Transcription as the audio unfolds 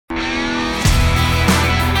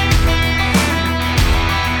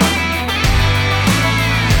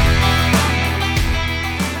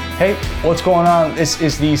Hey, what's going on? This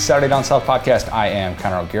is the Saturday Down South podcast. I am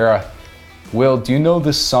Connor O'Gara. Will, do you know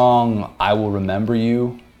the song I Will Remember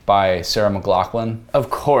You by Sarah McLachlan?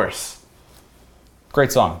 Of course.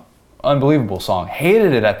 Great song. Unbelievable song.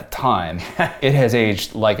 Hated it at the time. It has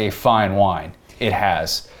aged like a fine wine. It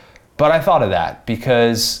has. But I thought of that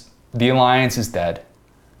because the Alliance is dead.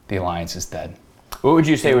 The Alliance is dead. What would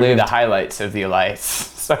you say would be the highlights of the Alliance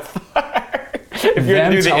so far? If you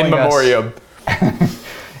had to do the in memoriam.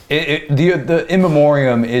 The in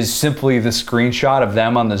memoriam is simply the screenshot of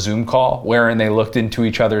them on the Zoom call wherein they looked into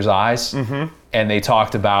each other's eyes and they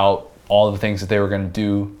talked about all the things that they were going to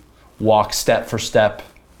do, walk step for step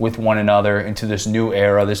with one another into this new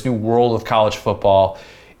era, this new world of college football.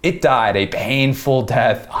 It died a painful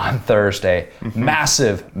death on Thursday.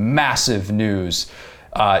 Massive, massive news.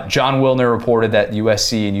 John Wilner reported that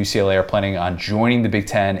USC and UCLA are planning on joining the Big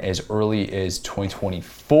Ten as early as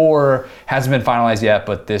 2024. Hasn't been finalized yet,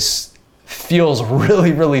 but this feels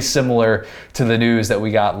really, really similar to the news that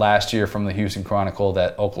we got last year from the Houston Chronicle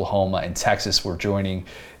that Oklahoma and Texas were joining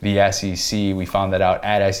the SEC. We found that out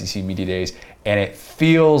at SEC Media Days, and it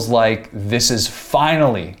feels like this is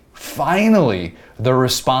finally the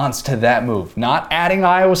response to that move. Not adding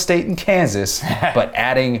Iowa State and Kansas, but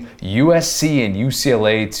adding USC and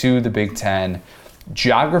UCLA to the Big Ten.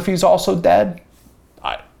 Geography is also dead.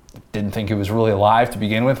 I didn't think it was really alive to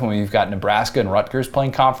begin with when we've got Nebraska and Rutgers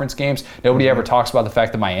playing conference games. Nobody ever talks about the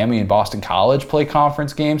fact that Miami and Boston College play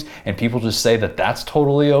conference games, and people just say that that's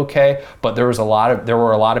totally okay. But there were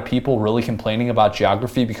a lot of people really complaining about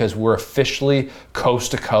geography because we're officially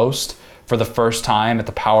coast to coast for the first time at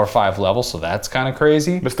the Power 5 level, so that's kind of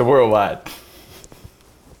crazy. Mr. Worldwide.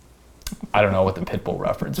 I don't know what the Pitbull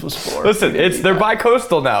reference was for. Listen, they're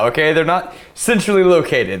bi-coastal now, okay? They're not centrally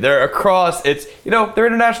located. They're across, they're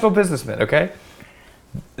international businessmen, okay?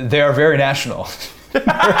 They are very national. So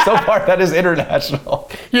far, that is international.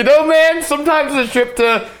 You know, man, sometimes a trip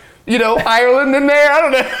to, Ireland in there, I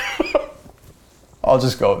don't know. I'll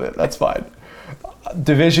just go with it. That's fine.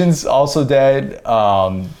 Division's also dead,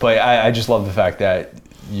 but I just love the fact that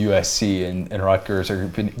USC and Rutgers are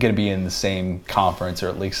going to be in the same conference, or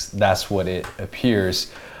at least that's what it appears.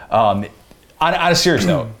 On a serious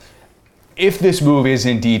note, if this move is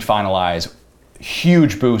indeed finalized,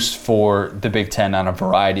 huge boost for the Big Ten on a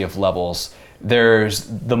variety of levels. There's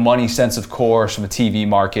the money sense, of course, from the TV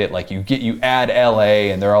market. Like you add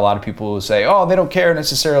LA, and there are a lot of people who say, oh, they don't care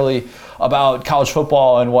necessarily about college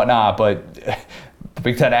football and whatnot, but the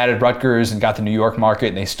Big Ten added Rutgers and got the New York market,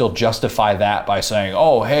 and they still justify that by saying,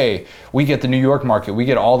 oh, hey, we get the New York market, we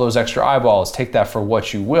get all those extra eyeballs, take that for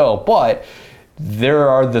what you will. But there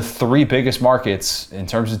are the three biggest markets in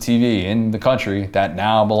terms of TV in the country that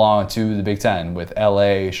now belong to the Big Ten, with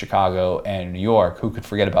LA, Chicago, and New York. Who could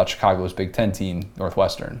forget about Chicago's Big Ten team,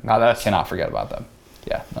 Northwestern? Not us. Cannot forget about them.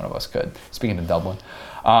 Yeah, none of us could. Speaking of Dublin.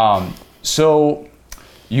 So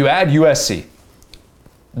you add USC.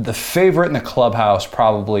 The favorite in the clubhouse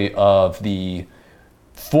probably of the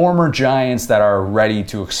former Giants that are ready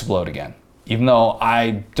to explode again. Even though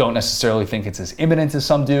I don't necessarily think it's as imminent as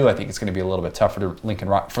some do, I think it's going to be a little bit tougher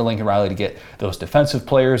for Lincoln Riley to get those defensive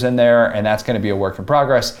players in there, and that's going to be a work in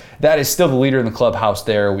progress. That is still the leader in the clubhouse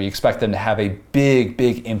there. We expect them to have a big,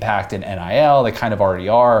 big impact in NIL. They kind of already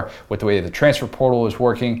are with the way the transfer portal is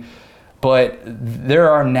working. But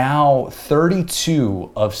there are now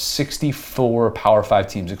 32 of 64 Power 5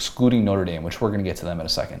 teams, excluding Notre Dame, which we're going to get to them in a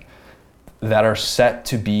second, that are set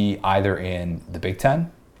to be either in the Big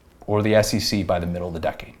Ten or the SEC by the middle of the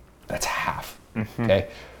decade. That's half. Okay.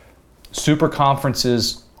 Super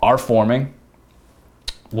conferences are forming.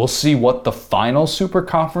 We'll see what the final super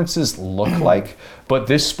conferences look like. But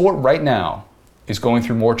this sport right now is going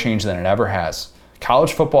through more change than it ever has.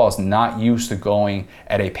 College football is not used to going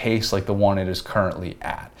at a pace like the one it is currently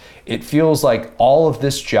at. It feels like all of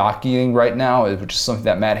this jockeying right now, which is something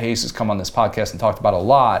that Matt Hayes has come on this podcast and talked about a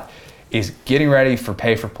lot, is getting ready for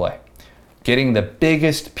pay for play. Getting the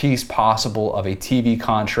biggest piece possible of a TV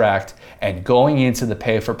contract and going into the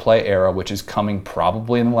pay for play era, which is coming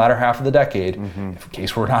probably in the latter half of the decade, in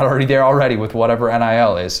case we're not already there already with whatever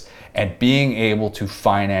NIL is, and being able to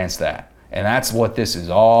finance that. And that's what this is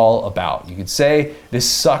all about. You could say this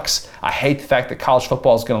sucks. I hate the fact that college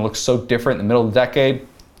football is going to look so different in the middle of the decade.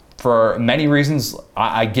 For many reasons,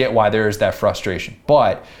 I get why there is that frustration.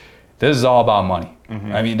 But this is all about money.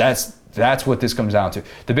 I mean, that's That's what this comes down to.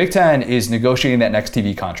 The Big Ten is negotiating that next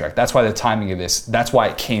TV contract. That's why the timing of this, that's why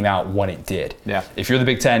it came out when it did. Yeah. If you're the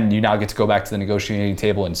Big Ten, you now get to go back to the negotiating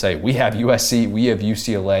table and say, we have USC, we have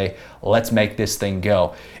UCLA, let's make this thing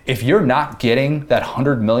go. If you're not getting that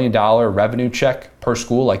 $100 million revenue check per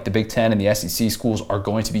school like the Big Ten and the SEC schools are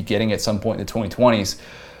going to be getting at some point in the 2020s,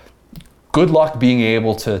 good luck being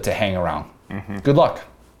able to hang around. Good luck.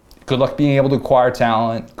 Good luck being able to acquire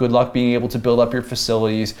talent. Good luck being able to build up your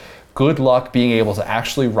facilities. Good luck being able to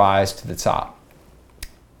actually rise to the top.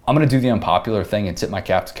 I'm going to do the unpopular thing and tip my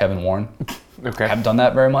cap to Kevin Warren. Okay. I haven't done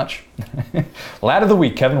that very much. Lad of the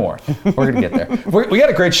week, Kevin Warren. We're going to get there. We got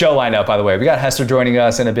a great show lined up, by the way. We got Hester joining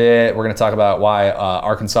us in a bit. We're going to talk about why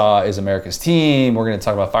Arkansas is America's team. We're going to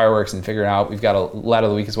talk about fireworks and figuring out. We've got a Lad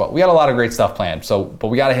of the week as well. We got a lot of great stuff planned. But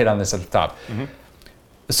we got to hit on this at the top.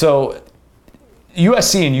 So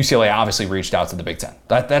USC and UCLA obviously reached out to the Big Ten.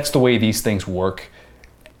 That's the way these things work.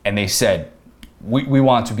 And they said, we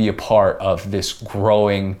want to be a part of this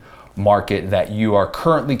growing market that you are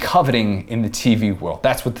currently coveting in the TV world.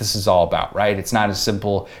 That's what this is all about, right? It's not as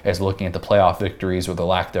simple as looking at the playoff victories or the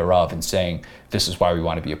lack thereof and saying, this is why we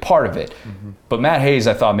want to be a part of it. But Matt Hayes,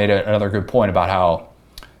 I thought, made another good point about how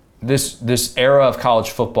this era of college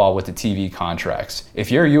football with the TV contracts, if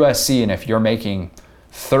you're USC and if you're making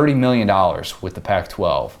 $30 million with the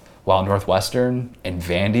Pac-12, while Northwestern and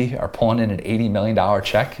Vandy are pulling in an $80 million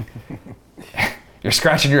check, you're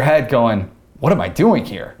scratching your head going, what am I doing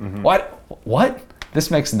here? What?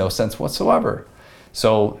 This makes no sense whatsoever.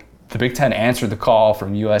 So the Big Ten answered the call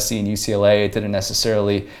from USC and UCLA. It didn't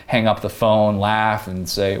necessarily hang up the phone, laugh, and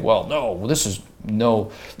say, well, this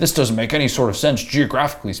doesn't make any sort of sense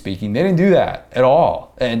geographically speaking. They didn't do that at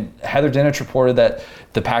all. And Heather Dinich reported that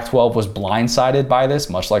the Pac-12 was blindsided by this,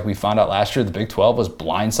 much like we found out last year. The Big 12 was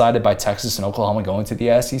blindsided by Texas and Oklahoma going to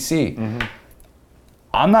the SEC.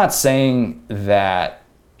 I'm not saying that,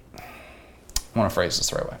 I want to phrase this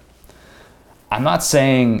the right way. I'm not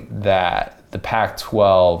saying that the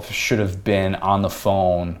Pac-12 should have been on the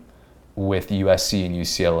phone with USC and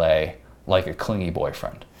UCLA like a clingy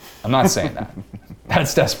boyfriend. I'm not saying that.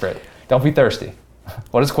 That's desperate. Don't be thirsty.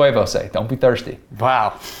 What does Quavo say? Don't be thirsty.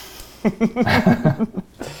 Wow.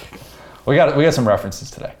 We got some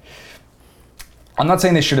references today. I'm not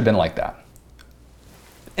saying they should have been like that.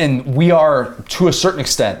 And we are, to a certain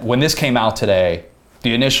extent, when this came out today,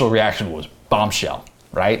 the initial reaction was bombshell,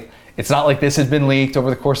 right? It's not like this has been leaked over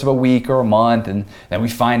the course of a week or a month and then we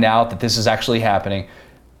find out that this is actually happening.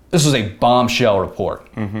 This was a bombshell report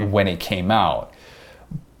when it came out.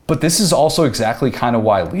 But this is also exactly kind of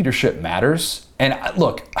why leadership matters. And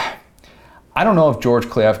look, I don't know if George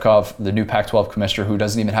Kliavkov, the new Pac-12 commissioner who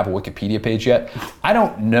doesn't even have a Wikipedia page yet, I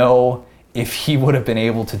don't know if he would have been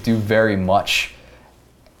able to do very much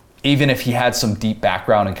even if he had some deep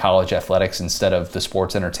background in college athletics instead of the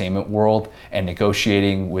sports entertainment world and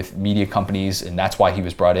negotiating with media companies. And that's why he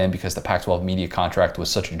was brought in, because the Pac-12 media contract was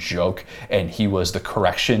such a joke and he was the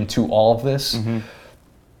correction to all of this.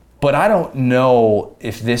 But I don't know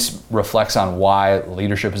if this reflects on why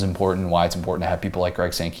leadership is important, why it's important to have people like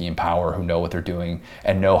Greg Sankey in power who know what they're doing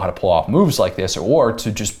and know how to pull off moves like this, or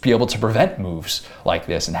to just be able to prevent moves like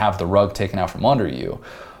this and have the rug taken out from under you.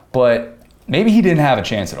 But maybe he didn't have a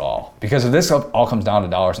chance at all, because if this all comes down to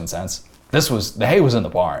dollars and cents, the hay was in the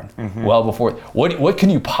barn well before. What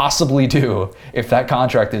can you possibly do if that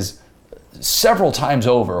contract is several times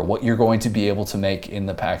over what you're going to be able to make in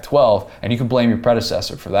the Pac-12, and you can blame your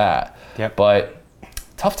predecessor for that. But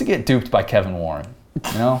tough to get duped by Kevin Warren,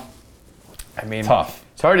 you know? I mean, tough.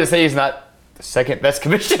 It's hard to say he's not the second best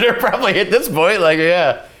commissioner probably at this point.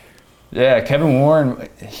 Yeah, Kevin Warren,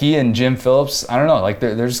 he and Jim Phillips, I don't know, like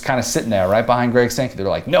they're just kind of sitting there right behind Greg Sankey. They're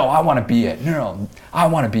like, no, I want to be it. No, I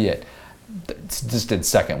want to be it. It's just did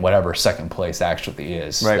whatever second place actually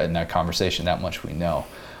is in that conversation. That much we know.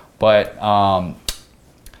 But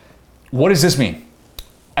what does this mean?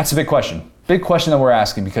 That's a big question. Big question that we're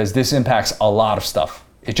asking, because this impacts a lot of stuff.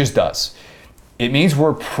 It just does. It means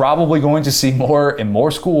we're probably going to see more and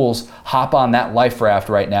more schools hop on that life raft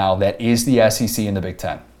right now that is the SEC and the Big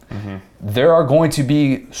Ten. There are going to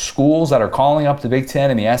be schools that are calling up the Big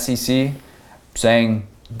Ten and the SEC saying,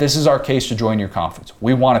 this is our case to join your conference.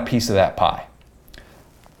 We want a piece of that pie.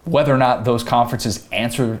 Whether or not those conferences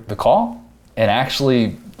answer the call and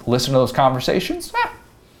actually listen to those conversations,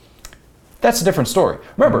 that's a different story.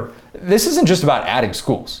 Remember, this isn't just about adding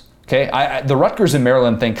schools. Okay, the Rutgers and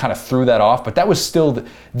Maryland thing kind of threw that off, but that was still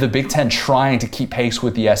the Big Ten trying to keep pace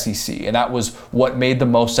with the SEC, and that was what made the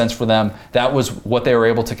most sense for them. That was what they were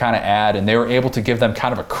able to kind of add, and they were able to give them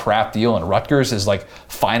kind of a crap deal, and Rutgers is like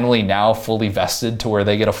finally now fully vested to where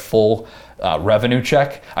they get a full revenue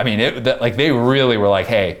check. I mean, they really were like,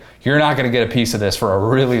 hey, you're not going to get a piece of this for a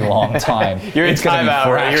really long time. You're in It's gonna be timeout,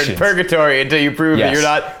 or you're in fractions. purgatory until you prove that Yes. you're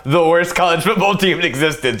not the worst college football team in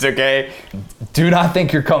existence, okay? Do not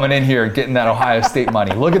think you're coming in here and getting that Ohio State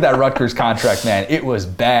money. Look at that Rutgers contract, man. It was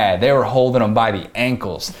bad. They were holding them by the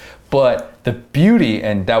ankles. But the beauty,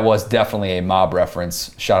 and that was definitely a mob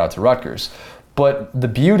reference, shout out to Rutgers. But the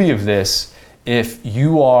beauty of this, if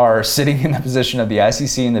you are sitting in the position of the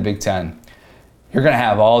SEC and the Big Ten, you're going to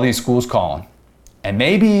have all these schools calling. And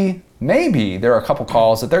maybe there are a couple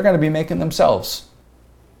calls that they're going to be making themselves.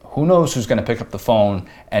 Who knows who's going to pick up the phone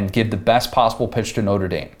and give the best possible pitch to Notre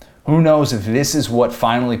Dame? Who knows if this is what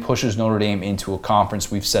finally pushes Notre Dame into a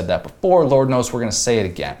conference? We've said that before. Lord knows we're going to say it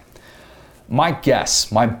again. My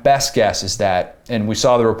best guess is that, and we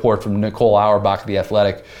saw the report from Nicole Auerbach of The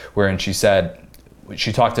Athletic, wherein she said,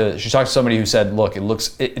 she talked to somebody who said, look,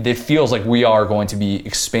 it feels like we are going to be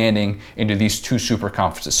expanding into these two super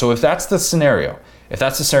conferences. So if that's the scenario,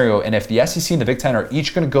 and if the SEC and the Big Ten are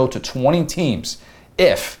each going to go to 20 teams,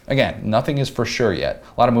 again, nothing is for sure yet,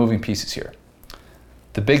 a lot of moving pieces here,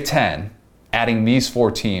 the Big Ten adding these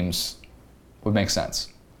 4 teams would make sense.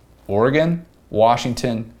 Oregon,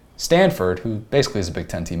 Washington, Stanford, who basically is a Big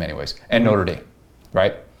Ten team anyways, and Notre Dame,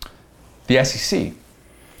 right? The SEC,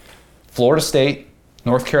 Florida State,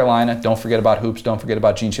 North Carolina, don't forget about hoops, don't forget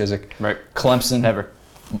about Gene Chizik, Right. Clemson, Never.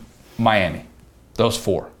 Miami, those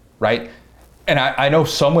 4, right? And I know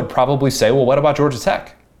some would probably say, well, what about Georgia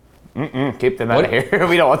Tech? Keep them out of here.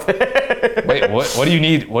 We don't want that. Wait, what do you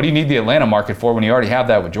need? What do you need the Atlanta market for when you already have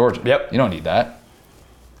that with Georgia? Yep. You don't need that.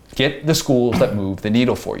 Get the schools that move the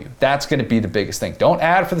needle for you. That's going to be the biggest thing. Don't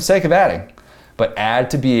add for the sake of adding, but add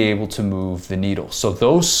to be able to move the needle. So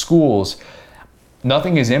those schools,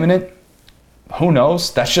 nothing is imminent. Who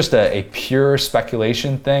knows? That's just a pure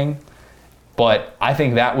speculation thing. But I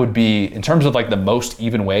think that would be, in terms of like the most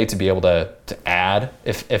even way to be able to add,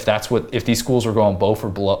 if these schools were going blow for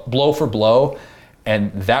blow,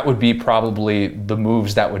 and that would be probably the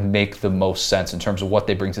moves that would make the most sense in terms of what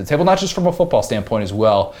they bring to the table, not just from a football standpoint as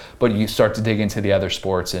well, but you start to dig into the other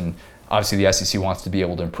sports, and obviously the SEC wants to be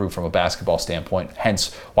able to improve from a basketball standpoint,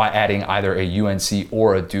 hence why adding either a UNC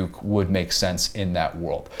or a Duke would make sense in that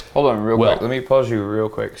world. Hold on real quick. Let me pause you real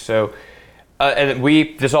quick. So,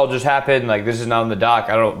 this all just happened, like this is not on the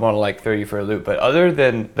doc. I don't want to like throw you for a loop, but other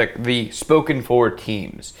than the spoken for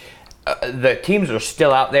teams, the teams are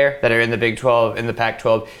still out there that are in the Big 12, in the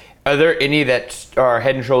Pac-12. Are there any that are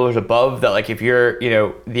head and shoulders above that, like if you're,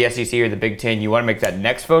 the SEC or the Big Ten, you want to make that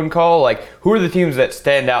next phone call? Like, who are the teams that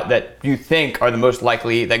stand out that you think are the most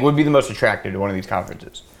likely, like would be the most attractive to one of these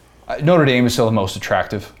conferences? Notre Dame is still the most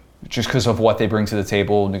attractive, just because of what they bring to the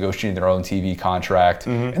table, negotiating their own TV contract.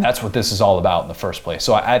 And that's what this is all about in the first place.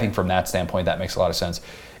 So I think from that standpoint, that makes a lot of sense.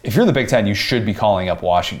 If you're the Big Ten, you should be calling up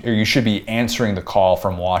Washington, or you should be answering the call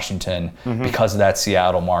from Washington because of that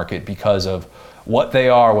Seattle market, because of what they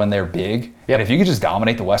are when they're big. Yep. And if you could just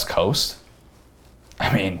dominate the West Coast,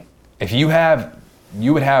 I mean, if you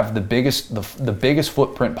would have the biggest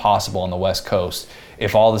footprint possible on the West Coast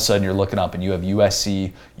if all of a sudden you're looking up and you have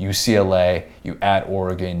USC, UCLA, you add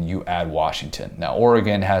Oregon, you add Washington. Now,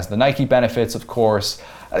 Oregon has the Nike benefits, of course.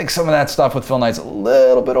 I think some of that stuff with Phil Knight's a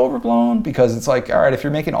little bit overblown, because it's like, all right, if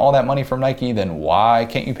you're making all that money from Nike, then why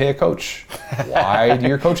can't you pay a coach? Why do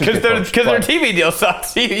your coaches get coached? Because their TV deal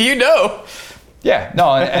sucks. You know. Yeah,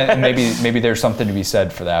 no, and maybe there's something to be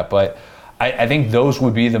said for that, but I think those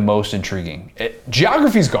would be the most intriguing.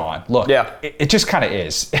 Geography's gone. Look, yeah. it just kind of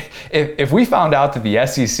is. If we found out that the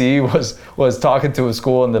SEC was talking to a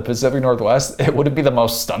school in the Pacific Northwest, it wouldn't be the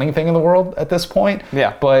most stunning thing in the world at this point.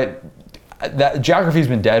 Yeah. But that geography's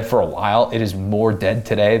been dead for a while. It is more dead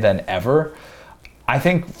today than ever. I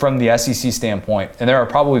think from the SEC standpoint, and there are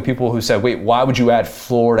probably people who said, wait, why would you add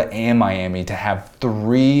Florida and Miami to have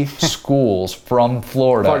 3 schools from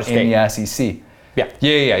Florida in the SEC?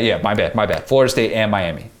 Yeah. My bad. Florida State and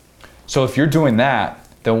Miami. So if you're doing that,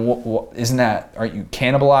 then aren't you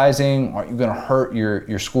cannibalizing? Aren't you going to hurt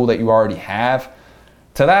your school that you already have?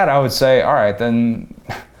 To that, I would say, all right, then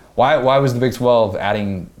why was the Big 12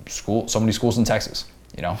 adding so many schools in Texas?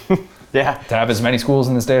 Yeah. To have as many schools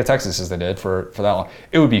in the state of Texas as they did for that long.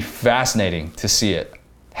 It would be fascinating to see it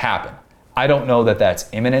happen. I don't know that that's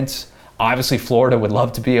imminent. Obviously, Florida would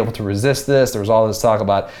love to be able to resist this. There was all this talk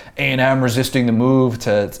about A&M resisting the move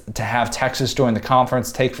to have Texas join the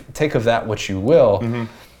conference. Take of that what you will.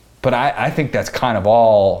 But I think that's kind of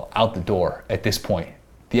all out the door at this point.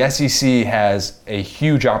 The SEC has a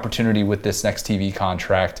huge opportunity with this next TV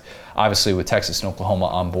contract, obviously with Texas and Oklahoma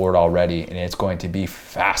on board already, and it's going to be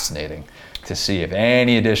fascinating to see if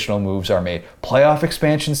any additional moves are made. Playoff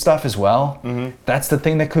expansion stuff as well. That's the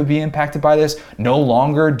thing that could be impacted by this. No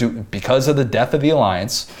longer, because of the death of the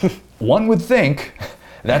Alliance, one would think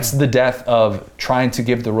that's the death of trying to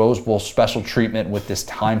give the Rose Bowl special treatment with this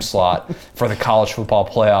time slot for the college football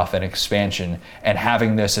playoff and expansion, and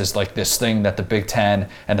having this as like this thing that the Big Ten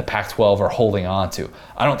and the Pac-12 are holding on to.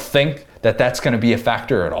 I don't think that that's going to be a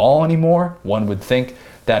factor at all anymore. One would think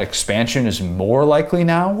that expansion is more likely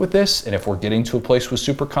now with this, and if we're getting to a place with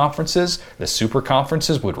super conferences, the super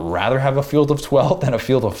conferences would rather have a field of 12 than a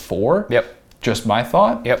field of 4. Yep. Just my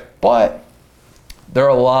thought. Yep. But there are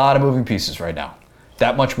a lot of moving pieces right now.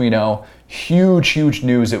 That much we know. Huge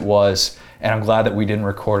news it was, and I'm glad that we didn't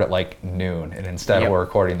record at like noon, and instead we're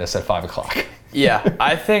recording this at 5 o'clock. Yeah,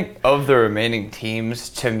 I think of the remaining teams,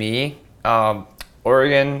 to me,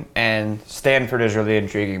 Oregon and Stanford is really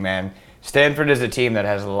intriguing, man. Stanford is a team that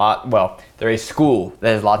has they're a school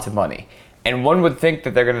that has lots of money. And one would think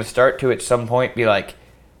that they're going to start to at some point be like,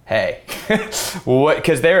 hey, what?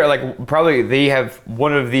 Because they're like, probably they have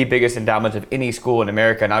one of the biggest endowments of any school in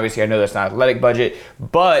America. And obviously I know that's not athletic budget,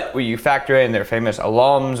 but when you factor in their famous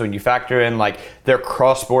alums, when you factor in like their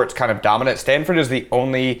cross sports kind of dominant, Stanford is the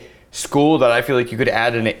only school that I feel like you could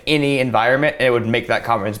add in any environment and it would make that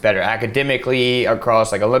conference better. Academically,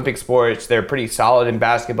 across like Olympic sports, they're pretty solid in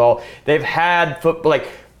basketball. They've had football, like,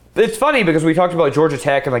 it's funny because we talked about Georgia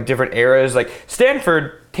Tech and like different eras. Like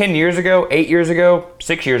Stanford 10 years ago, 8 years ago,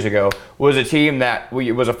 6 years ago was a team that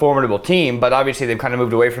was a formidable team, but obviously they've kind of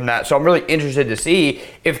moved away from that. So I'm really interested to see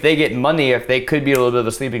if they get money, if they could be a little bit of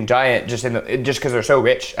a sleeping giant just because they're so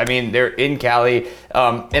rich. I mean, they're in Cali.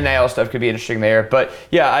 NIL stuff could be interesting there. But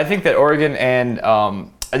yeah, I think that Oregon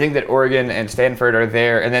and Stanford are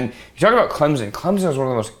there. And then you talk about Clemson. Clemson is one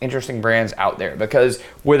of the most interesting brands out there because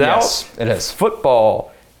without it is.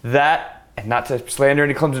 Football, and not to slander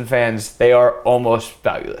any Clemson fans, they are almost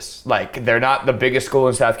valueless. Like, they're not the biggest school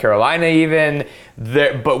in South Carolina even.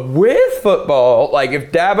 But with football, like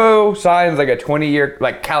if Dabo signs like a 20-year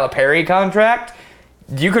like Calipari contract,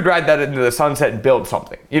 you could ride that into the sunset and build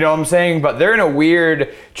something. You know what I'm saying? But they're in a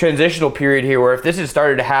weird transitional period here where if this had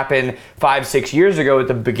started to happen 5-6 years ago at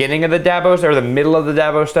the beginning of the Dabo, or the middle of the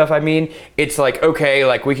Dabo stuff, I mean, it's like, okay,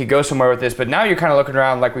 like we could go somewhere with this. But now you're kind of looking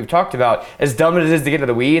around like we've talked about, as dumb as it is to get into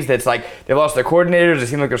the weeds, that's like they lost their coordinators, it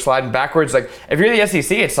seems like they're sliding backwards. Like if you're the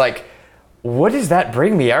SEC, it's like, what does that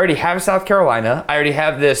bring me? I already have South Carolina. I already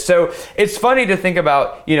have this. So it's funny to think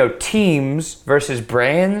about, teams versus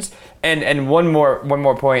brands. And one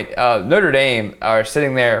more point. Notre Dame are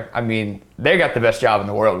sitting there. I mean, they got the best job in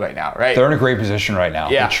the world right now, right? They're in a great position right now.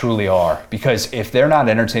 Yeah. They truly are. Because if they're not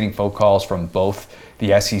entertaining phone calls from both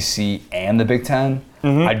the SEC and the Big Ten,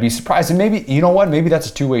 I'd be surprised. And maybe, you know what? Maybe that's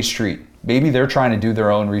a two-way street. Maybe they're trying to do their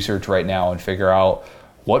own research right now and figure out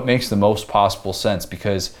what makes the most possible sense.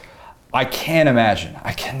 Because I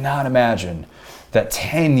cannot imagine that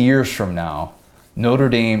 10 years from now, Notre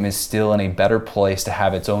Dame is still in a better place to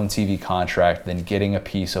have its own TV contract than getting a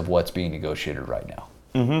piece of what's being negotiated right now.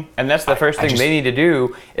 And that's the first thing they need to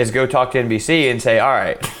do is go talk to NBC and say, all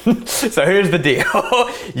right, so here's the deal.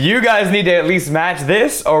 You guys need to at least match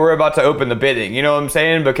this or we're about to open the bidding. You know what I'm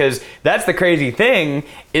saying? Because that's the crazy thing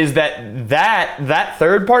is that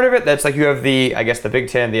third part of it, that's like you have the Big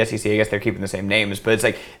Ten, the SEC, I guess they're keeping the same names, but it's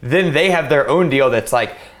like then they have their own deal that's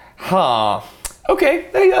like, okay,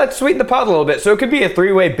 let's sweeten the pot a little bit. So it could be a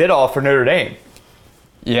three-way bid-off for Notre Dame.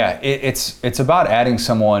 Yeah, it's about adding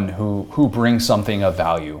someone who brings something of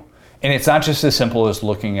value, and it's not just as simple as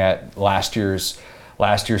looking at last year's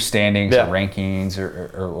standings or rankings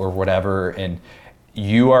or whatever. And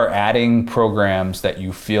you are adding programs that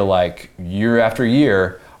you feel like year after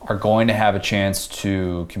year are going to have a chance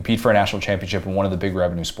to compete for a national championship in one of the big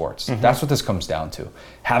revenue sports. That's what this comes down to.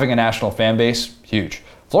 Having a national fan base, huge.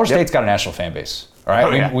 Florida State's got a national fan base. All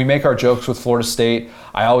right, we make our jokes with Florida State.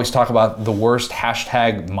 I always talk about the worst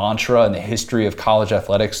hashtag mantra in the history of college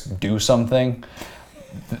athletics, do something.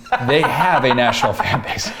 They have a national fan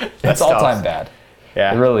base. It's all-time bad.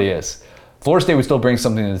 Yeah. It really is. Florida State would still bring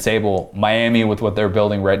something to the table. Miami, with what they're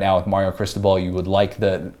building right now with Mario Cristobal, you would like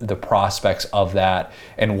the prospects of that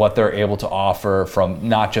and what they're able to offer from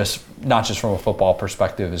not just from a football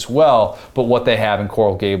perspective as well, but what they have in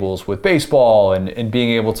Coral Gables with baseball and being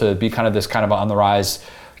able to be kind of on the rise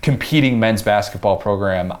competing men's basketball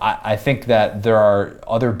program. I think that there are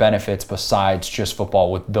other benefits besides just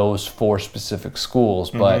football with those four specific schools,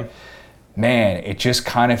 but man, it just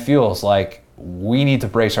kind of feels like we need to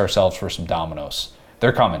brace ourselves for some dominoes.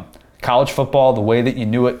 They're coming. College football, the way that you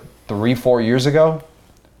knew it 3-4 years ago,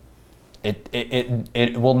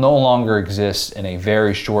 It will no longer exist in a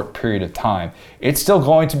very short period of time. It's still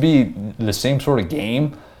going to be the same sort of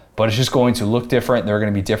game, but it's just going to look different. There are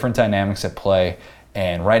going to be different dynamics at play.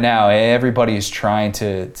 And right now, everybody is trying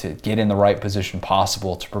to get in the right position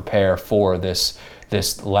possible to prepare for this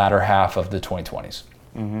latter half of the 2020s.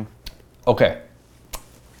 Mm-hmm. Okay,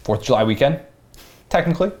 4th of July weekend.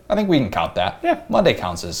 Technically, I think we can count that. Yeah, Monday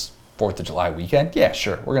counts as 4th of July weekend. Yeah,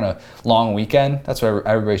 sure. We're going to long weekend. That's what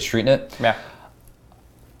everybody's treating it. Yeah.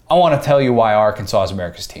 I want to tell you why Arkansas is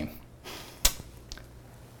America's team.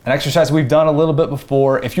 An exercise we've done a little bit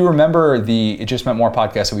before. If you remember the It Just Meant More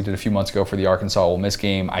podcast that we did a few months ago for the Arkansas Ole Miss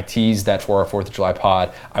game, I teased that for our 4th of July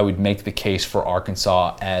pod, I would make the case for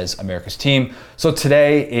Arkansas as America's team. So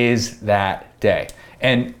today is that day.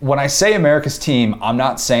 And when I say America's team, I'm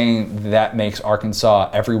not saying that makes Arkansas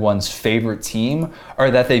everyone's favorite team or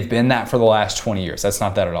that they've been that for the last 20 years. That's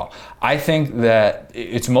not that at all. I think that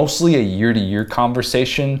it's mostly a year-to-year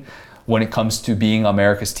conversation when it comes to being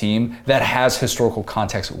America's team that has historical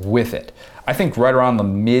context with it. I think right around the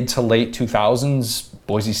mid to late 2000s,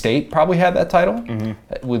 Boise State probably had that title,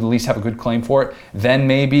 would at least have a good claim for it. Then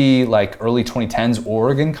maybe like early 2010s,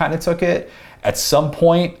 Oregon kind of took it. At some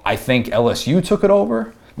point, I think LSU took it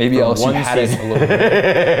over. Maybe For LSU had it a little bit.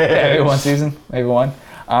 Yeah, maybe one season, maybe one.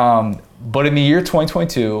 But in the year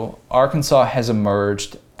 2022, Arkansas has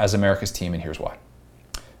emerged as America's team, and here's why.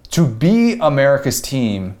 To be America's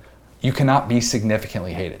team, you cannot be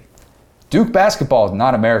significantly hated. Duke basketball is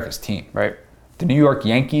not America's team. Right. The New York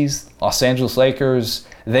Yankees, Los Angeles Lakers,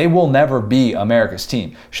 they will never be America's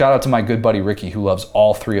team. Shout out to my good buddy Ricky, who loves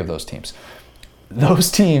all three of those teams.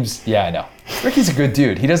 Those teams, yeah, I know. Ricky's a good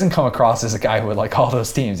dude. He doesn't come across as a guy who would like all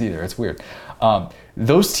those teams either. It's weird.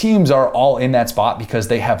 Those teams are all in that spot because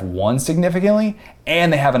they have won significantly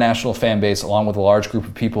and they have a national fan base along with a large group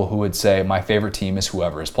of people who would say, my favorite team is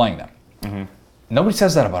whoever is playing them. Mm-hmm. Nobody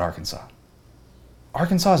says that about Arkansas.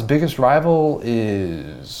 Arkansas's biggest rival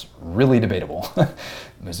is really debatable.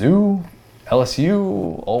 Mizzou,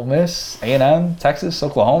 LSU, Ole Miss, A&M, Texas,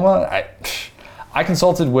 Oklahoma. I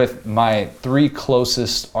consulted with my three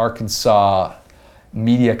closest Arkansas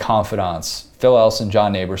media confidants, Phil Elson,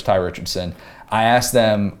 John Neighbors, Ty Richardson. I asked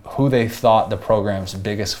them who they thought the program's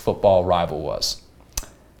biggest football rival was.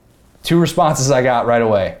 Two responses I got right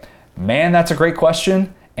away. Man, that's a great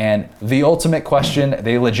question. And the ultimate question,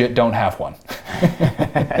 they legit don't have one.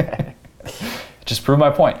 Just prove my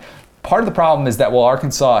point. Part of the problem is that while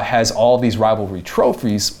Arkansas has all these rivalry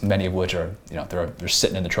trophies, many of which are, they're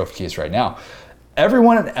sitting in the trophy case right now,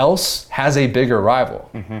 everyone else has a bigger rival.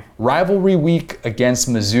 Mm-hmm. Rivalry week against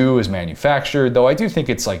Mizzou is manufactured, though I do think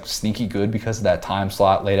it's like sneaky good because of that time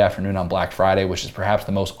slot, late afternoon on Black Friday, which is perhaps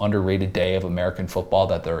the most underrated day of American football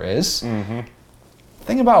that there is. Mm-hmm.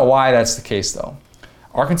 Think about why that's the case, though.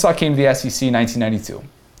 Arkansas came to the SEC in 1992.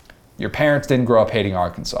 Your parents didn't grow up hating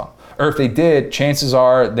Arkansas. Or if they did, chances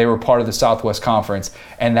are they were part of the Southwest Conference,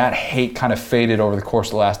 and that hate kind of faded over the course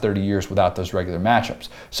of the last 30 years without those regular matchups.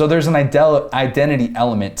 So there's an identity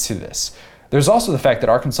element to this. There's also the fact that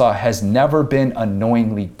Arkansas has never been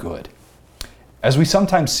annoyingly good. As we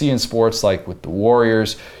sometimes see in sports like with the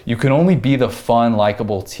Warriors, you can only be the fun,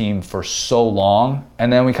 likable team for so long,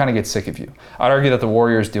 and then we kind of get sick of you. I'd argue that the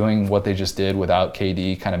Warriors doing what they just did without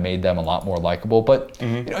KD kind of made them a lot more likable, but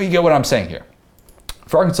you get what I'm saying here.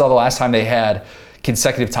 For Arkansas, the last time they had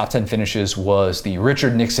consecutive top 10 finishes was the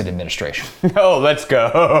Richard Nixon administration. Oh, let's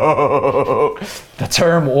go. The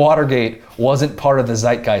term Watergate wasn't part of the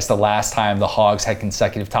zeitgeist the last time the Hogs had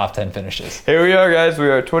consecutive top 10 finishes. Here we are, guys. We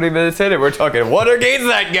are 20 minutes in and we're talking Watergate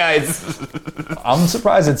zeitgeist. I'm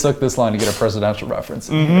surprised it took this long to get a presidential reference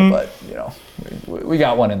in here, but we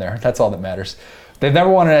got one in there. That's all that matters. They've never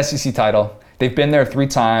won an SEC title. They've been there 3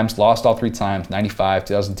 times, lost all 3 times, 95,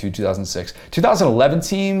 2002, 2006. 2011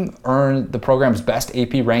 team earned the program's best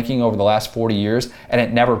AP ranking over the last 40 years, and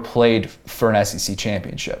it never played for an SEC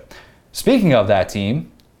championship. Speaking of that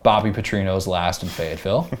team, Bobby Petrino's last in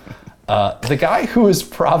Fayetteville. The guy who is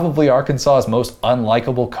probably Arkansas's most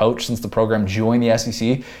unlikable coach since the program joined the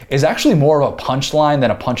SEC is actually more of a punchline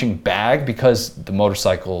than a punching bag because the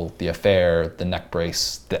motorcycle, the affair, the neck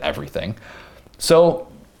brace, the everything. So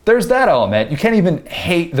there's that element. You can't even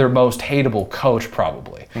hate their most hateable coach,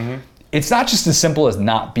 probably. Mm-hmm. It's not just as simple as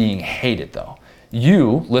not being hated, though.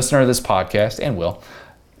 You, listener of this podcast, and Will,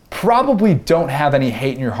 probably don't have any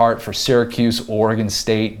hate in your heart for Syracuse, Oregon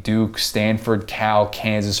State, Duke, Stanford, Cal,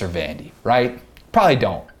 Kansas, or Vandy, right? Probably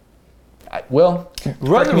don't. Will?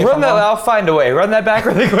 Run that, I'll find a way. Run that back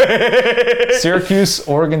really quick. Syracuse,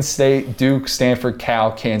 Oregon State, Duke, Stanford,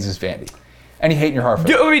 Cal, Kansas, Vandy. any hate in your heart for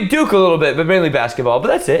that. I mean, Duke a little bit, but mainly basketball. But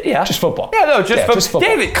that's it. Yeah, Just football. Yeah, no, just football.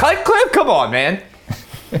 David, Cliff, come on, man.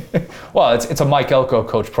 Well, it's a Mike Elko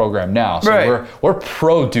coach program now, so Right. we're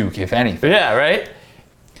pro Duke, if anything. Yeah, right.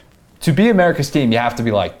 To be America's team, you have to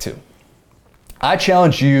be liked too. I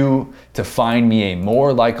challenge you to find me a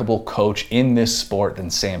more likable coach in this sport than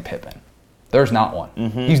Sam Pittman. There's not one.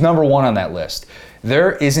 He's number one on that list.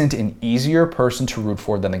 There isn't an easier person to root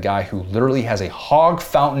for than the guy who literally has a hog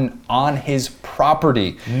fountain on his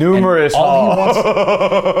property. Numerous hogs.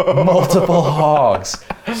 Multiple hogs.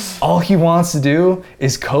 All he wants to do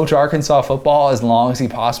is coach Arkansas football as long as he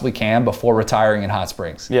possibly can before retiring in Hot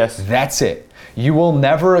Springs. Yes. That's it. You will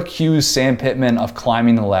never accuse Sam Pittman of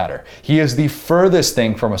climbing the ladder. He is the furthest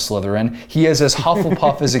thing from a Slytherin. He is as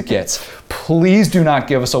Hufflepuff as it gets. Please do not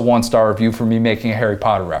give us a 1-star review for me making a Harry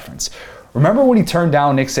Potter reference. Remember when he turned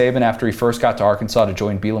down Nick Saban after he first got to Arkansas to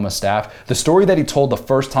join Bielema's staff? The story that he told the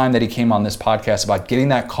first time that he came on this podcast about getting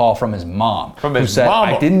that call from his mom. Who said,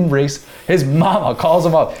 mama. I didn't raise, his mama calls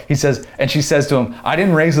him up. He says, and she says to him, I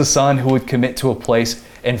didn't raise a son who would commit to a place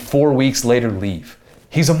and 4 weeks later leave.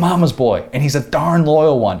 He's a mama's boy, and he's a darn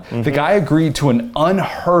loyal one. The guy agreed to an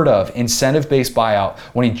unheard of incentive-based buyout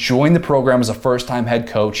when he joined the program as a first-time head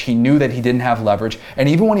coach. He knew that he didn't have leverage, and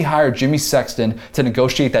even when he hired Jimmy Sexton to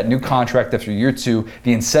negotiate that new contract after year 2,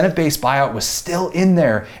 the incentive-based buyout was still in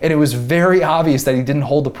there, and it was very obvious that he didn't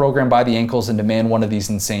hold the program by the ankles and demand one of these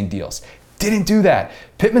insane deals. Didn't do that.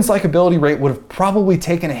 Pittman's likability rate would have probably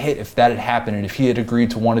taken a hit if that had happened and if he had agreed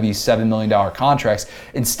to one of these $7 million contracts.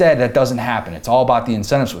 Instead, that doesn't happen. It's all about the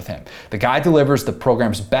incentives with him. The guy delivers the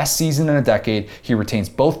program's best season in a decade. He retains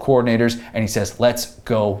both coordinators, and he says, let's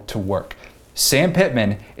go to work. Sam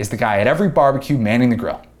Pittman is the guy at every barbecue manning the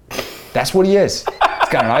grill. That's what he is. He's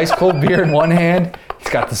got an ice cold beer in one hand. He's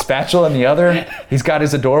got the spatula in the other. He's got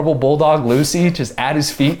his adorable bulldog Lucy just at his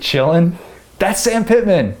feet chilling. That's Sam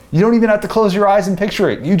Pittman. You don't even have to close your eyes and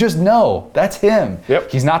picture it. You just know that's him.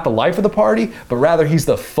 Yep. He's not the life of the party, but rather he's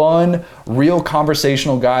the fun, real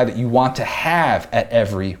conversational guy that you want to have at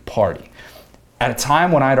every party. At a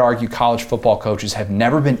time when I'd argue college football coaches have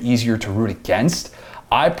never been easier to root against,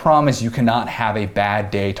 I promise you cannot have a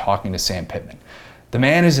bad day talking to Sam Pittman. The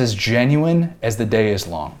man is as genuine as the day is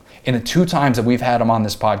long. In the 2 times that we've had him on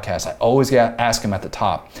this podcast, I always ask him at the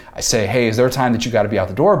top. I say, hey, is there a time that you got to be out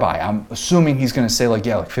the door by? I'm assuming he's going to say like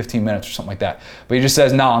 15 minutes or something like that. But he just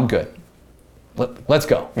says, no, I'm good. Let's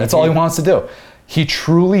go. That's all he wants to do. He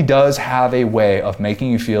truly does have a way of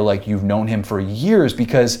making you feel like you've known him for years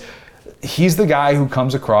because he's the guy who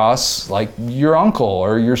comes across like your uncle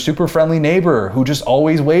or your super friendly neighbor who just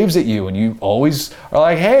always waves at you and you always are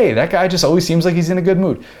like, hey, that guy just always seems like he's in a good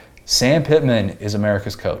mood. Sam Pittman is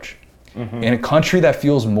America's coach. In a country that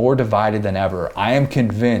feels more divided than ever, I am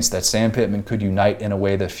convinced that Sam Pittman could unite in a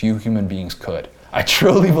way that few human beings could. I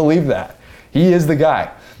truly believe that. He is the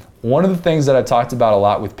guy. One of the things that I've talked about a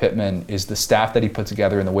lot with Pittman is the staff that he put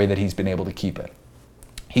together and the way that he's been able to keep it.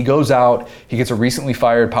 He goes out, he gets a recently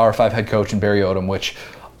fired Power 5 head coach in Barry Odom, which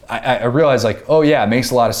I realize like, oh yeah, it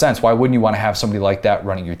makes a lot of sense. Why wouldn't you want to have somebody like that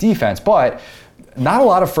running your defense? But not a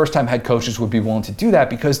lot of first-time head coaches would be willing to do that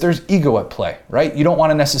because there's ego at play, right? You don't want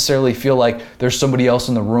to necessarily feel like there's somebody else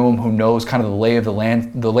in the room who knows kind of the lay of the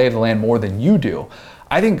land more than you do.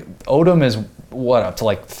 I think Odom is up to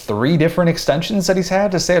like 3 different extensions that he's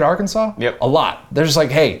had to stay at Arkansas? Yep. A lot. They're just like,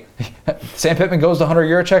 hey, Sam Pittman goes to Hunter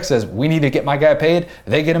Yurachek, says, we need to get my guy paid.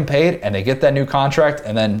 They get him paid, and they get that new contract,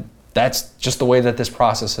 and then that's just the way that this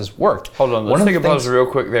process has worked. Hold on, let's take a pause real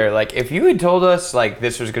quick there. Like, if you had told us, like,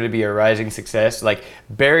 this was going to be a rising success, like,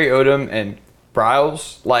 Barry Odom and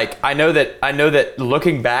Briles, like, I know that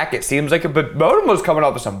looking back, it seems like but Odom was coming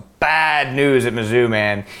off with some bad news at Mizzou,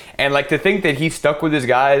 man. And, like, to think that he stuck with his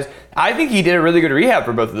guys, I think he did a really good rehab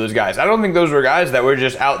for both of those guys. I don't think those were guys that were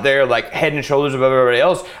just out there, like, head and shoulders above everybody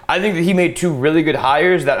else. I think that he made 2 really good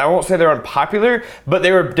hires that I won't say they're unpopular, but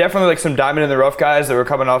they were definitely, like, some diamond in the rough guys that were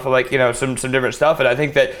coming off of, like, you know, some different stuff. And I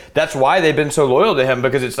think that that's why they've been so loyal to him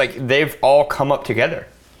because it's like they've all come up together.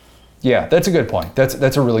 Yeah, that's a good point.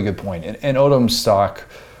 That's a really good point. And Odom's stock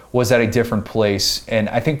was at a different place. And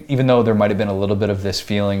I think even though there might have been a little bit of this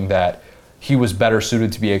feeling that he was better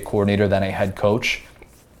suited to be a coordinator than a head coach,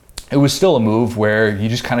 it was still a move where you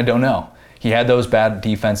just kind of don't know. He had those bad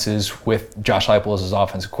defenses with Josh Heupel as his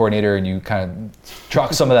offensive coordinator, and you kind of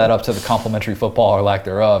chalk some of that up to the complimentary football or lack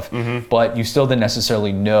thereof. But you still didn't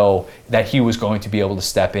necessarily know that he was going to be able to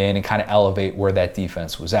step in and kind of elevate where that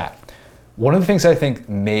defense was at. One of the things I think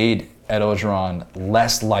made Ed Orgeron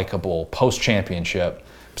less likable post-championship,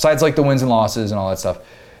 besides like the wins and losses and all that stuff,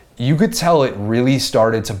 you could tell it really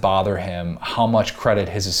started to bother him how much credit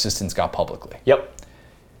his assistants got publicly. Yep.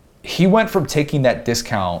 he went from taking that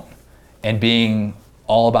discount and being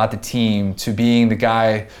all about the team to being the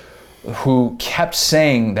guy who kept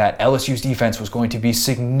saying that LSU's defense was going to be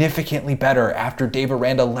significantly better after Dave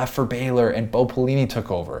Aranda left for Baylor and Bo Pelini took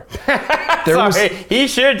over. He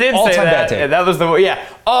sure did say that. And that was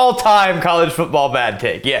all-time college football bad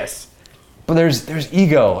take. Yes. But there's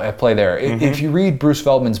ego at play there. If you read Bruce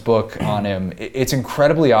Feldman's book on him, it's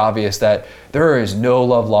incredibly obvious that there is no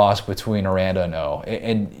love lost between Aranda and O.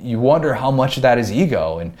 And you wonder how much of that is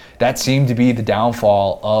ego. And that seemed to be the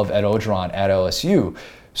downfall of Ed Orgeron at LSU.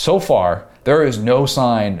 So far, there is no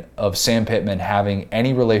sign of Sam Pittman having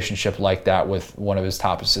any relationship like that with one of his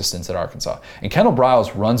top assistants at Arkansas. And Kendall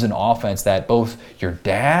Briles runs an offense that both your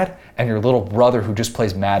dad and your little brother who just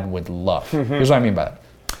plays Madden would love. Here's what I mean by that.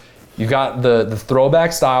 You got the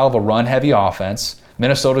throwback style of a run-heavy offense.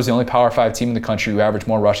 Minnesota is the only Power 5 team in the country who averaged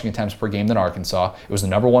more rushing attempts per game than Arkansas. It was the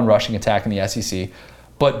 #1 rushing attack in the SEC.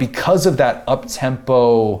 But because of that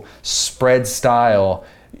up-tempo spread style,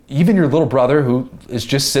 even your little brother who is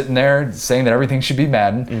just sitting there saying that everything should be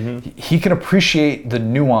Madden, he can appreciate the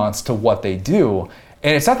nuance to what they do.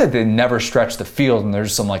 And it's not that they never stretch the field and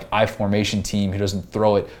there's some like I formation team who doesn't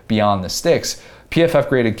throw it beyond the sticks. PFF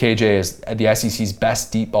graded KJ as the SEC's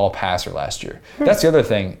best deep ball passer last year. That's the other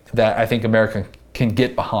thing that I think America can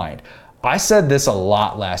get behind. I said this a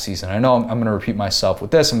lot last season. I know I'm going to repeat myself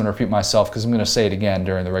with this. I'm going to repeat myself because I'm going to say it again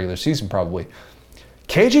during the regular season probably.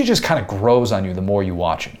 KJ just kind of grows on you the more you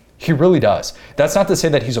watch him. He really does. That's not to say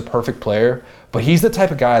that he's a perfect player, but he's the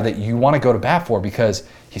type of guy that you want to go to bat for because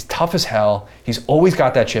he's tough as hell. He's always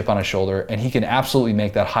got that chip on his shoulder, and he can absolutely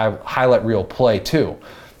make that highlight reel play too.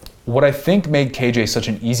 What I think made KJ such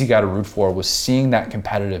an easy guy to root for was seeing that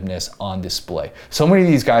competitiveness on display. So many of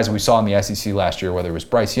these guys we saw in the SEC last year, whether it was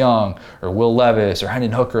Bryce Young or Will Levis or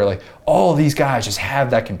Hendon Hooker, like all of these guys just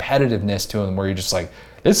have that competitiveness to them where you're just like,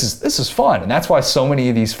 this is fun. And that's why so many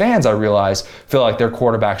of these fans, I realize, feel like their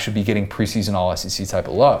quarterback should be getting preseason All-SEC type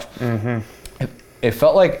of love. It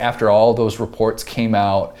felt like after all those reports came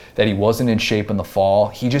out that he wasn't in shape in the fall,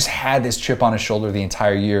 he just had this chip on his shoulder the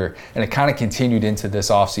entire year, and it kind of continued into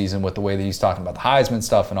this offseason with the way that he's talking about the Heisman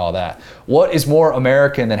stuff and all that. What is more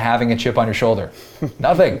American than having a chip on your shoulder?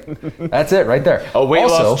 Nothing. That's it right there. A weight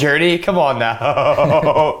loss journey? Come on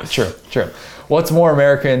now. True. What's more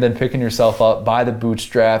American than picking yourself up by the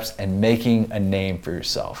bootstraps and making a name for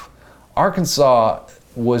yourself? Arkansas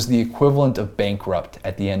was the equivalent of bankrupt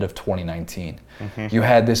at the end of 2019. You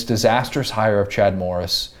had this disastrous hire of Chad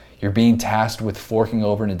Morris. You're being tasked with forking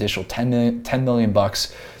over an additional $10 million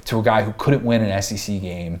to a guy who couldn't win an SEC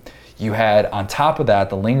game. You had, on top of that,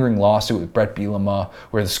 the lingering lawsuit with Brett Bielema,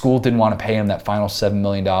 where the school didn't want to pay him that final $7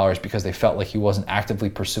 million because they felt like he wasn't actively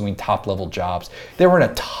pursuing top-level jobs. They were in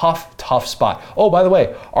a tough spot. Oh, by the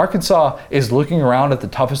way, Arkansas is looking around at the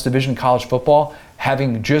toughest division in college football,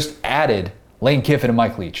 having just added Lane Kiffin and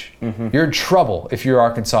Mike Leach. You're in trouble if you're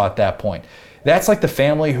Arkansas at that point. That's like the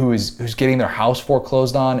family who's getting their house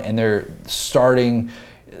foreclosed on, and they're starting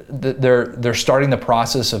the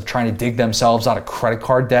process of trying to dig themselves out of credit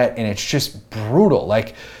card debt, and it's just brutal.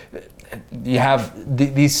 Like, you have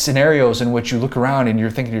these scenarios in which you look around and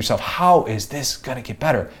you're thinking to yourself, how is this going to get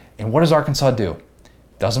better? And what does Arkansas do?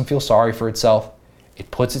 It doesn't feel sorry for itself.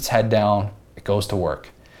 It puts its head down. It goes to work.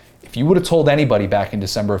 If you would have told anybody back in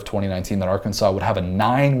December of 2019 that Arkansas would have a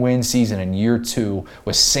 9-win season in year 2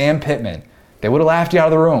 with Sam Pittman, they would have laughed you out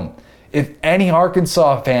of the room. If any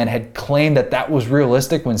Arkansas fan had claimed that that was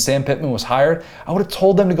realistic when Sam Pittman was hired, I would have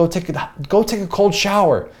told them to go take a cold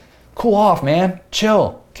shower. Cool off, man.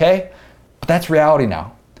 Chill, okay? But that's reality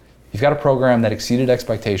now. You've got a program that exceeded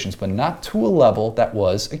expectations, but not to a level that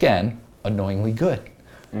was, again, annoyingly good.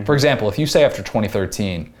 For example, if you say after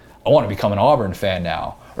 2013, I want to become an Auburn fan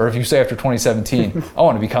now, or if you say after 2017, I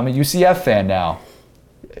want to become a UCF fan now,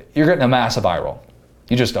 you're getting a massive eye roll.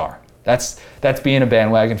 You just are. That's being a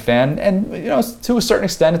bandwagon fan, and to a certain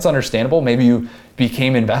extent it's understandable. Maybe you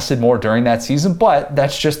became invested more during that season, but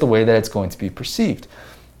that's just the way that it's going to be perceived.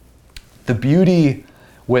 The beauty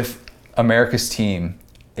with America's team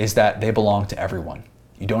is that they belong to everyone.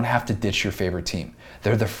 You don't have to ditch your favorite team.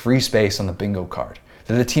 They're the free space on the bingo card.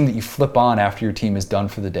 They're the team that you flip on after your team is done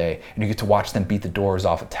for the day, and you get to watch them beat the doors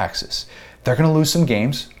off of Texas. They're going to lose some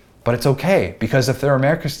games, but it's okay, because if they're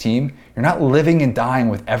America's team, you're not living and dying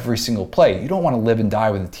with every single play. You don't want to live and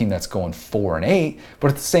die with a team that's going 4-8, but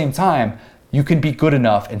at the same time, you can be good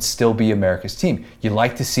enough and still be America's team. You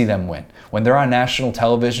like to see them win. When they're on national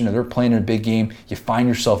television or they're playing in a big game, you find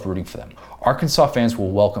yourself rooting for them. Arkansas fans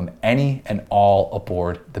will welcome any and all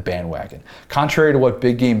aboard the bandwagon. Contrary to what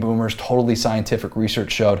Big Game Boomers' totally scientific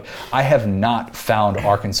research showed, I have not found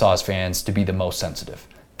Arkansas's fans to be the most sensitive.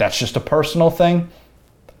 That's just a personal thing.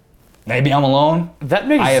 Maybe I'm alone. That I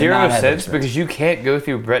makes have zero not had that sense experience. because you can't go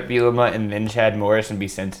through Brett Bielema and then Chad Morris and be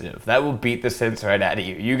sensitive. That will beat the sense right out of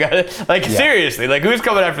you. You gotta, like, seriously, like, who's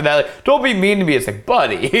coming after that? Like, don't be mean to me. It's like,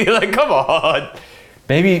 buddy, like, come on.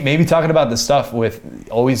 Maybe talking about the stuff with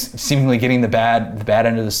always seemingly getting the bad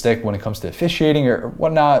end of the stick when it comes to officiating or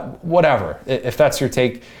whatnot, whatever. If that's your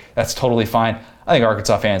take, that's totally fine. I think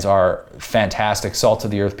Arkansas fans are fantastic, salt of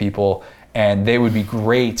the earth people, and they would be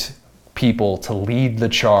great people to lead the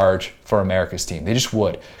charge for America's team. They just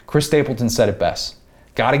would. Chris Stapleton said it best.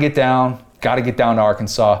 Got to get down to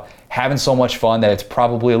Arkansas, having so much fun that it's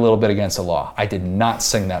probably a little bit against the law. I did not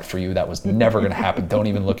sing that for you. That was never going to happen. Don't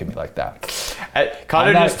even look at me like that.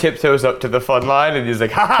 Connor just tiptoes up to the fun line and he's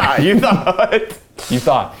like, ha ha, you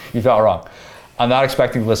thought. You thought wrong. I'm not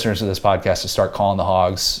expecting listeners to this podcast to start calling the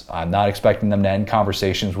Hogs. I'm not expecting them to end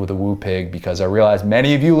conversations with a woo pig because I realize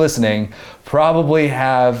many of you listening probably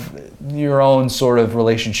have your own sort of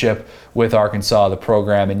relationship with Arkansas, the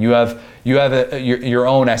program, and you have your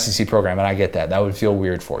own SEC program, and I get that. That would feel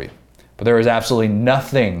weird for you. But there is absolutely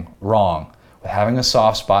nothing wrong with having a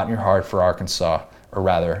soft spot in your heart for Arkansas, or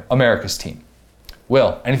rather, America's team.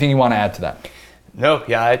 Will, anything you want to add to that? No,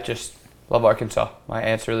 yeah, I just love Arkansas. My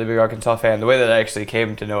aunt's a really big Arkansas fan. The way that I actually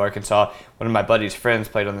came to know Arkansas, one of my buddy's friends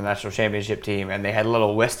played on the national championship team, and they had a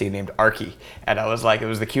little Westie named Arky, and I was like, it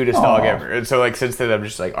was the cutest dog ever. And so, like, since then, I'm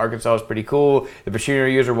just like, Arkansas is pretty cool. The Pacino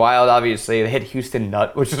years are wild, obviously. They hit Houston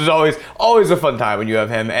Nutt, which is always a fun time when you have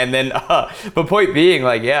him. And then, but point being,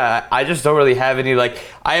 like, yeah, I just don't really have any, like,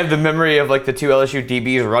 I have the memory of, like, the two LSU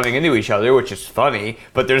DBs running into each other, which is funny,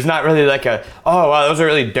 but there's not really like oh, wow, those are a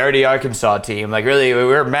really dirty Arkansas team. Like, really,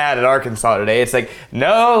 we're mad at Arkansas today. It's like,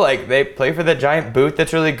 no, like, they play for the giant boot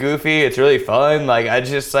that's really goofy. It's really fun. Like,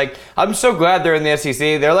 I'm so glad they're in the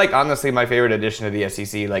SEC. They're, like, honestly my favorite addition to the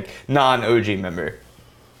SEC, like, non-OG member.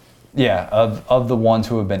 Yeah, of the ones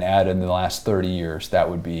who have been added in the last 30 years, that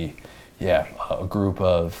would be, a group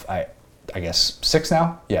of, I guess, 6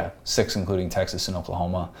 now? Yeah, 6 including Texas and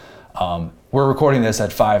Oklahoma. We're recording this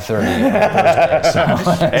at 5:30 on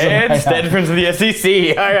Thursday. So, and Stead from the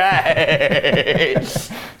SEC. All right.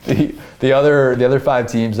 The other 5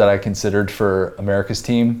 teams that I considered for America's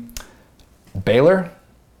team, Baylor,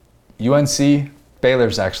 UNC.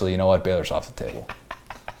 Baylor's actually, you know what? Baylor's off the table.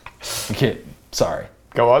 Okay, sorry.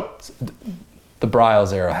 Go on. The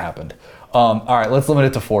Bryles era happened. All right, let's limit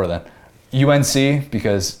it to 4 then. UNC,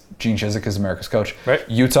 because Gene Chizik is America's coach. Right.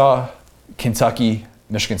 Utah, Kentucky,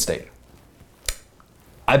 Michigan State.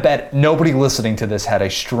 I bet nobody listening to this had a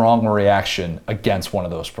strong reaction against one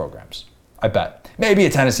of those programs. I bet. Maybe a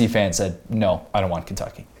Tennessee fan said, no, I don't want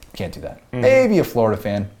Kentucky. Can't do that. Mm-hmm. Maybe a Florida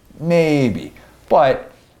fan. Maybe.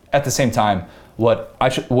 But at the same time, what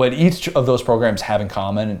each of those programs have in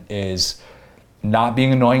common is not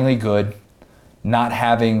being annoyingly good, not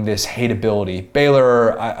having this hateability.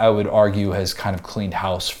 Baylor, I would argue, has kind of cleaned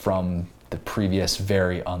house from the previous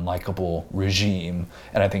very unlikable regime,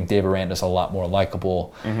 and I think Dave Aranda's a lot more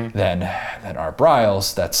likable than Art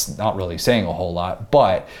Briles. That's not really saying a whole lot,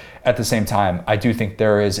 but at the same time, I do think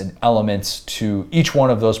there is an element to each one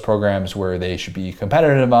of those programs where they should be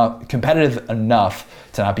competitive enough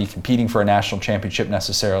to not be competing for a national championship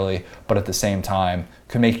necessarily, but at the same time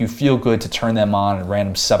could make you feel good to turn them on in a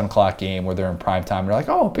random 7 o'clock game where they're in prime time. You're like,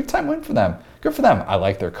 oh, big time win for them. Good for them. I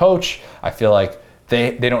like their coach. I feel like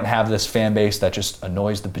they don't have this fan base that just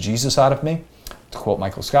annoys the bejesus out of me, to quote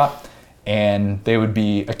Michael Scott, and they would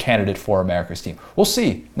be a candidate for America's team. We'll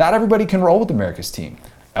see. Not everybody can roll with America's team.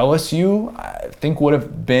 LSU, I think, would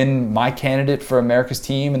have been my candidate for America's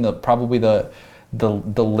team in probably the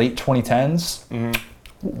late 2010s. Mm-hmm.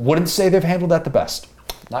 Wouldn't say they've handled that the best.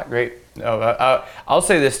 Not great. No, I'll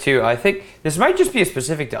say this too. I think this might just be a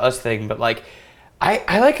specific to us thing, but like,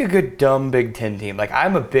 I like a good dumb Big Ten team. Like,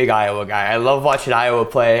 I'm a big Iowa guy. I love watching Iowa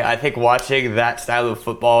play. I think watching that style of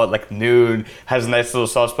football at like noon has a nice little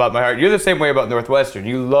soft spot in my heart. You're the same way about Northwestern.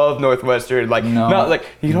 You love Northwestern. Like, no, not like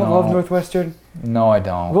you don't love Northwestern. No, I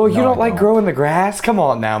don't. Well, you don't like growing the grass? Come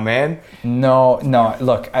on now, man. No.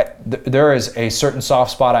 Look, there is a certain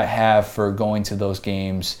soft spot I have for going to those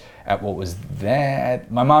games at what was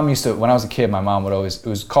that. My mom used to, when I was a kid, my mom would always, it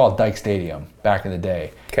was called Dyke Stadium back in the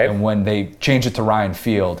day. Okay. And when they changed it to Ryan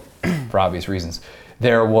Field, for obvious reasons,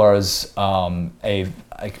 there was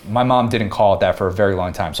my mom didn't call it that for a very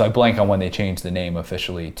long time. So I blank on when they changed the name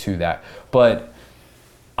officially to that. But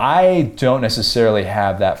I don't necessarily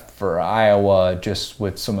have that for Iowa, just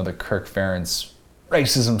with some of the Kirk Ferentz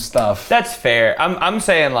racism stuff. That's fair. I'm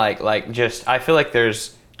saying like just I feel like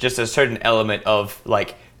there's just a certain element of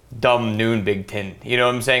like dumb noon Big Ten. You know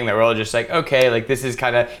what I'm saying? That we're all just like, okay, like this is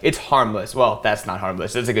kind of, it's harmless. Well, that's not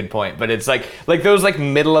harmless. That's a good point. But it's like those like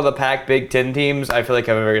middle of the pack Big Ten teams, I feel like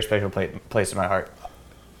have a very special place in my heart.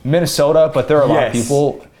 Minnesota, but there are a lot of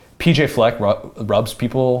people. PJ Fleck rubs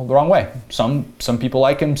people the wrong way. Some people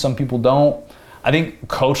like him, some people don't. I think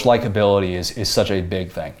coach likability is such a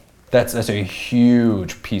big thing. That's a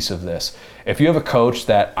huge piece of this. If you have a coach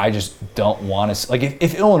that I just don't want to, like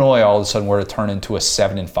if Illinois all of a sudden were to turn into a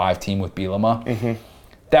 7-5 team with Bielema,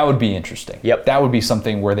 that would be interesting. Yep. That would be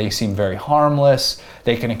something where they seem very harmless.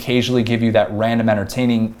 They can occasionally give you that random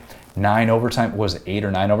entertaining 8 or 9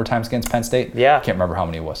 overtimes against Penn State. Yeah. Can't remember how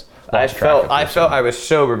many it was. I felt I was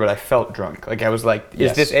sober, but I felt drunk. Like I was like,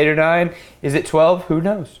 is this 8 or 9? Is it 12? Who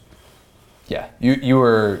knows? Yeah, you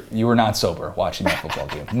were not sober watching that football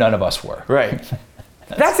game. None of us were. Right.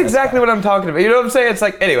 That's exactly what I'm talking about. You know what I'm saying? It's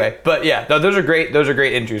like, anyway, but yeah, those are great. Those are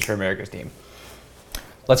great entries for America's team.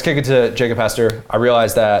 Let's kick it to Jacob Hester. I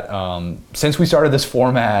realized that since we started this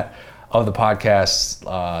format of the podcast,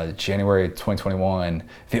 January 2021,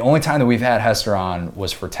 the only time that we've had Hester on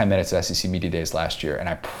was for 10 minutes at SEC Media Days last year. And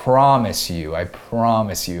I promise you,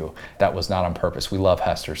 that was not on purpose. We love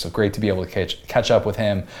Hester. So great to be able to catch up with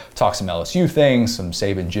him, talk some LSU things, some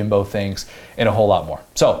Saban Jimbo things, and a whole lot more.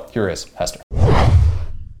 So here is Hester.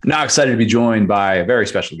 Now excited to be joined by a very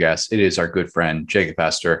special guest. It is our good friend, Jacob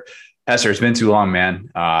Hester. Hester, it's been too long, man.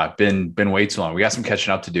 Been way too long. We got some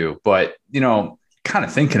catching up to do. But, kind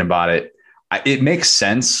of thinking about it, it makes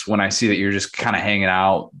sense when I see that you're just kind of hanging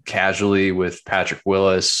out casually with Patrick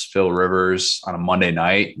Willis, Phil Rivers on a Monday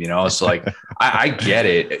night. It's like, I get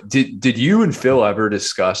it. Did you and Phil ever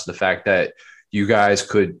discuss the fact that you guys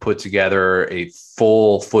could put together a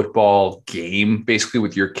full football game basically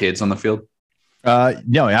with your kids on the field?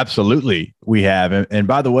 No, absolutely. We have. And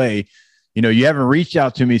by the way, you haven't reached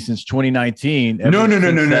out to me since 2019. No. Since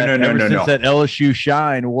that LSU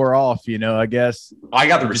shine wore off, I guess I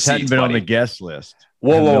got the receipts. Hadn't been on the guest list.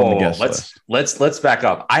 Whoa. Let's back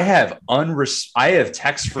up. I have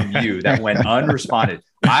texts from you that went unresponded.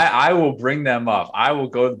 I will bring them up. I will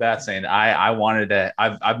go to the bat saying I've wanted to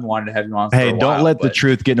have you on. Hey, don't let the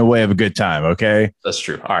truth get in the way of a good time. Okay. That's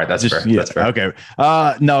true. All right. That's fair. Yeah, that's fair. Okay.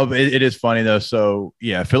 No, but it is funny though. So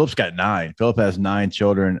yeah, Philip's got 9. Philip has 9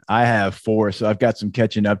 children. I have 4. So I've got some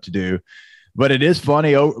catching up to do, but it is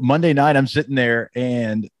funny. Monday night, I'm sitting there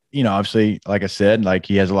and, obviously, like I said, like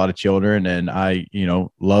he has a lot of children and I,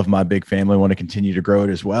 love my big family, want to continue to grow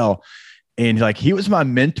it as well. And like, he was my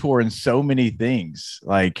mentor in so many things,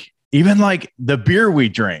 like even like the beer we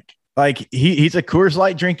drink, like he's a Coors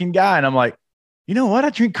Light drinking guy. And I'm like, you know what? I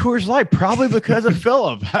drink Coors Light probably because of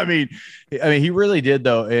Philip. I mean, he really did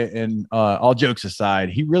though. And all jokes aside,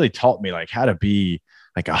 he really taught me like how to be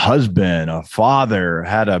like a husband, a father,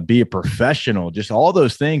 how to be a professional, just all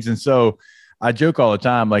those things. And so I joke all the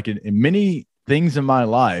time, like in many things in my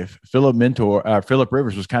life, Philip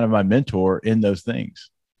Rivers was kind of my mentor in those things.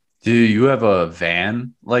 Do you have a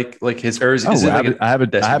van like his? Or is it like I have a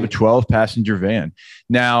 12-passenger van.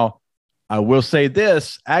 Now, I will say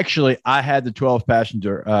this. Actually, I had the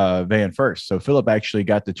 12-passenger van first. So Philip actually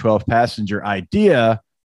got the 12-passenger idea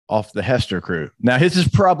off the Hester crew. Now, his is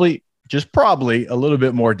probably a little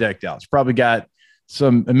bit more decked out. It's probably got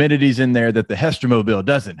some amenities in there that the Hester Mobile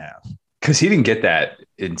doesn't have. Because he didn't get that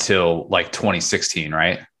until like 2016,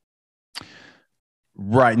 right?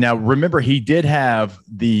 Right. Now, remember, he did have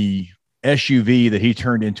the SUV that he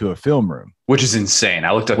turned into a film room. Which is insane.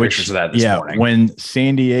 I looked up pictures of that this morning. When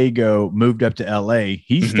San Diego moved up to LA,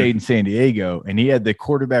 he stayed in San Diego and he had the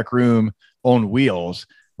quarterback room on wheels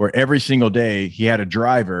where every single day he had a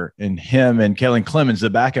driver, and him and Kellen Clemens, the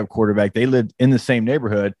backup quarterback, they lived in the same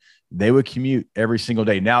neighborhood. They would commute every single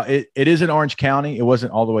day. Now it is in Orange County. It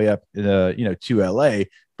wasn't all the way up, to LA,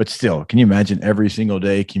 but still, can you imagine every single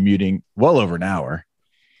day commuting well over an hour?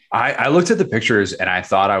 I looked at the pictures and I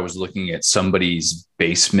thought I was looking at somebody's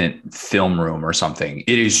basement film room or something.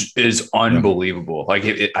 It is unbelievable. Like,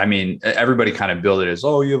 everybody kind of build it as,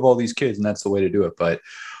 oh, you have all these kids and that's the way to do it. But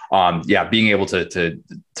being able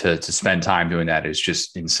to spend time doing that is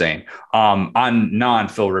just insane. On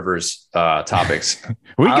non-Phil Rivers topics.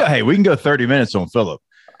 we can go 30 minutes on Philip.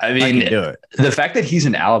 I can do it. The fact that he's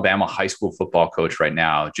an Alabama high school football coach right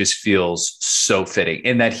now just feels so fitting,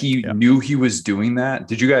 and that he knew he was doing that.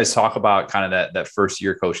 Did you guys talk about kind of that first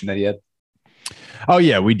year coaching that he had? Oh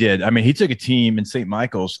yeah, we did. I mean, he took a team in St.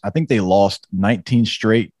 Michael's. I think they lost 19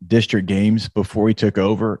 straight district games before he took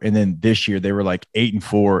over, and then this year they were like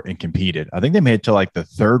 8-4 and competed. I think they made it to like the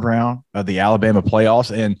third round of the Alabama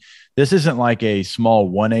playoffs. And this isn't like a small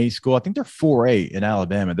 1A school. I think they're 4A in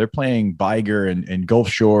Alabama. They're playing Biger and Gulf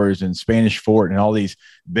Shores and Spanish Fort and all these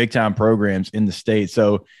big time programs in the state.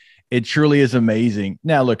 So it truly is amazing.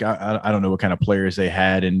 Now, look, I don't know what kind of players they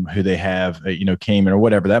had and who they have, came in or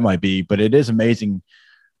whatever that might be, but it is amazing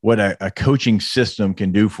what a coaching system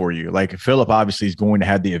can do for you. Like Philip obviously is going to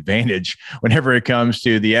have the advantage whenever it comes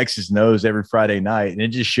to the X's and O's every Friday night. And it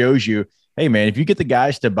just shows you, hey, man, if you get the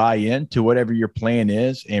guys to buy in to whatever your plan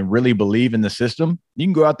is and really believe in the system, you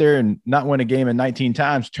can go out there and not win a game in 19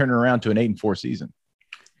 times, turn it around to an 8-4 season.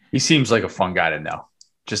 He seems like a fun guy to know.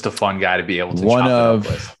 Just a fun guy to be able to One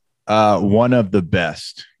of the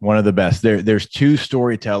best. There's two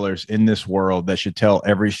storytellers in this world that should tell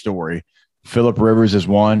every story. Philip Rivers is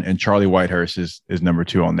one, and Charlie Whitehurst is number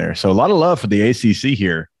two on there. So a lot of love for the ACC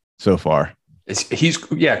here so far. He's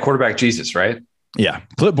quarterback Jesus, right? Yeah,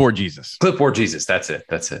 Clipboard Jesus. Clipboard Jesus. That's it.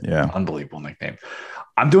 Yeah, unbelievable nickname.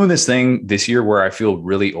 I'm doing this thing this year where I feel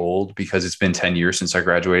really old because it's been 10 years since I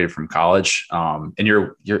graduated from college. And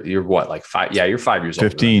you're what, like 5? Yeah, you're 5 years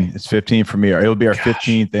 15. old. It's 15 for me. It'll be our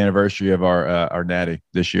 15th anniversary of our natty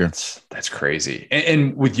this year. That's crazy.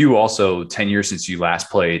 And with you also 10 years since you last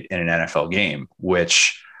played in an NFL game,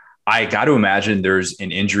 which I got to imagine there's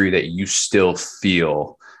an injury that you still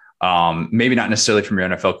feel. Maybe not necessarily from your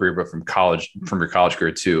NFL career, but from your college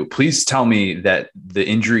career too. Please tell me that the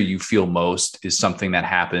injury you feel most is something that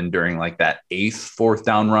happened during like that 8th fourth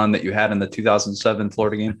down run that you had in the 2007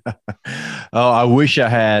 Florida game. Oh, I wish I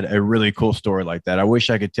had a really cool story like that. I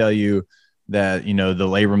wish I could tell you that, the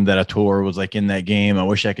labrum that I tore was like in that game. I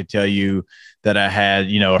wish I could tell you that I had,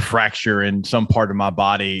 a fracture in some part of my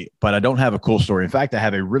body, but I don't have a cool story. In fact, I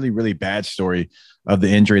have a really, really bad story of the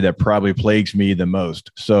injury that probably plagues me the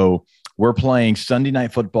most. So we're playing Sunday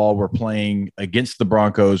Night Football. We're playing against the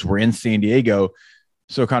Broncos. We're in San Diego.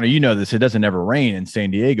 So Connor, this, it doesn't ever rain in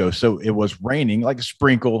San Diego. So it was raining like a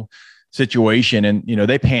sprinkle situation. And,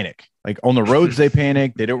 they panic. Like on the roads, they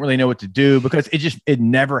panic. They don't really know what to do because it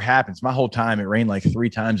never happens. My whole time, it rained like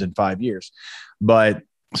 3 times in 5 years. But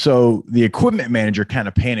so the equipment manager kind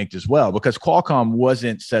of panicked as well because Qualcomm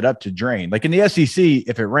wasn't set up to drain. Like in the SEC,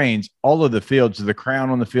 if it rains, all of the fields, the crown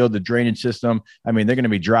on the field, the drainage system, they're going to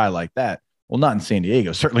be dry like that. Well, not in San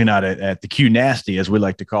Diego, certainly not at the Q Nasty, as we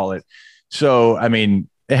like to call it. So,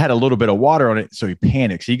 it had a little bit of water on it. So he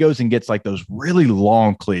panics. He goes and gets like those really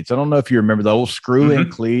long cleats. I don't know if you remember the old screw-in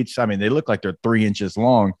cleats. They look like they're 3 inches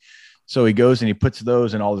long. So he goes and he puts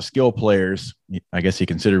those in all the skill players. I guess he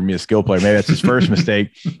considered me a skill player. Maybe that's his first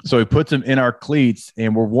mistake. So he puts them in our cleats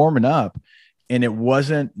and we're warming up. And it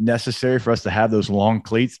wasn't necessary for us to have those long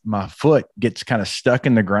cleats. My foot gets kind of stuck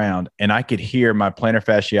in the ground and I could hear my plantar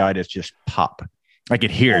fasciitis just pop. I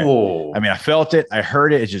could hear it. I felt it. I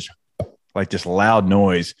heard it. It's just like this loud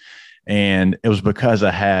noise. And it was because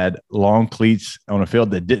I had long cleats on a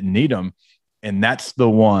field that didn't need them. And that's the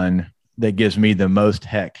one that gives me the most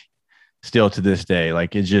heck still to this day.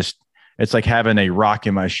 Like it's like having a rock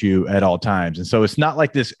in my shoe at all times. And so it's not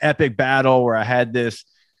like this epic battle where I had this,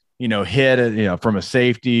 hit, from a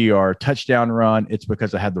safety or touchdown run. It's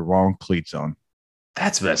because I had the wrong cleats on.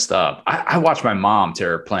 That's messed up. I watched my mom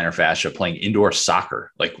tear plantar fascia playing indoor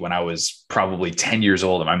soccer, like when I was probably 10 years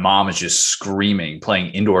old. And my mom is just screaming,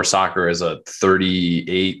 playing indoor soccer as a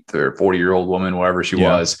 38 or 40-year-old woman, whatever she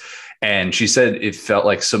was. And she said it felt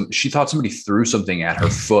like she thought somebody threw something at her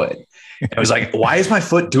foot. I was like, why is my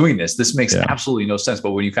foot doing this? This makes absolutely no sense.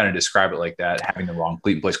 But when you kind of describe it like that, having the wrong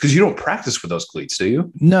cleat in place, because you don't practice with those cleats, do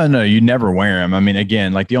you? No, you never wear them.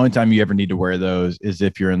 Again, like the only time you ever need to wear those is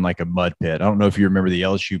if you're in like a mud pit. I don't know if you remember the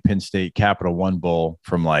LSU Penn State Capital One Bowl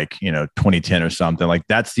from 2010 or something. Like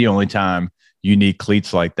that's the only time you need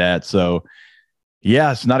cleats like that. So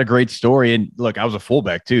yeah, it's not a great story. And look, I was a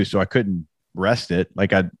fullback too, so I couldn't rest it.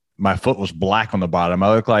 My foot was black on the bottom.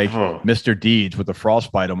 I looked like Mr. Deeds with a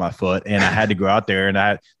frostbite on my foot. And I had to go out there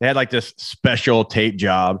and they had like this special tape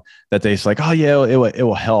job that they like, oh yeah, it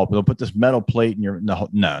will help. They'll put this metal plate in your, no,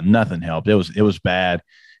 nothing helped. It was bad.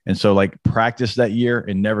 And so like practice that year,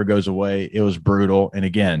 it never goes away. It was brutal. And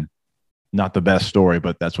again, not the best story,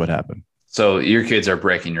 but that's what happened. So your kids are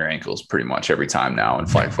breaking your ankles pretty much every time now in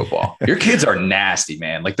flag football. Your kids are nasty,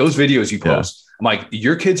 man. Like those videos you post, I'm like,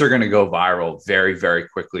 your kids are going to go viral very, very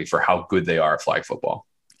quickly for how good they are at flag football.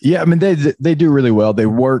 Yeah. They do really well. They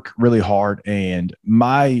work really hard. And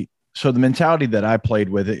my so the mentality that I played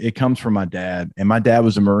with, it comes from my dad. And my dad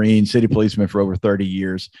was a Marine, city policeman for over 30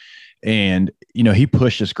 years. And, he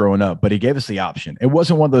pushed us growing up, but he gave us the option. It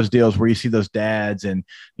wasn't one of those deals where you see those dads and,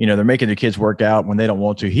 they're making their kids work out when they don't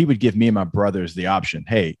want to. He would give me and my brothers the option.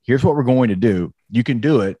 Hey, here's what we're going to do. You can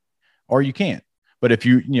do it or you can't. But if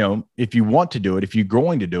you want to do it, if you're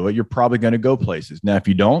going to do it, you're probably going to go places. Now, if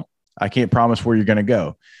you don't, I can't promise where you're going to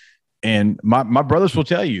go. And my brothers will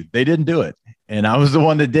tell you they didn't do it. And I was the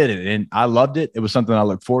one that did it. And I loved it. It was something I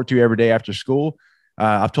looked forward to every day after school.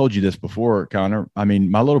 I've told you this before, Connor. I mean,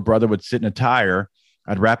 my little brother would sit in a tire.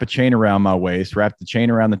 I'd wrap a chain around my waist, wrap the chain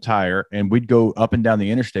around the tire, and we'd go up and down the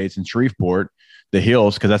interstates in Shreveport, the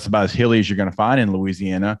hills, because that's about as hilly as you're going to find in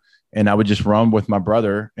Louisiana. And I would just run with my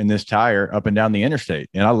brother in this tire up and down the interstate.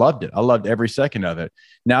 And I loved it. I loved every second of it.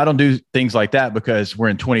 Now I don't do things like that because we're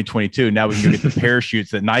in 2022. Now we can go get the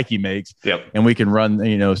parachutes that Nike makes. Yep. And we can run,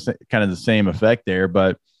 kind of the same effect there.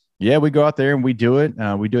 But yeah, we go out there and we do it.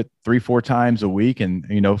 We do it 3-4 times a week. And,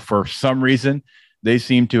 for some reason, they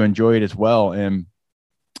seem to enjoy it as well. And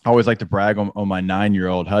I always like to brag on my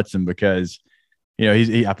 9-year-old Hudson because,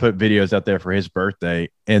 I put videos out there for his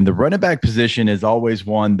birthday, and the running back position is always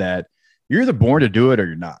one that you're either born to do it or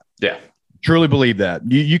you're not. Yeah. Truly believe that.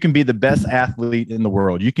 You can be the best athlete in the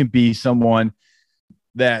world. You can be someone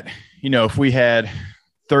that, if we had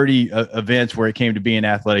 30 events where it came to being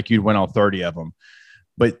athletic, you'd win all 30 of them.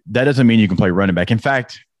 But that doesn't mean you can play running back. In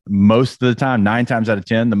fact, most of the time, 9 times out of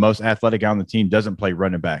 10, the most athletic guy on the team doesn't play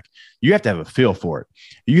running back. You have to have a feel for it.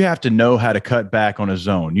 You have to know how to cut back on a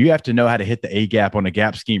zone. You have to know how to hit the A gap on a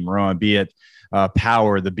gap scheme run, be it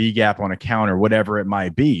power, the B gap on a counter, whatever it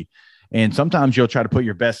might be. And sometimes you'll try to put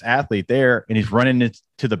your best athlete there and he's running it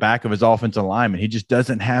to the back of his offensive lineman. He just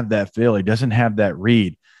doesn't have that feel. He doesn't have that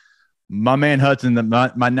read. My man Hudson, my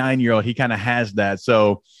 9-year-old, he kind of has that.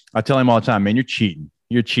 So I tell him all the time, man, you're cheating.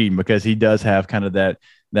 You're cheating because he does have kind of that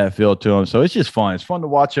feel to him. So it's just fun. It's fun to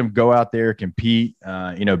watch him go out there, compete,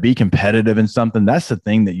 be competitive in something. That's the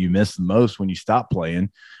thing that you miss the most when you stop playing.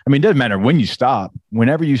 I mean, it doesn't matter when you stop.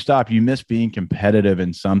 Whenever you stop, you miss being competitive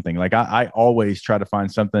in something. Like I always try to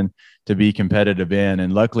find something to be competitive in.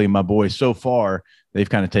 And luckily my boys so far, they've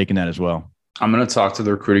kind of taken that as well. I'm going to talk to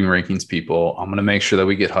the recruiting rankings people. I'm going to make sure that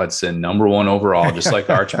we get Hudson number 1 overall, just like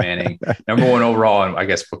Arch Manning. Number 1 overall. And I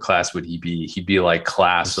guess what class would he be? He'd be like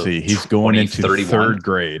class of he's going into 31. 3rd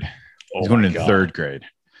grade. Oh he's going into God. 3rd grade.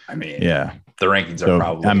 I mean, yeah, the rankings are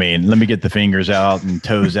probably. I mean, let me get the fingers out and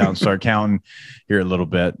toes out and start counting here a little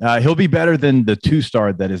bit. He'll be better than the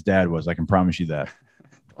 2-star that his dad was. I can promise you that.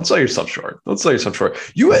 Don't sell yourself short.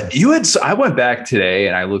 You had. I went back today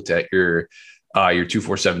and I looked at your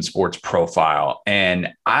 247 Sports profile, and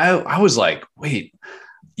I was like, wait,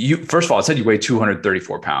 first of all, it said you weigh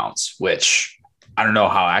 234 pounds, which I don't know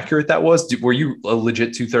how accurate that was. Were you a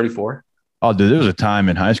legit 234? Oh, dude, there was a time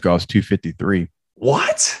in high school I was 253.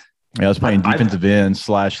 What? Yeah, I was playing defensive end /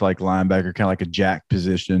 like linebacker, kind of like a jack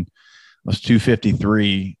position. I was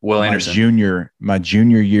 253. Will Anderson. My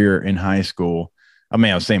junior year in high school. I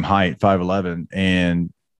mean, I was same height, 5'11",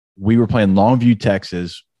 and we were playing Longview,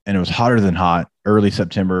 Texas, and it was hotter than hot, early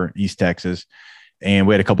September, East Texas. And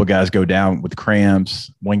we had a couple of guys go down with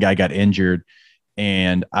cramps. One guy got injured,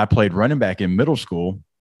 and I played running back in middle school,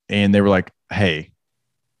 and they were like, hey,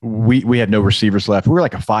 we had no receivers left. We were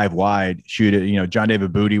like a 5 wide shoot it. John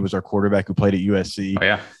David Booty was our quarterback who played at USC. Oh,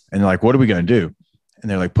 yeah. And they're like, what are we going to do? And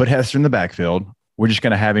they're like, put Hester in the backfield. We're just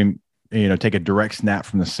going to have him, take a direct snap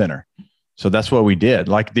from the center. So that's what we did.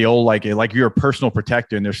 Like the old, like you're a personal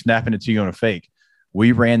protector and they're snapping it to you on a fake.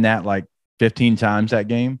 We ran that like 15 times that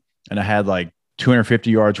game. And I had like 250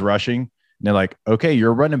 yards rushing. And they're like, okay, you're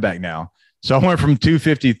a running back now. So I went from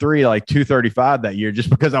 253 to like 235 that year just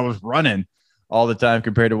because I was running all the time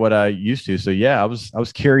compared to what I used to. So yeah, I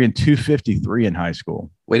was carrying 253 in high school.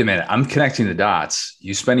 Wait a minute. I'm connecting the dots.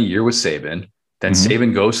 You spent a year with Saban, then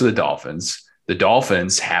Saban goes to the Dolphins. The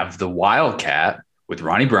Dolphins have the Wildcat with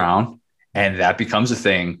Ronnie Brown, and that becomes a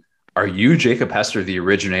thing. Are you Jacob Hester, the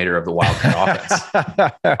originator of the Wildcat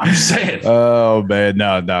offense? I'm saying. Oh man,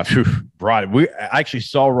 no. Ronnie, I actually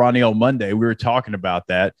saw Ronnie on Monday. We were talking about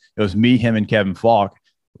that. It was me, him, and Kevin Falk.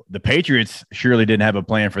 The Patriots surely didn't have a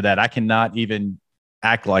plan for that. I cannot even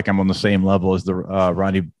act like I'm on the same level as the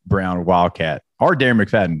Ronnie Brown Wildcat or Darren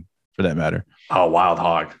McFadden for that matter. Oh, Wild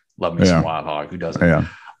Hog. Love me some Wild Hog. Who doesn't? Yeah.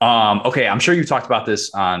 Okay. I'm sure you've talked about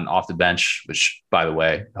this on Off the Bench, which, by the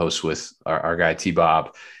way, hosts with our guy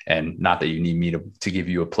T-Bob. And not that you need me to give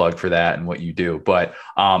you a plug for that and what you do, but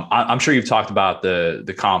I'm sure you've talked about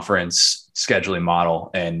the conference scheduling model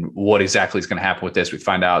and what exactly is going to happen with this. We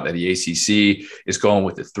find out that the ACC is going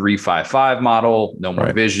with the 3-5-5 model, no more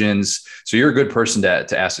divisions. So you're a good person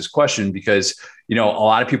to ask this question because, a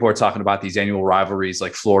lot of people are talking about these annual rivalries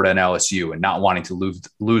like Florida and LSU and not wanting to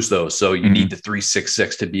lose those. So you need the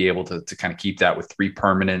 3-6-6 to be able to kind of keep that with three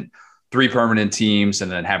permanent teams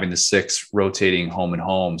and then having the 6 rotating home and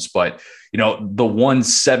homes. But, the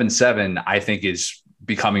 1-7-7, I think, is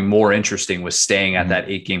becoming more interesting with staying at that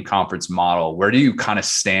 8-game conference model. Where do you kind of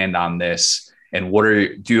stand on this? And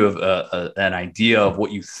do you have an idea of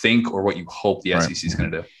what you think or what you hope the SEC is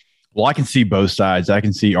going to do? Well, I can see both sides. I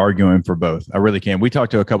can see arguing for both. I really can. We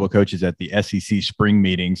talked to a couple of coaches at the SEC spring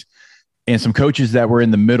meetings and some coaches that were in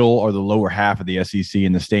the middle or the lower half of the SEC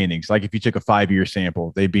in the standings. Like if you took a 5-year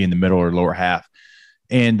sample, they'd be in the middle or lower half.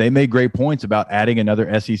 And they made great points about adding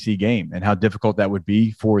another SEC game and how difficult that would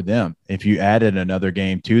be for them if you added another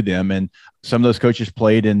game to them. And some of those coaches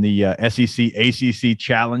played in the SEC ACC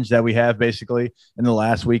challenge that we have basically in the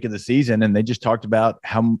last week of the season. And they just talked about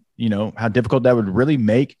how difficult that would really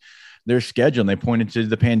make their schedule. And they pointed to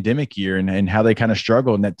the pandemic year and how they kind of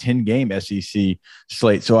struggled in that 10-game SEC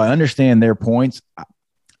slate. So I understand their points.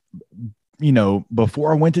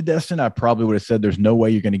 Before I went to Destin, I probably would have said there's no way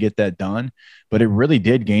you're going to get that done, but it really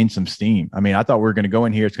did gain some steam. I mean, I thought we were going to go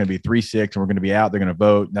in here, it's going to be 3-6 and we're going to be out. They're going to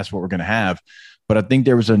vote. And that's what we're going to have. But I think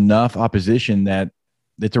there was enough opposition that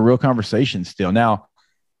it's a real conversation still. Now,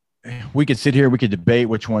 we could sit here, we could debate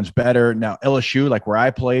which one's better. Now, LSU, like where I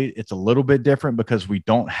played, it's a little bit different because we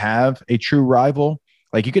don't have a true rival.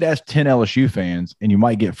 Like you could ask 10 LSU fans and you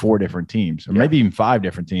might get 4 different teams or maybe even 5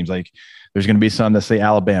 different teams. Like there's going to be some that say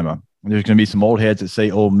Alabama. There's going to be some old heads that say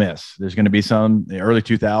Ole Miss. There's going to be some the early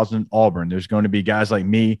 2000s Auburn. There's going to be guys like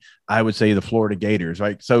me. I would say the Florida Gators,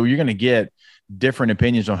 right? So you're going to get different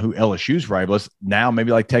opinions on who LSU's rival is now,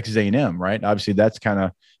 maybe like Texas A&M, right? Obviously that's kind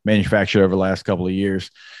of manufactured over the last couple of years.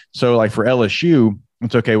 So like for LSU,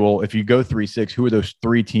 it's okay. Well, if you go 3-6, who are those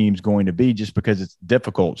 3 teams going to be just because it's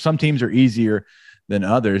difficult? Some teams are easier than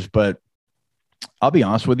others, but I'll be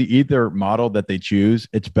honest with you, either model that they choose,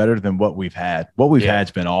 it's better than what we've had. What we've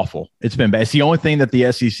had's been awful. It's been bad. It's the only thing that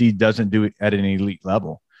the SEC doesn't do at an elite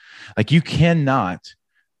level. Like you cannot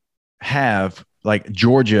have like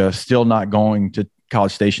Georgia still not going to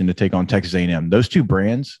College Station to take on Texas A&M. Those 2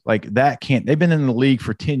 brands like that they've been in the league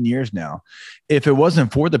for 10 years now. If it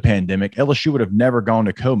wasn't for the pandemic, LSU would have never gone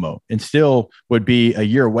to Como and still would be a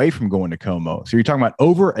year away from going to Como. So you're talking about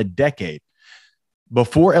over a decade.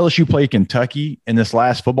 Before LSU played Kentucky in this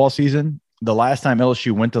last football season, the last time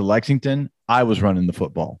LSU went to Lexington, I was running the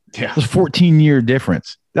football. Yeah. It was a 14-year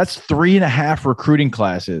difference. That's 3.5 recruiting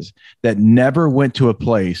classes that never went to a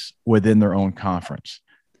place within their own conference.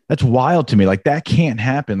 That's wild to me. Like that can't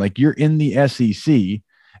happen. Like you're in the SEC.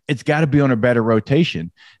 It's got to be on a better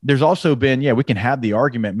rotation. There's also been, we can have the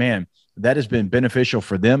argument, man, that has been beneficial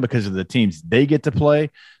for them because of the teams they get to play.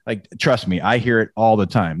 Like, trust me, I hear it all the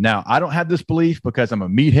time. Now, I don't have this belief because I'm a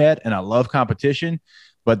meathead and I love competition,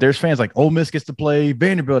 but there's fans like Ole Miss gets to play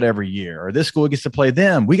Vanderbilt every year, or this school gets to play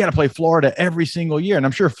them. We got to play Florida every single year. And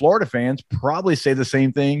I'm sure Florida fans probably say the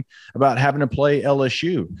same thing about having to play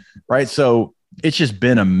LSU, right? So it's just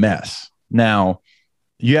been a mess. Now,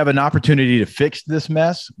 you have an opportunity to fix this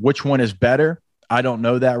mess. Which one is better? I don't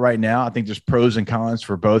know that right now. I think there's pros and cons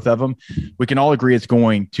for both of them. We can all agree it's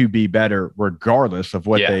going to be better regardless of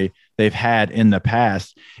what they've had in the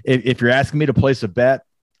past. If you're asking me to place a bet,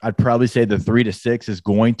 I'd probably say the 3-6 is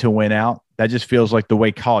going to win out. That just feels like the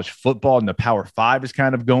way college football and the Power 5 is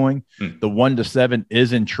kind of going. The 1-7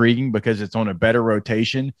 is intriguing because it's on a better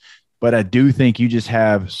rotation. But I do think you just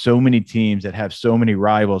have so many teams that have so many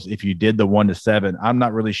rivals. If you did the 1-7, I'm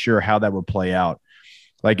not really sure how that would play out.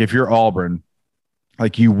 Like if you're Auburn,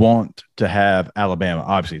 like you want to have Alabama,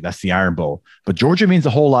 obviously that's the Iron Bowl, but Georgia means a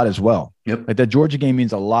whole lot as well. Yep. Like that Georgia game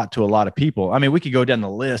means a lot to a lot of people. I mean, we could go down the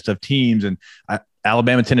list of teams and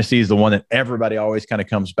Alabama, Tennessee is the one that everybody always kind of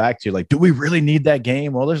comes back to. Like, do we really need that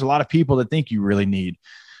game? Well, there's a lot of people that think you really need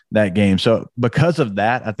that game. So because of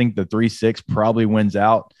that, I think the 3-6 probably wins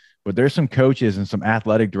out, but there's some coaches and some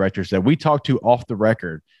athletic directors that we talk to off the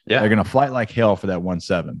record. They're going to fight like hell for that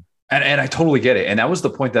 1-7. And I totally get it. And that was the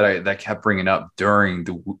point that I kept bringing up during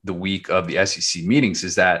the week of the SEC meetings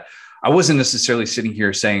is that I wasn't necessarily sitting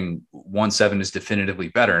here saying 1-7 is definitively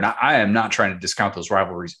better. And I am not trying to discount those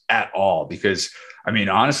rivalries at all, because I mean,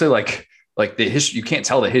 honestly, like the history, you can't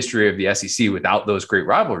tell the history of the SEC without those great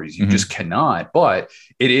rivalries. You just cannot, but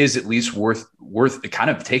it is at least worth kind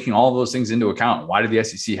of taking all of those things into account. Why did the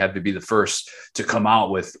SEC have to be the first to come out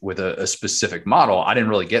with a specific model? I didn't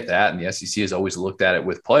really get that. And the SEC has always looked at it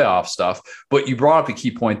with playoff stuff, but you brought up a key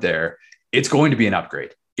point there. It's going to be an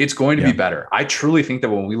upgrade. It's going to be better. I truly think that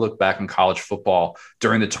when we look back in college football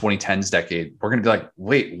during the 2010s decade, we're going to be like,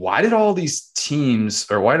 wait, why did all these teams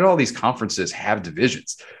or why did all these conferences have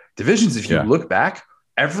divisions? Divisions, if you look back,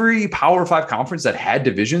 every Power 5 conference that had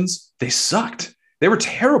divisions, they sucked. They were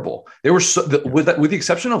terrible. They were with the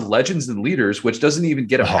exception of Legends and Leaders, which doesn't even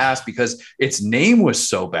get a pass because its name was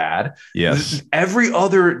so bad. Yes. Every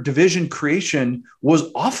other division creation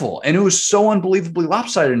was awful, and it was so unbelievably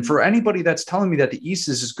lopsided. And for anybody that's telling me that the East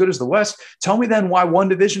is as good as the West, tell me then why one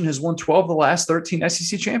division has won 12 of the last 13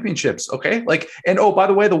 SEC championships. Okay. And oh, by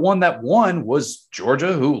the way, the one that won was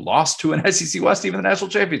Georgia, who lost to an SEC West, even the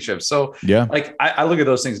national championship. So I look at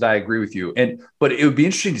those things and I agree with you. But it would be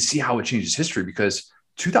interesting to see how it changes history, because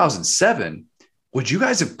 2007, would you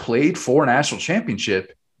guys have played for a national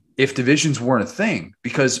championship if divisions weren't a thing?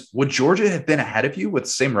 Because would Georgia have been ahead of you with the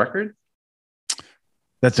same record?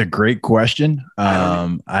 That's a great question.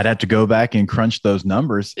 I'd have to go back and crunch those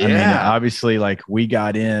numbers. Yeah. I mean, obviously, like, we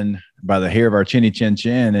got in by the hair of our chinny chin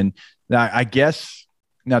chin. And I guess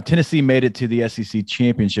now Tennessee made it to the SEC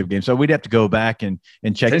championship game. So we'd have to go back and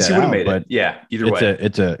check Tennessee that out. Made but it. Yeah, either way.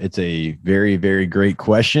 It's a very, very great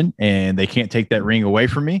question. And they can't take that ring away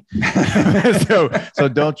from me. so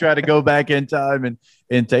don't try to go back in time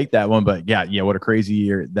and take that one. But yeah, what a crazy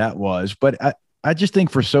year that was. But I just think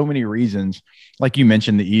for so many reasons, like you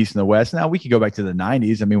mentioned, the East and the West. Now we could go back to the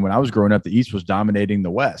 90s. I mean, when I was growing up, the East was dominating the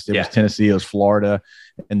West. It was Tennessee, it was Florida,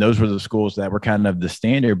 and those were the schools that were kind of the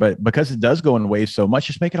standard. But because it does go in waves so much,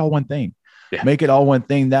 just make it all one thing. Yeah. Make it all one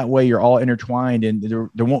thing. That way you're all intertwined, and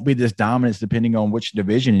there won't be this dominance depending on which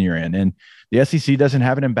division you're in. And the SEC doesn't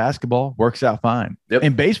have it in basketball. Works out fine. Yep.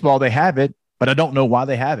 In baseball, they have it, but I don't know why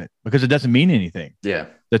they have it, because it doesn't mean anything. Yeah.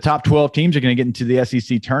 The top 12 teams are going to get into the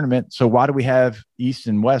SEC tournament. So why do we have East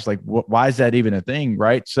and West? Like, why is that even a thing?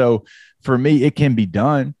 Right. So for me, it can be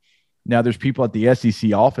done. Now there's people at the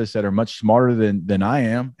SEC office that are much smarter than I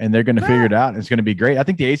am, and they're going to figure it out. And it's going to be great. I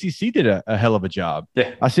think the ACC did a hell of a job.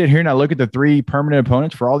 Yeah. I sit here and I look at the 3 permanent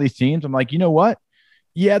opponents for all these teams. I'm like, you know what?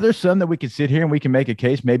 Yeah, there's some that we can sit here and we can make a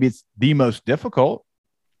case. Maybe it's the most difficult,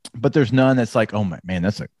 but there's none that's like, oh my man,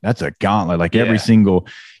 that's a gauntlet. Like every single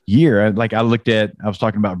year. I was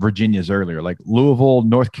talking about Virginia's earlier, like Louisville,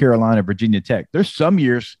 North Carolina, Virginia Tech. There's some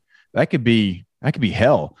years that could be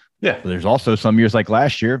hell. Yeah. But there's also some years like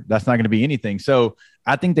last year, that's not going to be anything. So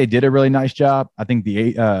I think they did a really nice job. I think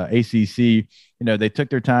the ACC, they took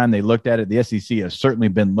their time. They looked at it. The SEC has certainly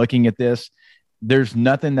been looking at this. There's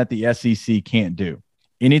nothing that the SEC can't do.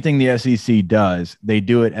 Anything the SEC does, they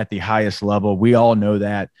do it at the highest level. We all know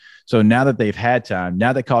that. So now that they've had time,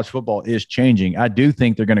 now that college football is changing, I do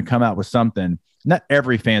think they're going to come out with something. Not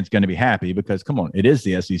every fan's going to be happy because, come on, it is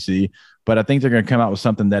the SEC. But I think they're going to come out with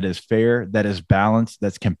something that is fair, that is balanced,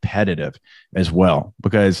 that's competitive as well.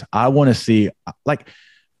 Because I want to see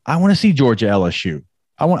Georgia LSU.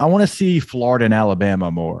 I want to see Florida and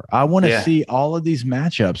Alabama more. I want to see all of these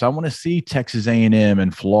matchups. I want to see Texas A&M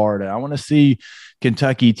and Florida. I want to see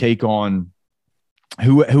Kentucky take on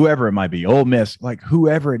whoever it might be, Ole Miss, like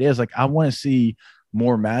whoever it is. Like, I want to see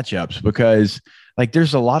more matchups, because like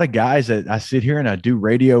there's a lot of guys that I sit here and I do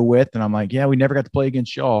radio with, and I'm like, yeah, we never got to play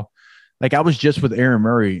against y'all. Like, I was just with Aaron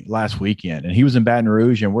Murray last weekend, and he was in Baton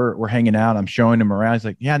Rouge, and we're hanging out. I'm showing him around. He's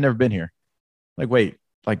like, yeah, I've never been here. Like, wait,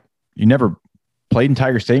 like you never played in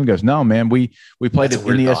Tiger Stadium? He goes, no, man, we played it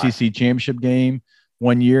in the SEC championship game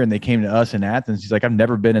one year, and they came to us in Athens. He's like, I've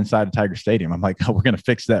never been inside a Tiger Stadium. I'm like, oh, we're going to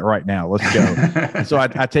fix that right now. Let's go. And so I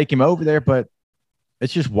take him over there, but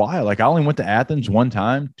it's just wild. Like, I only went to Athens one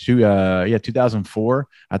time 2004.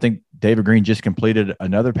 I think David Green just completed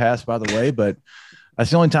another pass, by the way, but that's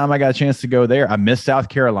the only time I got a chance to go there. I miss South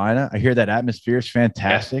Carolina. I hear that atmosphere is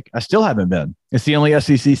fantastic. I still haven't been. It's the only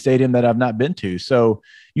SEC stadium that I've not been to. So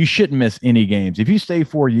you shouldn't miss any games. If you stay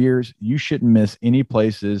 4 years, you shouldn't miss any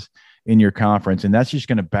places in your conference. And that's just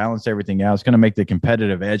going to balance everything out. It's going to make the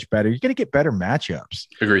competitive edge better. You're going to get better matchups.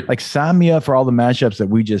 Agreed. Like, sign me up for all the matchups that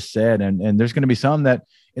we just said. And there's going to be some that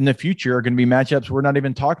in the future are going to be matchups we're not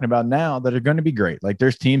even talking about now that are going to be great. Like,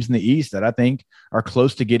 there's teams in the East that I think are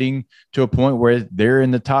close to getting to a point where they're in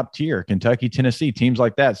the top tier, Kentucky, Tennessee, teams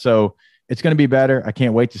like that. So it's going to be better. I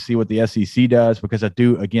can't wait to see what the SEC does, because I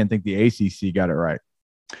do, again, think the ACC got it right.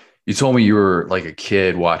 You told me you were like a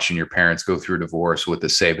kid watching your parents go through a divorce with the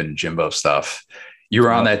Saban and Jimbo stuff. You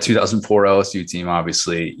were on that 2004 LSU team,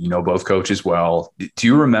 obviously. You know both coaches well. Do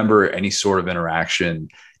you remember any sort of interaction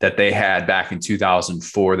that they had back in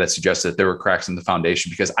 2004 that suggested that there were cracks in the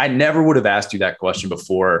foundation? Because I never would have asked you that question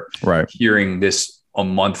before hearing this a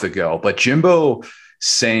month ago. But Jimbo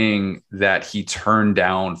saying that he turned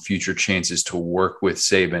down future chances to work with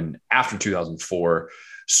Saban after 2004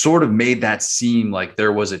 sort of made that seem like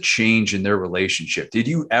there was a change in their relationship. Did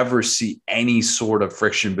you ever see any sort of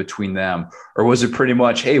friction between them, or was it pretty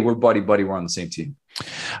much, hey, we're buddy, we're on the same team?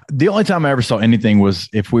 The only time I ever saw anything was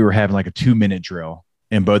if we were having like a 2-minute drill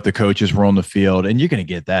and both the coaches were on the field, and you're going to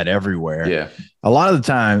get that everywhere. Yeah. A lot of the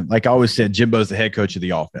time, like I always said, Jimbo's the head coach of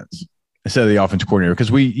the offense instead of the offensive coordinator, because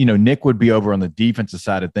Nick would be over on the defensive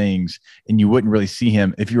side of things, and you wouldn't really see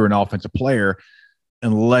him if you were an offensive player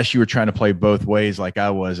unless you were trying to play both ways like I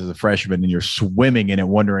was as a freshman, and you're swimming in it,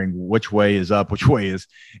 wondering which way is up, which way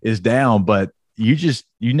is down. But you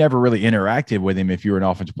never really interacted with him if you were an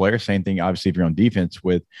offensive player. Same thing, obviously, if you're on defense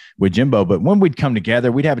with Jimbo. But when we'd come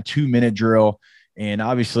together, we'd have a 2-minute drill. And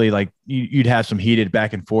obviously, like you'd have some heated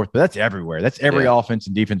back and forth, but that's everywhere. That's every offense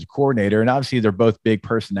and defensive coordinator. And obviously, they're both big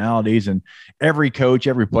personalities, and every coach,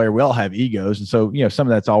 every player, we all have egos. And so, some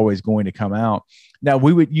of that's always going to come out. Now,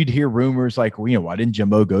 you'd hear rumors like, why didn't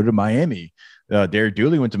Jimbo go to Miami? Derek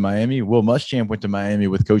Dooley went to Miami. Will Muschamp went to Miami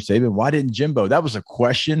with Coach Saban. Why didn't Jimbo? That was a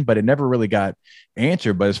question, but it never really got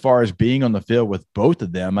answered. But as far as being on the field with both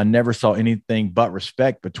of them, I never saw anything but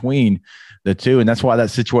respect between the two. And that's why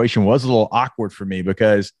that situation was a little awkward for me,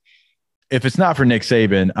 because if it's not for Nick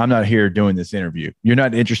Saban, I'm not here doing this interview. You're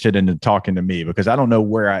not interested in talking to me because I don't know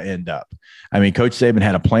where I end up. I mean, Coach Saban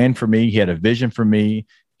had a plan for me. He had a vision for me.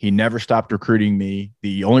 He never stopped recruiting me.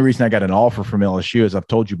 The only reason I got an offer from LSU, as I've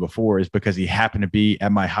told you before, is because he happened to be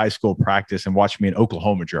at my high school practice and watched me in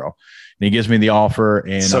Oklahoma drill. And he gives me the offer,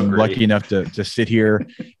 and so I'm lucky enough to sit here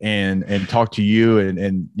and talk to you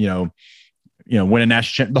and win a national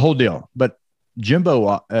championship, the whole deal. But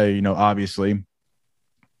Jimbo, obviously,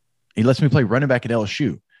 he lets me play running back at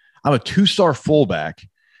LSU. I'm a 2-star fullback,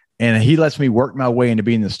 and he lets me work my way into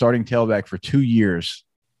being the starting tailback for 2 years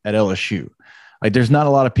at LSU. Like, there's not a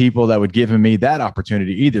lot of people that would give me that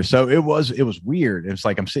opportunity either. So it was weird. It's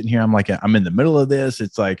like I'm sitting here, I'm in the middle of this.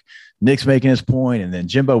 It's like Nick's making his point, and then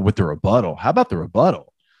Jimbo with the rebuttal. How about the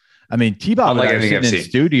rebuttal? I mean, T-Bob and I are sitting in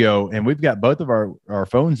studio, and we've got both of our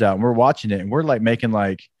phones out, and we're watching it, and we're like making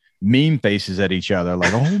like meme faces at each other,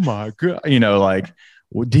 like, oh my God, like,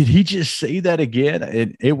 well, did he just say that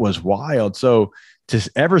again? It was wild. So to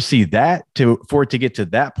ever see that, for it to get to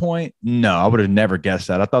that point, no, I would have never guessed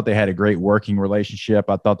that. I thought they had a great working relationship.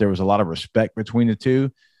 I thought there was a lot of respect between the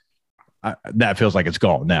two. That feels like it's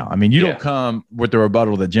gone now. I mean, you don't come with the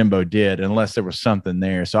rebuttal that Jimbo did unless there was something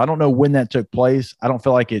there. So I don't know when that took place. I don't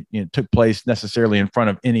feel like it took place necessarily in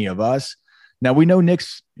front of any of us. Now we know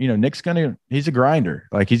Nick's he's a grinder.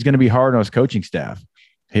 Like, he's going to be hard on his coaching staff.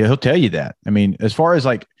 He'll tell you that. I mean, as far as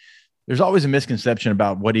like, there's always a misconception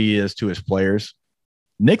about what he is to his players.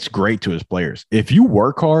 Nick's great to his players. If you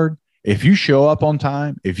work hard, if you show up on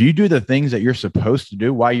time, if you do the things that you're supposed to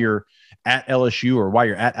do while you're at LSU or while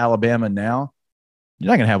you're at Alabama now, you're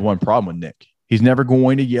not going to have one problem with Nick. He's never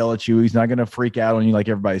going to yell at you. He's not going to freak out on you like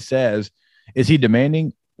everybody says. Is he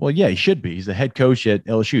demanding? Well, yeah, he should be. He's the head coach at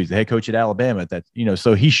LSU. He's the head coach at Alabama.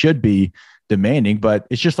 So he should be demanding. But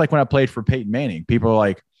it's just like when I played for Peyton Manning. People are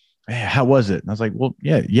like, hey, how was it? And I was like, well,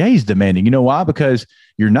 yeah, he's demanding. You know why? Because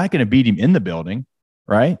you're not going to beat him in the building,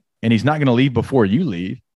 right? And he's not going to leave before you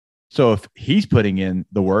leave. So if he's putting in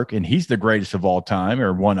the work and he's the greatest of all time,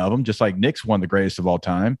 or one of them, just like Nick's one of the greatest of all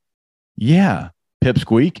time, yeah,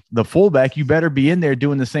 Pipsqueak, the fullback, you better be in there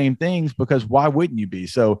doing the same things, because why wouldn't you be?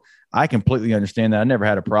 So I completely understand that. I never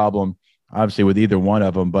had a problem, obviously, with either one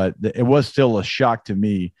of them, but it was still a shock to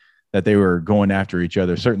me that they were going after each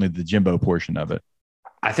other, certainly the Jimbo portion of it.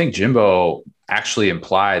 I think Jimbo actually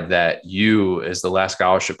implied that you, as the last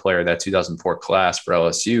scholarship player of that 2004 class for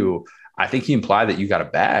LSU, I think he implied that you got a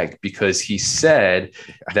bag, because he said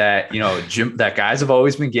that, that guys have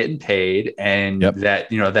always been getting paid, and that,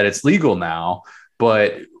 that it's legal now.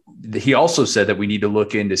 But he also said that we need to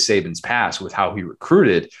look into Saban's past with how he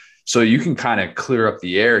recruited. So you can kind of clear up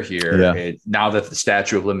the air here now that the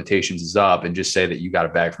statute of limitations is up, and just say that you got a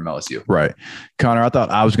bag from LSU. Right. Connor, I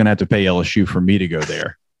thought I was going to have to pay LSU for me to go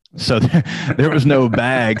there. So there was no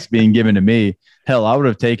bags being given to me. Hell, I would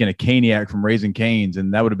have taken a Caniac from Raising Cane's,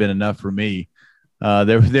 and that would have been enough for me.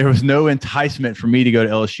 There was no enticement for me to go to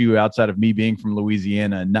LSU outside of me being from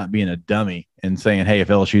Louisiana and not being a dummy and saying, hey, if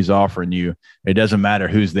LSU's offering you, it doesn't matter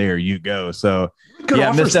who's there, you go. So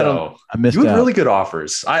I missed out. I missed out. Really good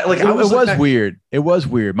offers. It was weird. It was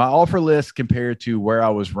weird. My offer list compared to where I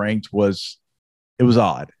was ranked was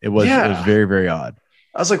odd. It was very, very odd.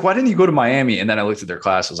 I was like, why didn't you go to Miami? And then I looked at their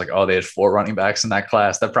class. I was like, oh, they had 4 running backs in that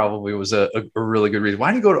class. That probably was a really good reason.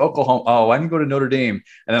 Why didn't you go to Oklahoma? Oh, why didn't you go to Notre Dame?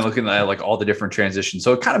 And then looking at like all the different transitions.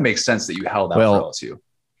 So it kind of makes sense that you held out for LSU.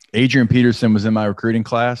 Adrian Peterson was in my recruiting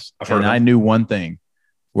class, and I knew one thing.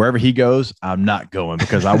 wherever he goes, I'm not going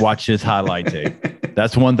because I watched his highlight tape.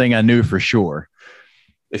 That's one thing I knew for sure.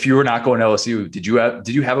 If you were not going to LSU, did you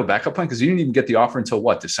have a backup plan? Because you didn't even get the offer until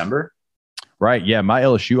what, December? Right. Yeah. My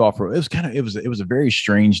LSU offer, it was a very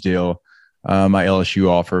strange deal. My LSU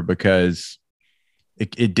offer, because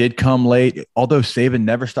it did come late, although Saban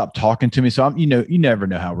never stopped talking to me. So you never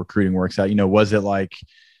know how recruiting works out. Was it like,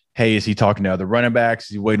 hey, is he talking to other running backs?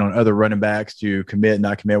 Is he waiting on other running backs to commit,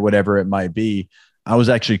 not commit, whatever it might be? I was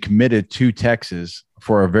actually committed to Texas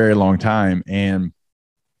for a very long time. And,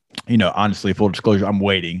 honestly, full disclosure, I'm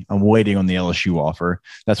waiting on the LSU offer.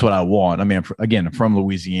 That's what I want. I mean, again, I'm from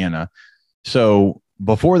Louisiana. So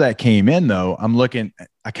before that came in, though,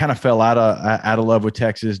 I kind of fell out of love with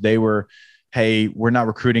Texas. They were, hey, we're not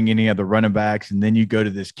recruiting any other running backs. And then you go to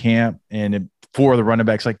this camp and 4 of the running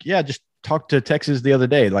backs, like, yeah, just talk to Texas the other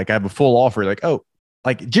day. Like, I have a full offer. Like, oh,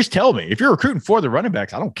 like, just tell me if you're recruiting 4 of the running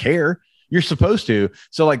backs, I don't care. You're supposed to.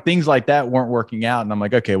 So like things like that weren't working out. And I'm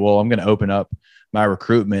like, okay, well, I'm going to open up my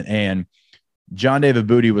recruitment. And John David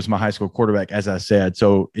Booty was my high school quarterback, as I said.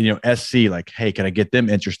 So, SC, like, hey, can I get them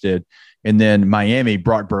interested? And then Miami,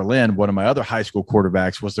 Brock Berlin, one of my other high school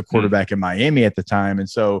quarterbacks, was the quarterback in Miami at the time. And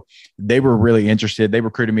so they were really interested. They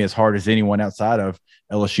recruited me as hard as anyone outside of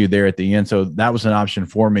LSU there at the end. So that was an option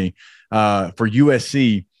for me. For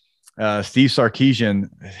USC, Steve Sarkisian,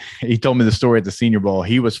 he told me the story at the Senior Bowl.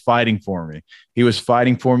 He was fighting for me.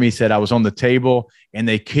 He said I was on the table, and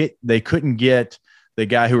they couldn't get the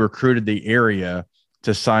guy who recruited the area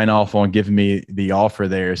to sign off on giving me the offer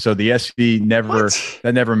there. So the SV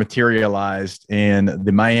never materialized, and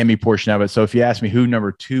the Miami portion of it. So if you ask me who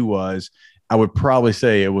number 2 was, I would probably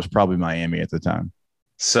say it was probably Miami at the time.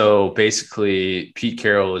 So basically, Pete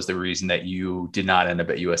Carroll is the reason that you did not end up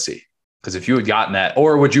at USC. Because if you had gotten that,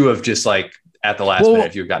 or would you have just like at the last minute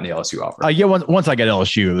if you had gotten the LSU offer? Yeah, once I got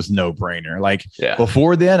LSU, it was no brainer. Like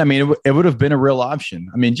before then, I mean, it would have been a real option.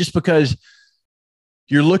 I mean, just because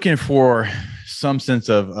you're looking for some sense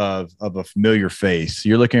of a familiar face,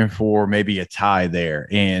 you're looking for maybe a tie there.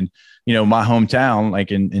 And, my hometown,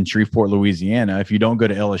 like in Shreveport, Louisiana, if you don't go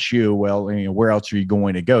to LSU, well, where else are you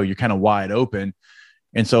going to go? You're kind of wide open.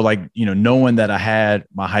 And so, like, knowing that I had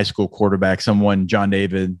my high school quarterback, someone, John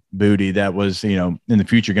David Booty, that was, in the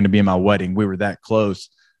future going to be in my wedding, we were that close.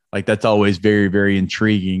 Like, that's always very, very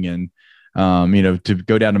intriguing. And, to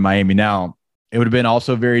go down to Miami now, it would have been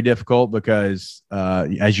also very difficult because,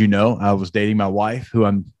 as you know, I was dating my wife, who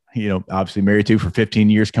I'm, obviously married to for 15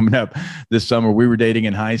 years coming up this summer. We were dating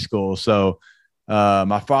in high school. So,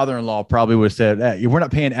 my father-in-law probably would have said, hey, we're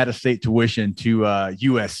not paying out-of-state tuition to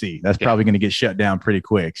USC. That's probably going to get shut down pretty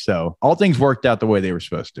quick. So all things worked out the way they were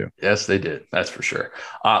supposed to. Yes, they did. That's for sure.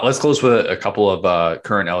 Let's close with a couple of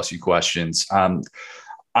current LSU questions.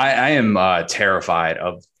 I am terrified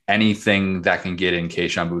of anything that can get in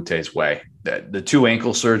Kayshon Boutte's way. The 2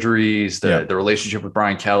 ankle surgeries, the relationship with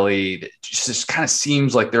Brian Kelly, it just kind of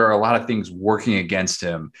seems like there are a lot of things working against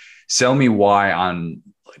him. Sell me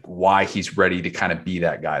why he's ready to kind of be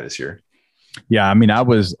that guy this year. Yeah. I mean, I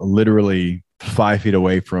was literally 5 feet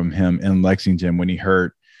away from him in Lexington when he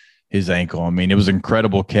hurt his ankle. I mean, it was an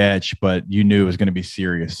incredible catch, but you knew it was going to be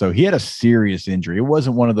serious. So he had a serious injury. It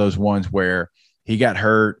wasn't one of those ones where he got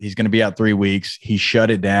hurt, he's going to be out 3 weeks. He shut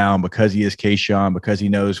it down because he is Kayshon, because he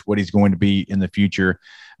knows what he's going to be in the future.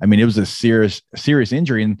 I mean, it was a serious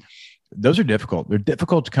injury, and those are difficult. They're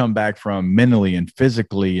difficult to come back from mentally and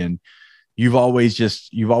physically. And you've always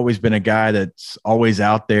been a guy that's always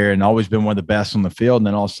out there and always been one of the best on the field. And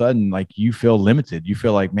then all of a sudden, like, you feel limited. You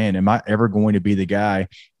feel like, man, am I ever going to be the guy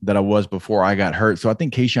that I was before I got hurt? So I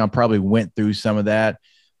think Kayshon probably went through some of that.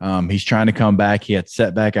 He's trying to come back. He had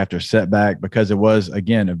setback after setback because it was,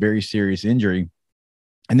 again, a very serious injury.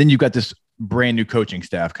 And then you've got this brand new coaching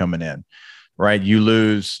staff coming in, right? You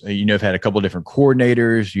lose, have had a couple of different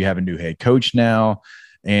coordinators. You have a new head coach now.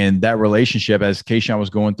 And that relationship, as Kayshon was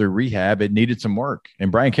going through rehab, it needed some work.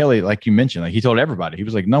 And Brian Kelly, like you mentioned, like he told everybody, he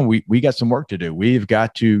was like, no, we got some work to do. We've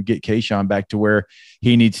got to get Kayshon back to where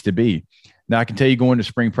he needs to be. Now, I can tell you, going to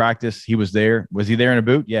spring practice, he was there. Was he there in a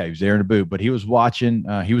boot? Yeah, he was there in a boot, but he was watching.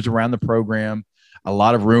 He was around the program. A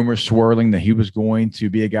lot of rumors swirling that he was going to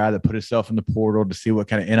be a guy that put himself in the portal to see what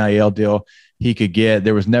kind of NIL deal he could get.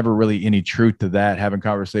 There was never really any truth to that, having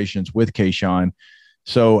conversations with Kayshon.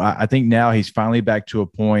 So I think now he's finally back to a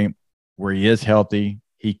point where he is healthy.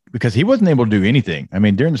 Because he wasn't able to do anything. I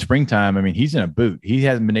mean, during the springtime, I mean, he's in a boot. He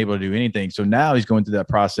hasn't been able to do anything. So now he's going through that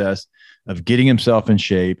process of getting himself in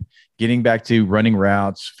shape, getting back to running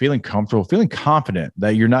routes, feeling comfortable, feeling confident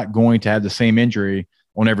that you're not going to have the same injury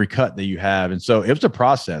on every cut that you have. And so it was a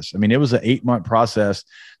process. I mean, it was an 8-month process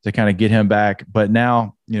to kind of get him back. But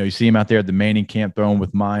now, you see him out there at the Manning camp throwing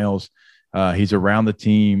with Miles. He's around the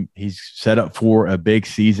team. He's set up for a big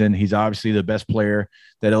season. He's obviously the best player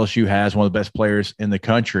that LSU has, one of the best players in the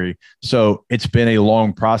country. So it's been a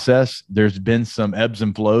long process. There's been some ebbs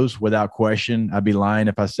and flows without question. I'd be lying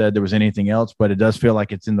if I said there was anything else, but it does feel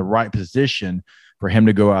like it's in the right position for him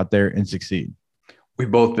to go out there and succeed.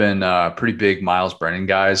 We've both been pretty big Miles Brennan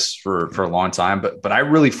guys for a long time, but I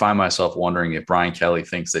really find myself wondering if Brian Kelly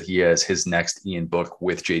thinks that he has his next Ian Book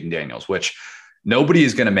with Jaden Daniels, which nobody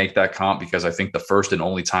is going to make that comp, because I think the first and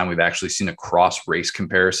only time we've actually seen a cross race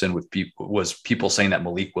comparison with people was people saying that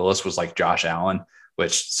Malik Willis was like Josh Allen,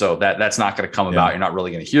 so that's not going to come about. You're not really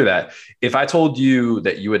going to hear that. If I told you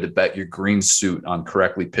that you had to bet your green suit on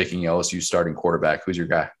correctly picking LSU starting quarterback, who's your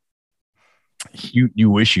guy? You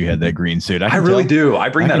wish you had that green suit. I really do. I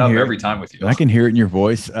bring that up every time with you. I can hear it in your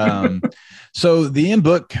voice. So the Ian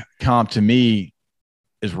Book comp to me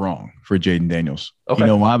is wrong for Jaden Daniels. Okay. You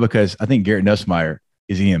know why? Because I think Garrett Nussmeier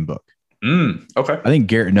is Ian Book. Okay. I think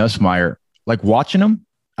Garrett Nussmeier, like watching him,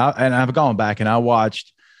 and I've gone back and I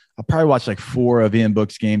probably watched like 4 of Ian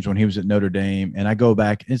Book's games when he was at Notre Dame. And I go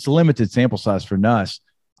back, it's a limited sample size for Nuss.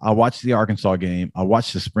 I watched the Arkansas game. I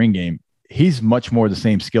watched the spring game. He's much more the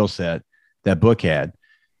same skill set that Book had.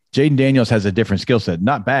 Jaden Daniels has a different skill set.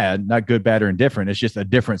 Not bad, not good, bad, or indifferent. It's just a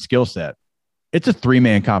different skill set. It's a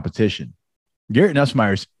 3-man competition. Garrett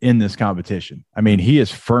Nussmeier's in this competition. I mean, he is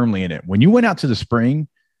firmly in it. When you went out to the spring,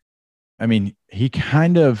 I mean, he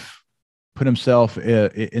kind of put himself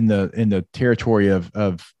in the territory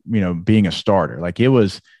of being a starter. Like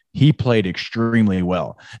he played extremely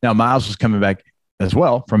well. Now Miles was coming back as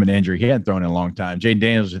well from an injury. He hadn't thrown in a long time. Jaden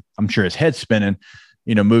Daniels, I'm sure his head's spinning,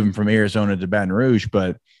 moving from Arizona to Baton Rouge.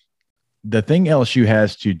 But the thing LSU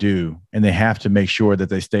has to do, and they have to make sure that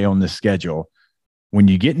they stay on this schedule, when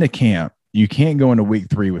you get into camp, you can't go into week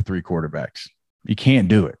 3 with 3 quarterbacks. You can't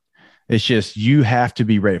do it. It's just you have to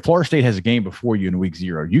be ready. Florida State has a game before you in week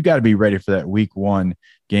 0. You got to be ready for that week 1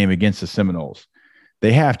 game against the Seminoles.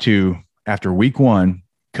 They have to, after week 1,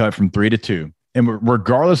 cut from 3 to 2. And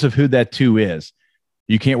regardless of who that 2 is,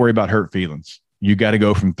 you can't worry about hurt feelings. You got to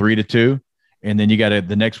go from 3 to 2, and then you got to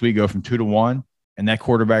the next week go from 2 to 1. And that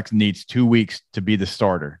quarterback needs 2 weeks to be the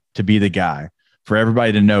starter, to be the guy, for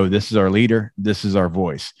everybody to know this is our leader, this is our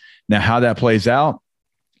voice. Now, how that plays out,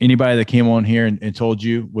 anybody that came on here and told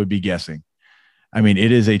you would be guessing. I mean,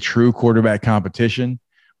 it is a true quarterback competition.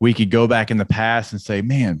 We could go back in the past and say,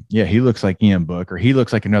 man, yeah, he looks like Ian Book, or he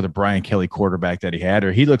looks like another Brian Kelly quarterback that he had,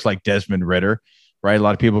 or he looks like Desmond Ridder, right? A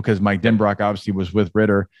lot of people, because Mike Denbrock obviously was with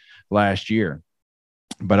Ridder last year.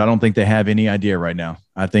 But I don't think they have any idea right now.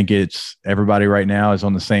 I think it's everybody right now is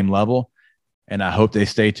on the same level. And I hope they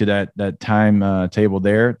stay to that time table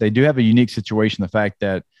there. They do have a unique situation, the fact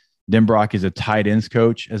that Denbrock is a tight ends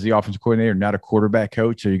coach as the offensive coordinator, not a quarterback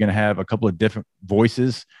coach. So you're going to have a couple of different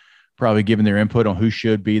voices probably giving their input on who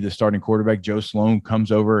should be the starting quarterback. Joe Sloan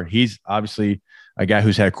comes over. He's obviously a guy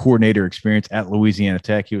who's had coordinator experience at Louisiana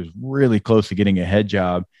Tech. He was really close to getting a head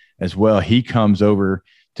job as well. He comes over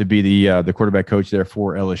to be the quarterback coach there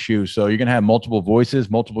for LSU. So you're going to have multiple voices,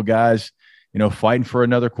 multiple guys, fighting for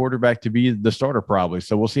another quarterback to be the starter probably.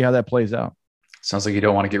 So we'll see how that plays out. Sounds like you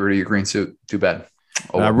don't want to get rid of your green suit. Too bad.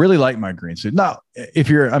 I really like my green suit. Now,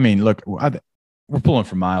 look, we're pulling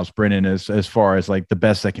from Miles Brennan as far as like the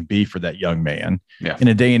best that can be for that young man. Yeah. In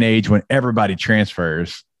a day and age when everybody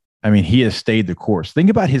transfers, I mean, he has stayed the course. Think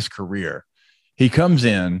about his career. He comes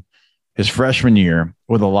in his freshman year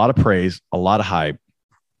with a lot of praise, a lot of hype.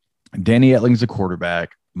 Danny Etling's the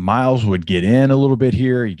quarterback. Miles would get in a little bit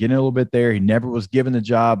here. He'd get in a little bit there. He never was given the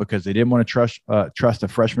job because they didn't want to trust a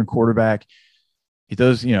freshman quarterback. He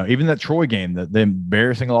does, even that Troy game, the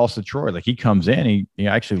embarrassing loss to Troy, like he comes in, he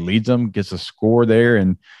actually leads them, gets a score there.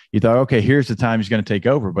 And you thought, okay, here's the time he's going to take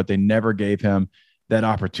over, but they never gave him that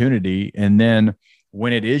opportunity. And then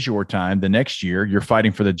when it is your time, the next year, you're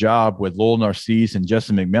fighting for the job with Lowell Narcisse and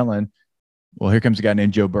Justin McMillan. Well, here comes a guy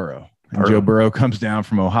named Joe Burrow. And Joe Burrow comes down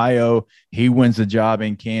from Ohio. He wins the job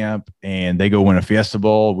in camp, and they go win a Fiesta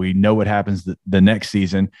Bowl. We know what happens the next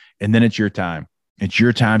season, and then it's your time. It's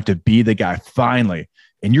your time to be the guy finally,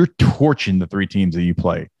 and you're torching the 3 teams that you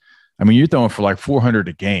play. I mean, you're throwing for like 400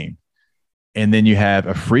 a game, and then you have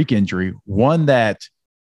a freak injury, one that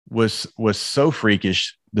was so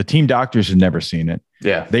freakish. The team doctors had never seen it.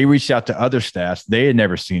 Yeah, they reached out to other staffs. They had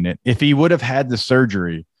never seen it. If he would have had the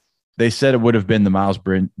surgery, they said it would have been the Miles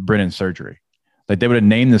Brennan surgery. Like they would have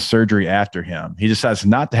named the surgery after him. He decides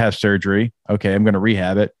not to have surgery. Okay, I'm going to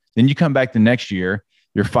rehab it. Then you come back the next year.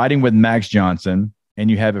 You're fighting with Max Johnson, and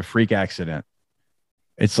you have a freak accident.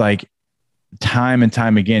 it's like time and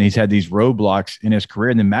time again, he's had these roadblocks in his career.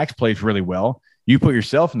 And then Max plays really well. You put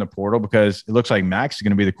yourself in the portal because it looks like Max is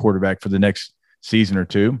going to be the quarterback for the next season or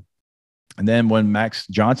two. And then when Max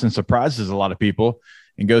Johnson surprises a lot of people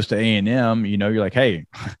and goes to A&M, you know, you're like, hey,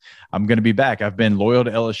 I'm going to be back. I've been loyal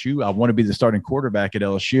to LSU. I want to be the starting quarterback at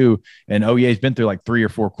LSU. And he's been through like 3 or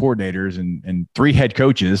 4 coordinators and 3 head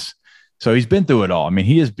coaches. So he's been through it all. I mean,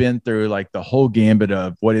 he has been through like the whole gambit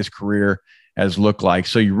of what his career has looked like.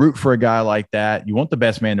 So you root for a guy like that. You want the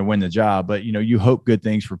best man to win the job, but, you know, you hope good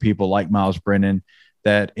things for people like Miles Brennan,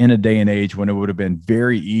 that in a day and age when it would have been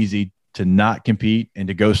very easy to not compete and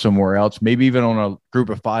to go somewhere else, maybe even on a group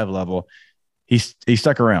of 5 level, he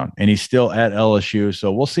stuck around and he's still at LSU.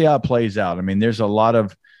 So we'll see how it plays out. I mean, there's a lot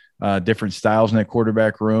of different styles in that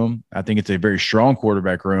quarterback room. I think it's a very strong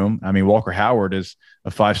quarterback room. I mean, Walker Howard is a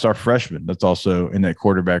 5-star freshman that's also in that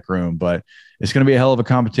quarterback room, but it's going to be a hell of a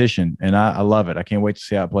competition, and I love it. I can't wait to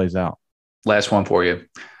see how it plays out. Last one for you.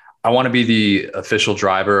 I want to be the official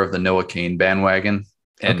driver of the Noah Cain bandwagon.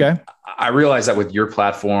 And okay. I realize that with your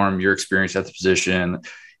platform, your experience at the position,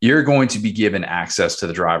 you're going to be given access to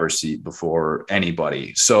the driver's seat before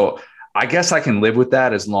anybody. So I guess I can live with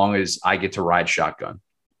that as long as I get to ride shotgun.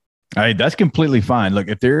 That's completely fine. Look,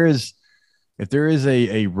 if there is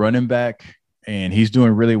a running back and he's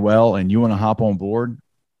doing really well and you want to hop on board,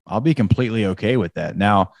 I'll be completely okay with that.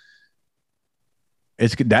 Now,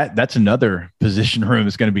 that's another position room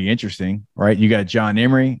that's going to be interesting, right? You got John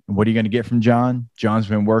Emery. What are you going to get from John? John's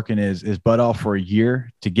been working his butt off for a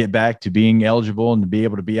year to get back to being eligible and to be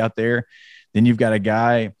able to be out there. Then you've got a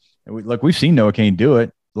guy. Look, we've seen Noah Cain do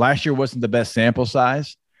it. Last year wasn't the best sample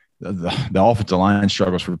size. The offensive line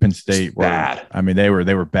struggles for Penn State were bad. I mean, they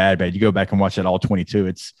were bad. You go back and watch that all 22.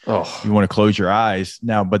 You want to close your eyes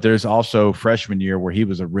now. But there's also freshman year where he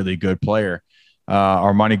was a really good player.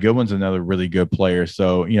 Armani Goodwin's another really good player.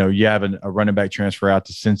 So, you know, you have a running back transfer out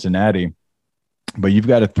to Cincinnati, but you've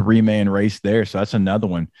got a 3-man race there. So that's another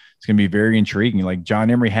one. It's going to be very intriguing. Like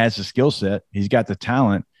John Emery has the skill set. He's got the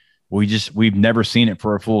talent. We've never seen it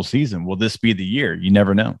for a full season. Will this be the year? You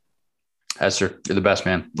never know. Hester, you're the best,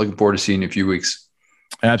 man. Looking forward to seeing you in a few weeks.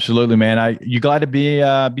 Absolutely, man. You glad to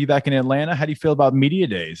be back in Atlanta? How do you feel about media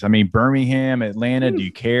days? I mean, Birmingham, Atlanta, do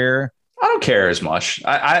you care? I don't care as much.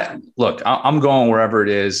 I'm going wherever it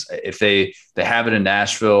is. If they have it in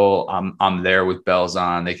Nashville, I'm there with bells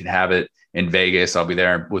on. They can have it in Vegas. I'll be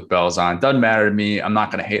there with bells on. Doesn't matter to me. I'm not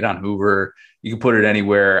going to hate on Hoover. You can put it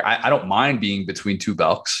anywhere. I don't mind being between 2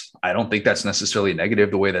 Belks. I don't think that's necessarily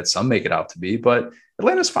negative the way that some make it out to be, but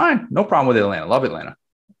Atlanta's fine. No problem with Atlanta. Love Atlanta.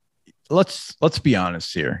 Let's be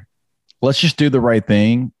honest here. Let's just do the right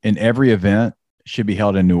thing, and every event should be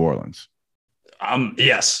held in New Orleans.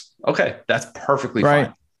 Yes. Okay. That's perfectly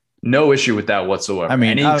fine. No issue with that whatsoever. I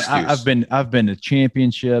mean, I've been to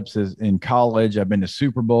championships in college. I've been to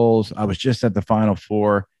Super Bowls. I was just at the Final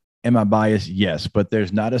Four. Am I biased? Yes, but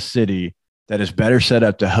there's not a city that is better set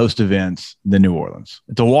up to host events than New Orleans.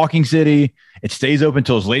 It's a walking city. It stays open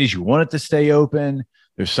till as late as you want it to stay open.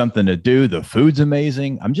 There's something to do. The food's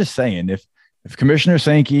amazing. I'm just saying, if Commissioner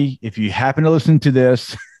Sankey, if you happen to listen to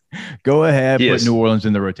this, go ahead, put New Orleans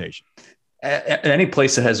in the rotation. Any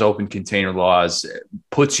place that has open container laws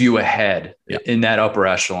puts you ahead in that upper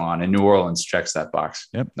echelon, and New Orleans checks that box.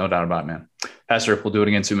 Yep. No doubt about it, man. Hester, we'll do it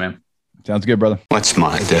again soon, man. Sounds good, brother. What's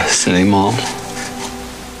my destiny, Mom?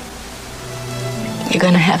 You're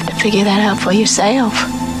going to have to figure that out for yourself.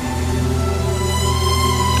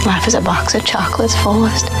 Life is a box of chocolates,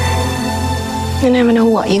 Forrest. You never know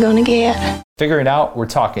what you're going to get. Figuring out, we're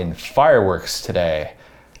talking fireworks today.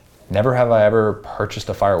 Never have I ever purchased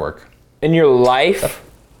a firework. In your life?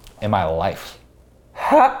 In my life.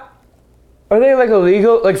 How? Are they like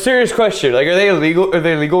illegal? Like, serious question. Like, are they illegal? Are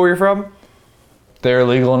they legal where you're from? They're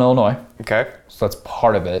illegal in Illinois. Okay. So that's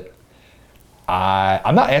part of it.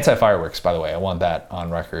 I'm not anti-fireworks, by the way. I want that on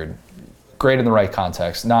record. Great in the right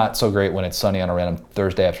context. Not so great when it's sunny on a random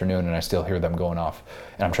Thursday afternoon and I still hear them going off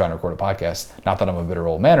and I'm trying to record a podcast. Not that I'm a bitter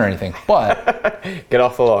old man or anything, but get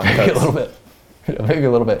off the lawn. Maybe a little bit. Maybe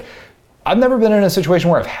a little bit. I've never been in a situation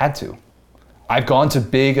where I've had to. I've gone to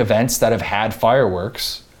big events that have had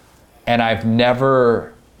fireworks, and I've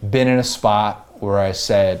never been in a spot where I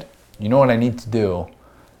said, you know what I need to do?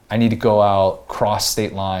 I need to go out, cross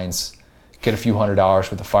state lines, get a few $100s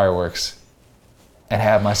worth of fireworks, and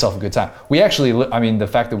have myself a good time. We actually, the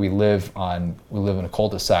fact that we live in a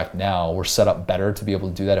cul-de-sac now, we're set up better to be able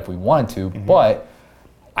to do that if we wanted to, but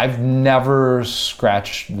I've never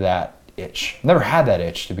scratched that itch. Never had that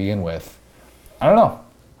itch to begin with. I don't know.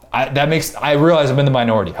 I realize I'm in the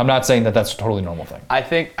minority. I'm not saying that that's a totally normal thing. I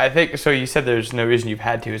think so. You said there's no reason you've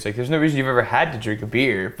had to. It's like there's no reason you've ever had to drink a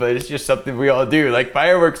beer, but it's just something we all do. Like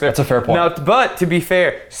fireworks are. That's a fair point. Now, but to be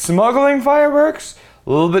fair, smuggling fireworks a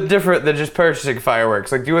little bit different than just purchasing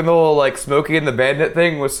fireworks. Like doing the whole like Smokey and the Bandit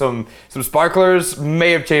thing with some sparklers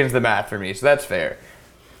may have changed the math for me. So that's fair.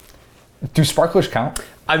 Do sparklers count?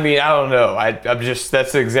 I mean, I don't know. I'm just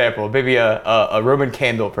that's an example. Maybe a Roman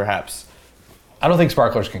candle, perhaps. I don't think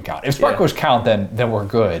sparklers can count. If sparklers count, then we're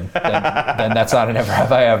good. Then that's not an ever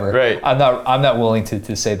have I ever. Right. I'm not willing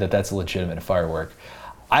to say that that's a legitimate firework.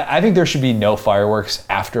 I think there should be no fireworks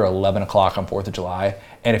after 11 o'clock on 4th of July.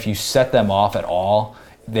 And if you set them off at all,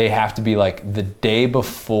 they have to be like the day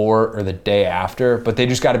before or the day after, but they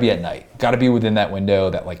just got to be at night. Got to be within that window,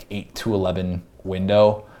 that like 8 to 11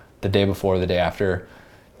 window, the day before or the day after.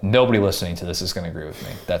 Nobody listening to this is going to agree with me.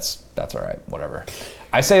 That's all right, whatever.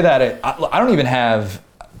 I say that I don't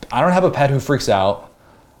have a pet who freaks out.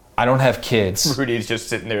 I don't have kids. Rudy's just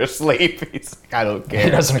sitting there asleep. He's like, I don't care. He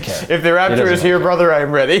doesn't care. If the raptor is here, brother,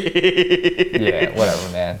 I'm ready. Yeah,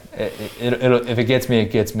 whatever, man. If it gets me,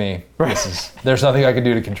 it gets me. There's nothing I can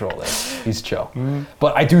do to control this. He's chill. Mm-hmm.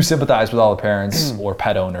 But I do sympathize with all the parents or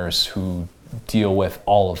pet owners who deal with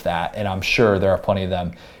all of that, and I'm sure there are plenty of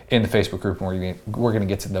them in the Facebook group, and we're going to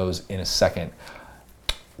get to those in a second.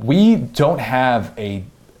 We don't have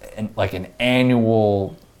an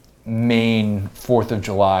annual main 4th of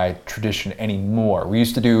July tradition anymore. We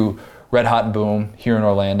used to do Red Hot and Boom here in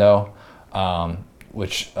Orlando,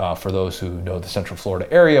 which for those who know the Central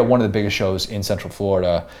Florida area, one of the biggest shows in Central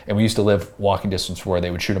Florida, and we used to live walking distance where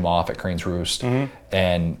they would shoot them off at Crane's Roost. Mm-hmm.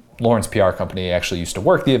 And Lauren's PR company actually used to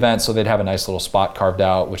work the event, so they'd have a nice little spot carved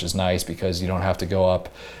out, which is nice because you don't have to go up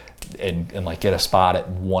and like get a spot at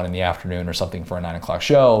 1 in the afternoon or something for a 9 o'clock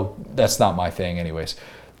show. That's not my thing anyways.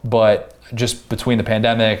 But just between the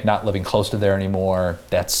pandemic, not living close to there anymore,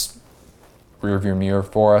 that's rearview mirror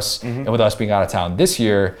for us. Mm-hmm. And with us being out of town this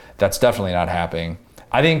year, that's definitely not happening.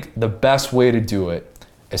 I think the best way to do it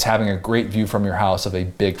is having a great view from your house of a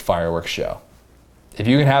big fireworks show. If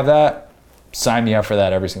you can have that, sign me up for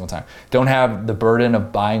that every single time. Don't have the burden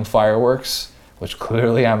of buying fireworks, which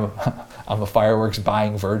clearly I'm a fireworks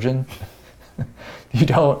buying virgin. You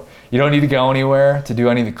don't need to go anywhere to do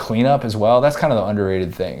any of the cleanup as well. That's kind of the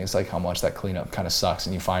underrated thing. It's like how much that cleanup kind of sucks,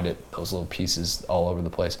 and you find those little pieces all over the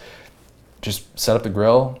place. Just set up the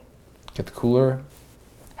grill, get the cooler,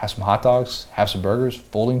 have some hot dogs, have some burgers,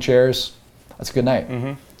 folding chairs. That's a good night.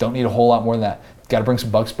 Mm-hmm. Don't need a whole lot more than that. Got to bring some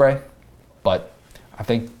bug spray, but I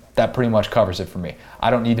think that pretty much covers it for me. I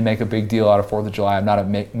don't need to make a big deal out of 4th of July. I'm not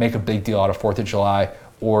make a big deal out of 4th of July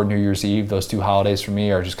or New Year's Eve. Those two holidays for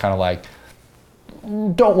me are just kind of like,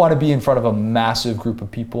 don't want to be in front of a massive group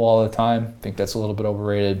of people all the time. I think that's a little bit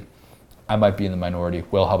overrated. I might be in the minority.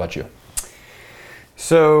 Will, how about you?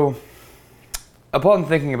 So, upon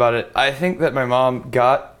thinking about it, I think that my mom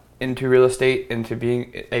got into real estate, into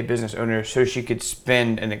being a business owner, so she could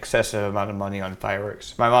spend an excessive amount of money on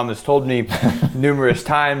fireworks. My mom has told me numerous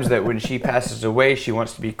times that when she passes away, she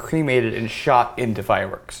wants to be cremated and shot into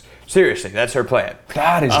fireworks. Seriously, that's her plan.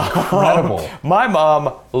 That is incredible. My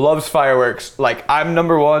mom loves fireworks. Like, I'm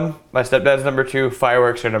number 1, my stepdad's number 2,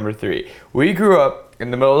 fireworks are number 3. We grew up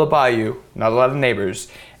in the middle of the bayou, not a lot of neighbors,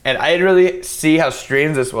 and I didn't really see how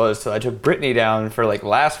strange this was till I took Brittany down for like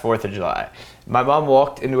last 4th of July. My mom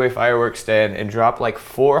walked into a fireworks stand and dropped like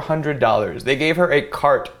 $400. They gave her a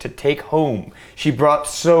cart to take home. She brought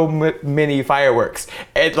so many fireworks.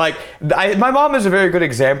 And like, my mom is a very good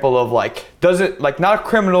example of like, not a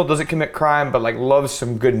criminal, doesn't commit crime, but like loves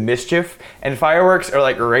some good mischief. And fireworks are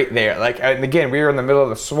like right there. Like, and again, we were in the middle of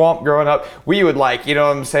the swamp growing up. We would like, you know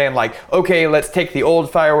what I'm saying? Like, okay, let's take the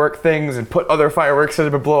old firework things and put other fireworks in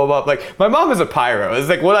them and blow them up. Like, my mom is a pyro. It's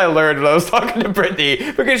like what I learned when I was talking to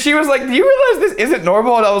Brittany, because she was like, do you realize this isn't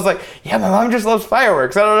normal? And I was like, yeah, my mom just loves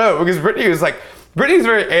fireworks. I don't know, because Brittany's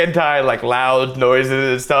very anti like loud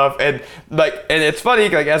noises and stuff, and it's funny,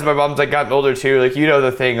 like as my mom's like gotten older too, like, you know,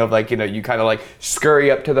 the thing of like, you know, you kind of like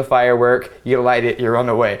scurry up to the firework, you light it, you run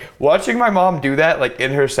away. Watching my mom do that like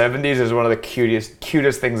in her 70s is one of the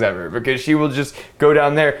cutest things ever, because she will just go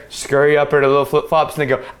down there, scurry up her little flip flops, and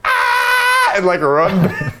then go ah, and like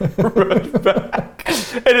run back.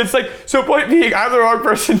 And it's like, so point being, I'm the wrong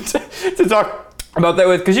person to talk about that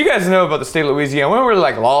with, because you guys know about the state of Louisiana. We don't really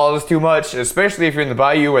like laws too much, especially if you're in the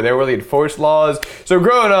bayou where they really enforce laws. So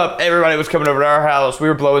growing up, everybody was coming over to our house. We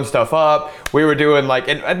were blowing stuff up. We were doing like,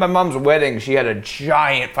 and at my mom's wedding, she had a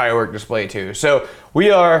giant firework display too. So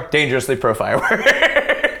we are dangerously pro firework.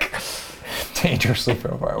 Dangerously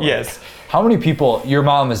pro firework. Yes. How many people? Your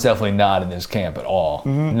mom is definitely not in this camp at all.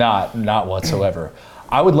 Mm-hmm. Not whatsoever.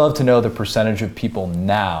 I would love to know the percentage of people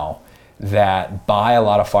now that buy a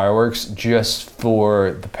lot of fireworks just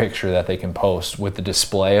for the picture that they can post with the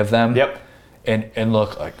display of them. Yep. And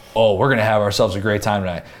look like, oh, we're gonna have ourselves a great time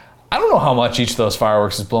tonight. I don't know how much each of those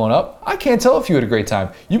fireworks is blowing up. I can't tell if you had a great time.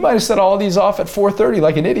 You might have set all these off at 4:30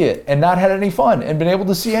 like an idiot and not had any fun and been able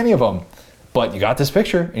to see any of them. But you got this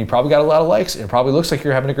picture and you probably got a lot of likes and it probably looks like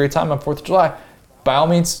you're having a great time on 4th of July. By all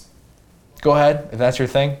means, go ahead. If that's your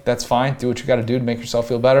thing, that's fine. Do what you gotta do to make yourself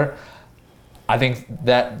feel better. I think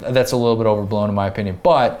that's a little bit overblown in my opinion.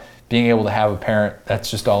 But being able to have a parent that's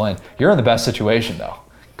just all in. You're in the best situation though.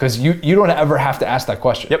 Because you don't ever have to ask that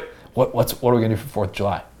question. Yep. What are we gonna do for 4th of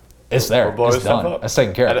July? It's there. Blow It's stuff done. up. That's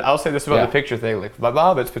taken care of. And I'll say this about Yeah. the picture thing. Like my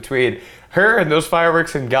mom, it's between her and those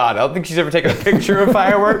fireworks and God. I don't think she's ever taken a picture of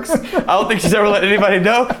fireworks. I don't think she's ever let anybody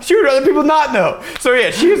know. She would rather people not know. So yeah,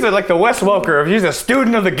 she's like the Wes Welker. She's a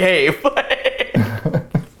student of the game.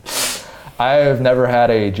 I have never had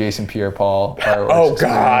a Jason Pierre-Paul fireworks Oh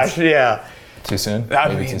experience. gosh, yeah. Too soon? I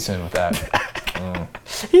Maybe mean- too soon with that.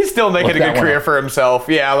 He's still making Look a that good one career up. for himself.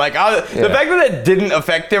 Yeah, like the Yeah. fact that it didn't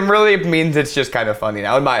affect him really means it's just kind of funny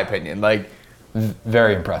now, in my opinion. Like,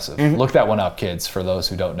 Very impressive. Mm-hmm. Look that one up, kids, for those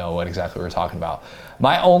who don't know what exactly we're talking about.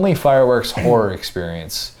 My only fireworks horror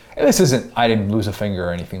experience, and this isn't, I didn't lose a finger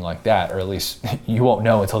or anything like that, or at least you won't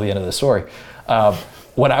know until the end of the story.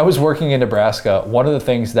 When I was working in Nebraska, one of the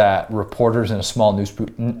things that reporters in a small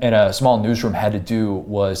newsroom had to do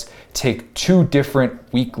was take 2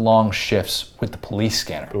 different week-long shifts with the police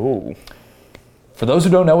scanner. ooh, For those who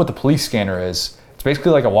don't know what the police scanner is, it's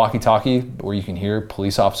basically like a walkie-talkie where you can hear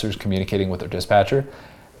police officers communicating with their dispatcher.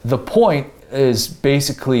 The point is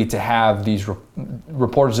basically to have these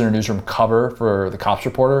reporters in a newsroom cover for the cops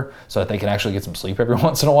reporter so that they can actually get some sleep every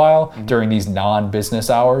once in a while during these non-business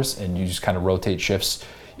hours, and you just kind of rotate shifts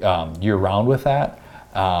year-round with that.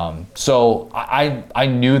 So I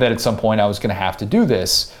knew that at some point I was going to have to do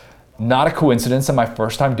this. Not a coincidence that my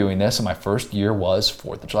first time doing this and my first year was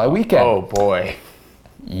 4th of July weekend. oh boy.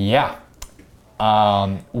 Yeah.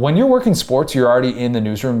 When you're working sports, you're already in the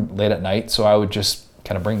newsroom late at night, so I would just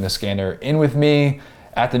kind of bring the scanner in with me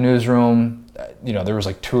at the newsroom. There was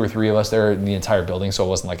like 2 or 3 of us there in the entire building, so it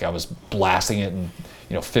wasn't like I was blasting it and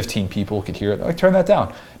 15 people could hear it. Like, turn that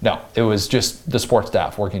down. No, it was just the sports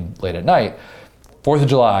staff working late at night. 4th of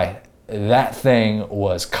July, that thing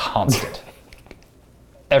was constant.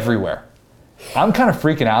 Everywhere. I'm kind of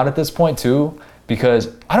freaking out at this point too, because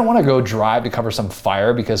I don't want to go drive to cover some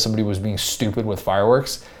fire because somebody was being stupid with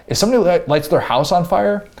fireworks. If somebody lights their house on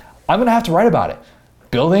fire, I'm going to have to write about it.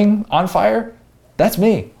 Building on fire, that's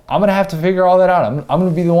me. I'm going to have to figure all that out. I'm going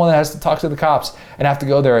to be the one that has to talk to the cops and have to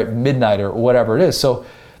go there at midnight or whatever it is. So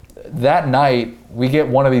that night, we get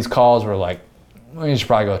one of these calls where like, we should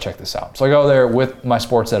probably go check this out. So I go there with my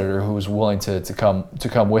sports editor who was willing to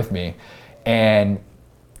come with me. And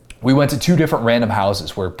we went to 2 different random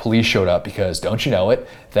houses where police showed up because, don't you know it,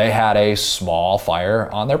 they had a small fire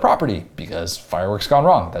on their property because fireworks gone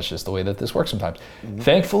wrong. That's just the way that this works sometimes.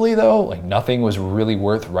 Thankfully though, like nothing was really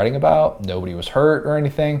worth writing about. Nobody was hurt or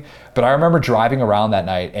anything. But I remember driving around that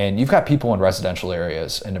night, and you've got people in residential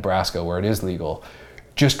areas in Nebraska where it is legal,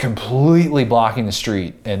 just completely blocking the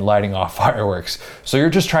street and lighting off fireworks. So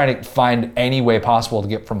you're just trying to find any way possible to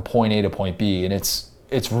get from point A to point B. And it's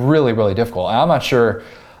really, really difficult. And I'm not sure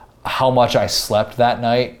how much I slept that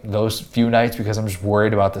night, those few nights, because I'm just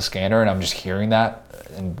worried about the scanner and I'm just hearing that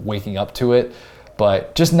and waking up to it.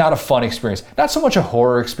 But just not a fun experience. Not so much a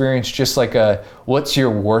horror experience, just like a, what's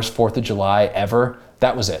your worst 4th of July ever?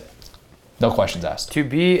 That was it. No questions asked. To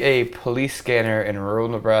be a police scanner in rural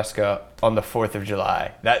Nebraska on the 4th of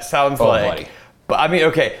July, that sounds Oh, like... buddy. But I mean,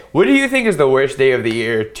 okay, what do you think is the worst day of the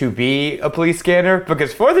year to be a police scanner?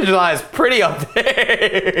 Because 4th of July is pretty up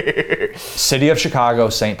there. City of Chicago,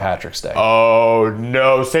 St. Patrick's Day. Oh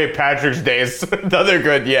no, St. Patrick's Day is another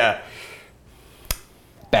good, yeah.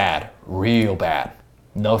 Bad, real bad.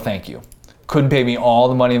 No thank you. Couldn't pay me all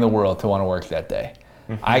the money in the world to want to work that day.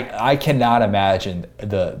 I cannot imagine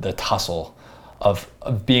the tussle of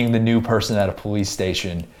being the new person at a police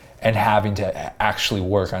station and having to actually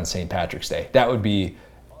work on St. Patrick's Day. That would be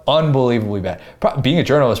unbelievably bad. Being a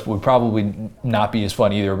journalist would probably not be as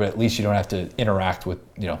fun either, but at least you don't have to interact with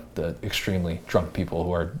the extremely drunk people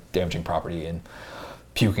who are damaging property and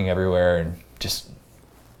puking everywhere and just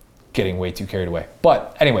getting way too carried away.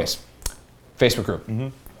 But anyways, Facebook group.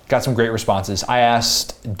 Got some great responses. I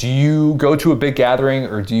asked, do you go to a big gathering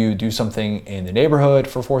or do you do something in the neighborhood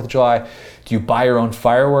for 4th of July? Do you buy your own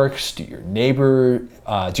fireworks? Do your neighbors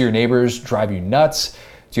drive you nuts?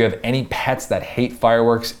 Do you have any pets that hate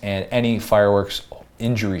fireworks, and any fireworks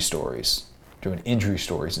injury stories? Doing injury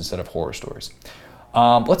stories instead of horror stories.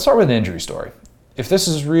 Let's start with an injury story. If this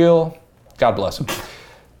is real, God bless him.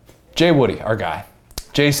 Jay Woody, our guy.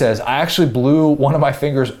 Jay says, I actually blew one of my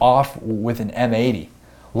fingers off with an M80.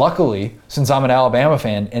 Luckily, since I'm an Alabama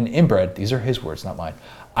fan and inbred, these are his words, not mine,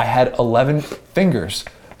 I had 11 fingers.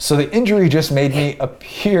 So the injury just made me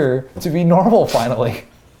appear to be normal finally.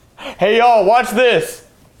 Hey y'all, watch this.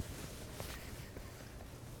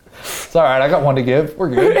 It's all right, I got one to give. We're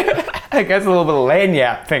good. I guess a little bit of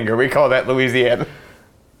lanyap finger. We call that Louisiana.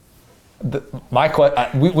 The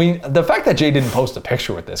fact that Jay didn't post a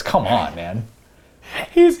picture with this, come on, man.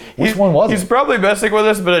 Which one was He's it? probably messing with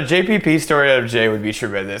us, but a JPP story out of Jay would be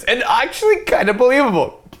tremendous. And actually kind of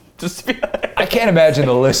believable. Just to be honest. I can't imagine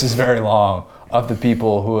the list is very long of the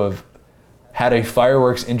people who have had a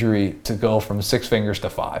fireworks injury to go from 6 fingers to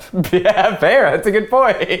 5. Yeah, fair. That's a good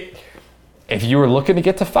point. If you were looking to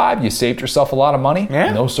get to 5, you saved yourself a lot of money.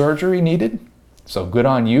 Yeah. No surgery needed. So good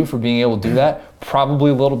on you for being able to do that.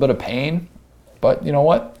 Probably a little bit of pain, but you know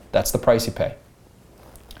what? That's the price you pay.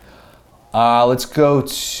 Let's go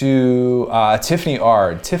to Tiffany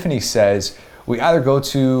Ard. Tiffany says, we either go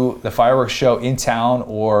to the fireworks show in town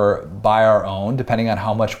or buy our own, depending on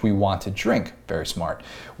how much we want to drink. Very smart.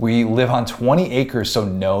 We live on 20 acres, so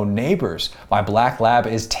no neighbors. My black lab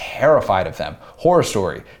is terrified of them. Horror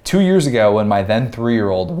story. 2 years ago, when my then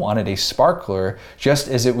 3-year-old wanted a sparkler, just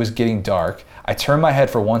as it was getting dark, I turned my head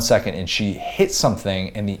for 1 second and she hit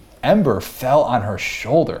something and the ember fell on her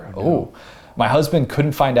shoulder. Oh. My husband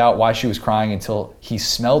couldn't find out why she was crying until he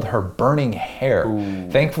smelled her burning hair.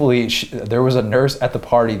 Ooh. Thankfully, there was a nurse at the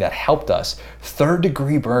party that helped us.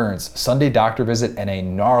 3rd-degree burns, Sunday doctor visit, and a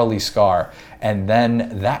gnarly scar. And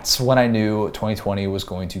then that's when I knew 2020 was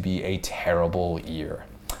going to be a terrible year.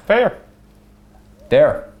 Fair.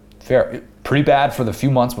 Fair. Pretty bad for the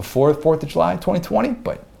few months before 4th of July 2020,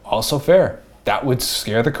 but also fair. That would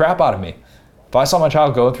scare the crap out of me. If I saw my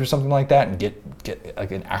child go through something like that and get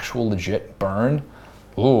like an actual legit burn,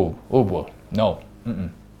 no.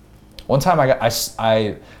 One time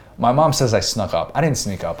my mom says I snuck up. I didn't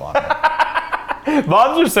sneak up on her.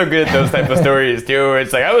 Moms are so good at those type of stories too, where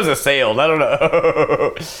it's like, I was assailed, I don't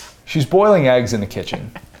know. She's boiling eggs in the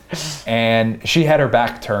kitchen and she had her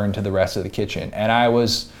back turned to the rest of the kitchen and I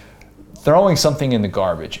was throwing something in the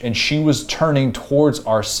garbage and she was turning towards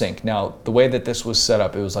our sink. Now, the way that this was set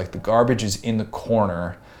up, it was like the garbage is in the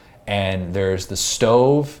corner and there's the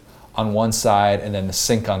stove on one side and then the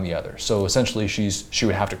sink on the other. So essentially she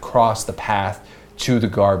would have to cross the path to the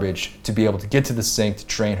garbage to be able to get to the sink to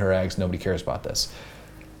drain her eggs. Nobody cares about this.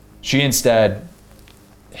 She instead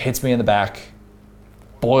hits me in the back,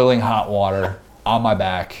 boiling hot water on my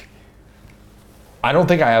back. I don't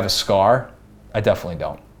think I have a scar. I definitely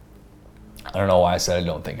don't. I don't know why I said I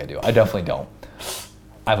don't think I do. I definitely don't.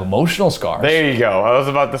 I have emotional scars. There you go. I was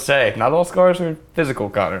about to say, not all scars are physical,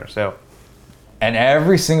 Connor, so. And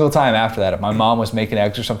every single time after that, if my mom was making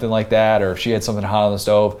eggs or something like that, or if she had something hot on the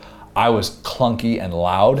stove, I was clunky and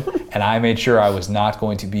loud, and I made sure I was not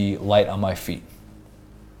going to be light on my feet.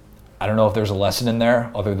 I don't know if there's a lesson in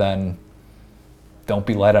there other than don't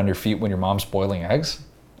be light on your feet when your mom's boiling eggs.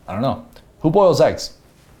 I don't know. Who boils eggs?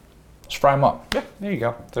 Just fry them up. Yeah, there you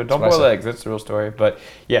go. So don't boil eggs. That's the real story. But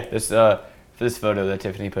yeah, this photo that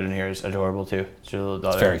Tiffany put in here is adorable too. It's your little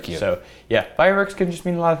daughter. It's very cute. So yeah, fireworks can just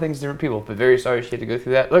mean a lot of things to different people. But very sorry she had to go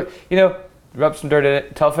through that. Look, rub some dirt in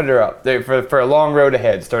it, toughen her up for a long road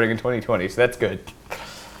ahead starting in 2020. So that's good.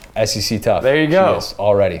 SEC tough. There you go. She is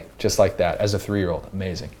already, just like that, as a 3-year-old.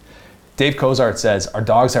 Amazing. Dave Cozart says, our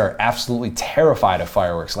dogs are absolutely terrified of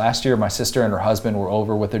fireworks. Last year, my sister and her husband were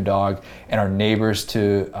over with their dog, and our neighbors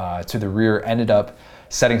to the rear ended up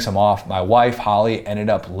setting some off. My wife, Holly, ended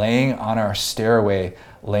up laying on our stairway,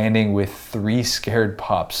 landing with 3 scared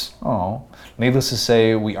pups. Oh. Needless to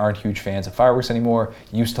say, we aren't huge fans of fireworks anymore.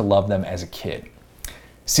 Used to love them as a kid.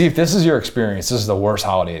 See, if this is your experience, this is the worst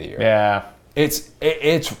holiday of the year. Yeah. It's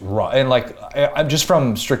rough. And I'm just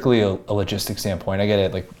from strictly a logistic standpoint, I get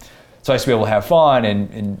it. It's nice to be able to have fun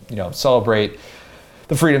and celebrate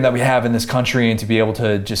the freedom that we have in this country and to be able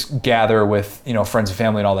to just gather with, friends and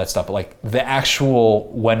family and all that stuff. But the actual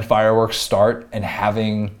when fireworks start and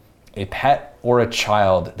having a pet or a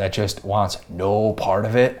child that just wants no part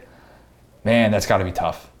of it, man, that's got to be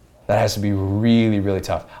tough. That has to be really, really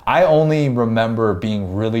tough. I only remember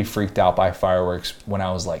being really freaked out by fireworks when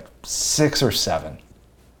I was 6 or 7.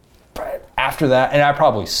 But after that, and I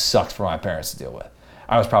probably sucked for my parents to deal with.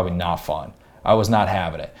 I was probably not fun. I was not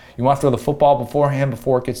having it. You want to throw the football beforehand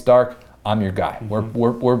before it gets dark? I'm your guy.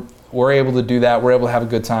 Mm-hmm. We're able to do that. We're able to have a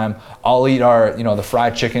good time. I'll eat our, the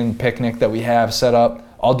fried chicken picnic that we have set up.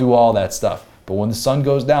 I'll do all that stuff. But when the sun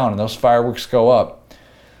goes down and those fireworks go up,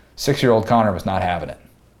 6-year-old Connor was not having it.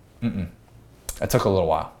 That took a little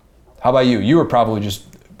while. How about you? You were probably just,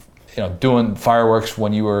 doing fireworks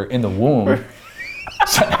when you were in the womb. Our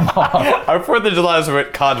 4th of July was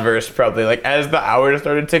converse, probably. Like, as the hours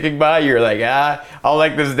started ticking by, you were like, I'll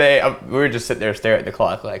like this day. We were just sitting there staring at the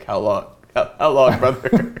clock, like, how long? How long,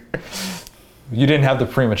 brother? You didn't have the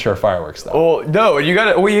premature fireworks, though. Well, no, you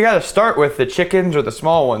gotta start with the chickens or the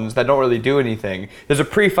small ones that don't really do anything. There's a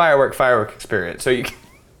pre-firework experience. So you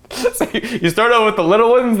start out with the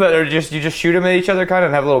little ones that are you just shoot them at each other kind of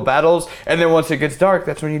and have little battles, and then once it gets dark,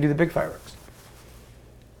 that's when you do the big fireworks.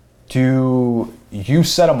 Do you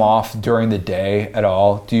set them off during the day at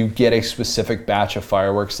all? Do you get a specific batch of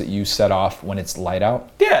fireworks that you set off when it's light out?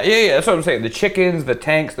 Yeah. That's what I'm saying. The chickens, the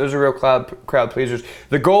tanks, those are real crowd pleasers.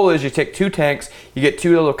 The goal is you take 2 tanks, you get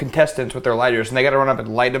 2 little contestants with their lighters, and they got to run up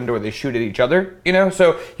and light them to where they shoot at each other.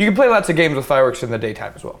 So you can play lots of games with fireworks in the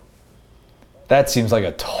daytime as well. That seems like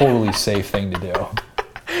a totally safe thing to do.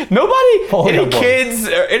 Any kids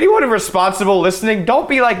or anyone responsible listening, don't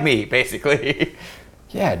be like me, basically.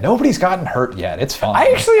 Yeah, nobody's gotten hurt yet. It's fine.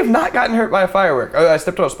 I actually have not gotten hurt by a firework. I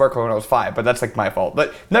stepped on a sparkler when I was 5, but that's like my fault.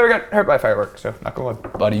 But never got hurt by a firework, so knock on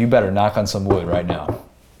wood. Buddy, you better knock on some wood right now.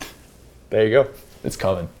 There you go. It's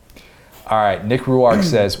coming. All right, Nick Ruark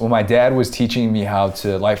says, when my dad was teaching me how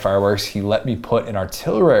to light fireworks, he let me put an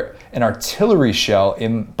artillery shell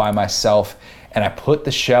in by myself, and I put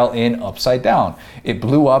the shell in upside down. It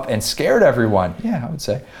blew up and scared everyone. Yeah, I would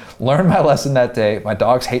say. Learned my lesson that day. My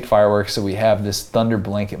dogs hate fireworks, so we have this thunder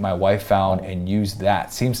blanket my wife found and used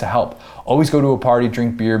that. Seems to help. Always go to a party,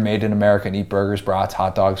 drink beer made in America, and eat burgers, brats,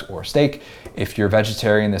 hot dogs, or steak. If you're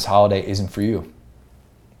vegetarian, this holiday isn't for you.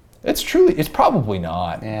 It's probably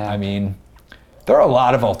not. Yeah. I mean, there are a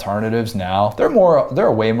lot of alternatives now. There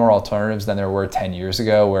are way more alternatives than there were 10 years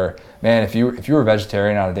ago where, man, if you were a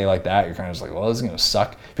vegetarian on a day like that, you're kind of just like, well, this is going to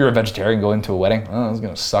suck. If you're a vegetarian going to a wedding, oh, this is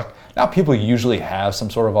going to suck. Now people usually have some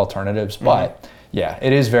sort of alternatives, but yeah,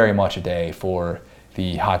 it is very much a day for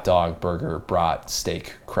the hot dog, burger, brat,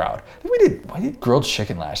 steak crowd. We did grilled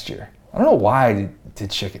chicken last year. I don't know why I did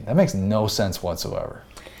chicken. That makes no sense whatsoever.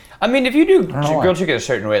 I mean, if you do grilled chicken a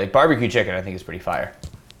certain way, like barbecue chicken, I think is pretty fire.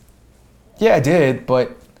 Yeah, I did,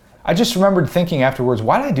 but I just remembered thinking afterwards,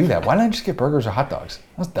 why did I do that? Why didn't I just get burgers or hot dogs?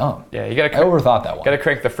 That was dumb. Yeah, I overthought that one. Gotta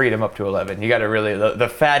crank the freedom up to 11. You gotta really, the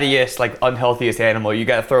fattiest, like unhealthiest animal, you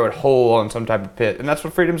gotta throw it whole on some type of pit, and that's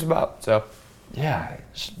what freedom's about, so. Yeah,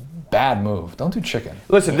 bad move. Don't do chicken.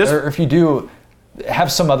 Listen, or if you do,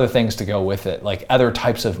 have some other things to go with it, like other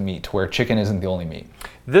types of meat, where chicken isn't the only meat.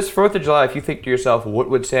 This 4th of July, if you think to yourself, what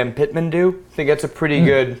would Sam Pittman do? I think that's a pretty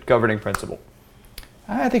good governing principle.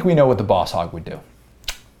 I think we know what the boss hog would do.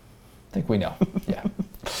 I think we know. Yeah.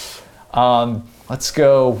 Let's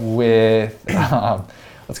go with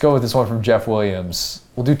this one from Jeff Williams.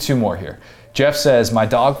 We'll do 2 more here. Jeff says, my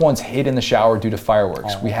dog once hid in the shower due to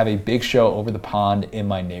fireworks. We have a big show over the pond in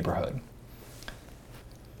my neighborhood.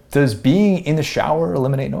 Does being in the shower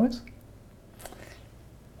eliminate noise?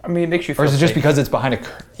 I mean, it makes you feel Or is it just safe. because it's behind a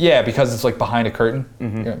curtain? Yeah, because it's like behind a curtain.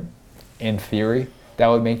 Mm-hmm. In theory, that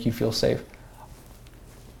would make you feel safe.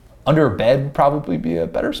 Under a bed would probably be a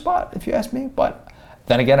better spot, if you ask me. But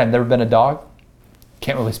then again, I've never been a dog.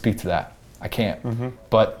 Can't really speak to that. I can't. Mm-hmm.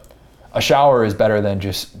 But a shower is better than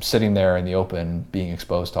just sitting there in the open, being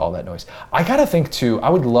exposed to all that noise. I gotta think too, I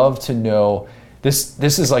would love to know, this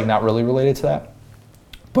is like not really related to that,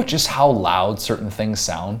 but just how loud certain things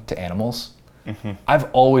sound to animals. Mm-hmm.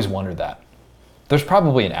 I've always wondered that. There's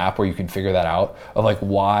probably an app where you can figure that out, of like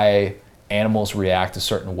why animals react a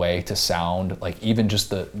certain way to sound, like even just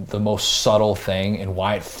the most subtle thing, and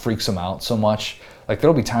why it freaks them out so much. Like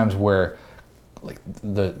there'll be times where like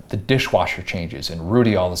the dishwasher changes and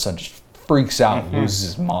Rudy all of a sudden just freaks out and loses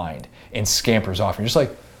his mind and scampers off. And you're just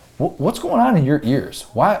like, what's going on in your ears?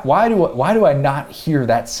 Why do I not hear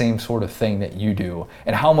that same sort of thing that you do?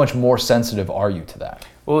 And how much more sensitive are you to that?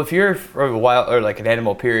 Well, if you're from a wild or like an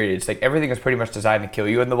animal period, it's like everything is pretty much designed to kill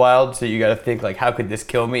you in the wild. So you got to think like, how could this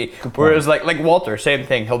kill me? Whereas like Walter, same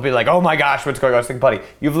thing. He'll be like, oh my gosh, what's going on? I was thinking, buddy,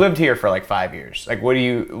 you've lived here for like 5 years. Like,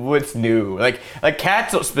 what's new? Like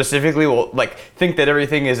cats specifically will like think that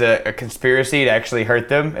everything is a conspiracy to actually hurt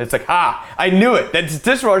them. It's like, I knew it. That's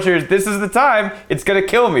dishwashers. This is the time. It's gonna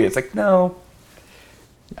kill me. It's like, no.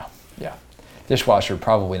 Yeah. Dishwasher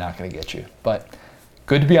probably not gonna get you, but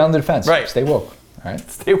good to be on the defense. Right. Stay woke. All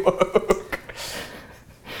right. Stay woke.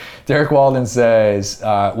 Derek Walden says,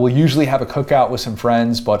 we'll usually have a cookout with some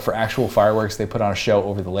friends, but for actual fireworks, they put on a show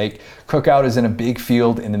over the lake. Cookout is in a big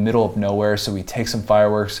field in the middle of nowhere, so we take some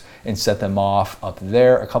fireworks and set them off up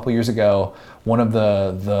there. A couple years ago, one of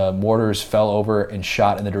the mortars fell over and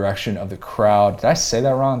shot in the direction of the crowd. Did I say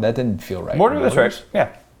that wrong? That didn't feel right. Mortar, that's right.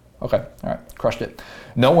 Yeah. Okay, all right, crushed it.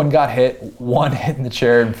 No one got hit. One hit in the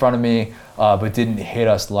chair in front of me, but didn't hit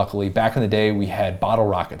us, luckily. Back in the day, we had bottle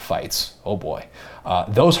rocket fights. Oh boy.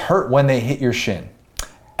 Those hurt when they hit your shin.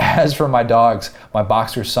 As for my dogs, my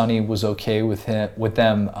boxer Sonny was okay with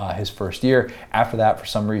them his first year. After that, for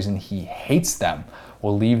some reason, he hates them.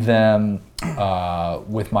 We'll leave them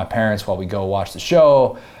with my parents while we go watch the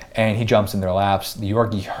show, and he jumps in their laps. The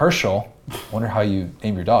Yorkie Herschel, wonder how you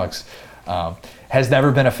name your dogs, has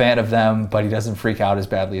never been a fan of them, but he doesn't freak out as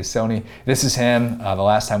badly as Sony. This is him, the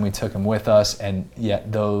last time we took him with us, and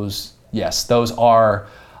yet those are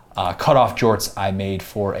cutoff jorts I made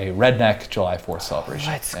for a redneck July 4th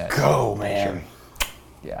celebration. Let's go, man. Sure.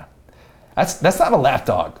 Yeah. That's not a lap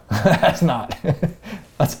dog. That's not.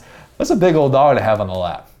 That's a big old dog to have on the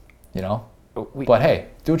lap, you know? But hey,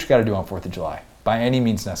 do what you gotta do on 4th of July, by any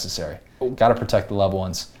means necessary. Gotta protect the loved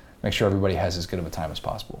ones, make sure everybody has as good of a time as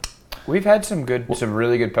possible. We've had some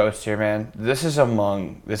really good posts here, man. This is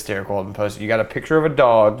among this Derek Walden post. You got a picture of a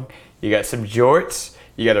dog, you got some jorts,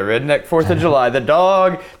 you got a redneck 4th of July.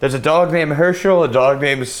 There's a dog named Herschel, a dog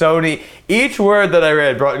named Sony. Each word that I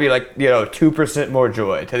read brought me 2% more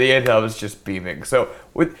joy. To the end, I was just beaming. So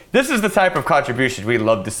this is the type of contribution we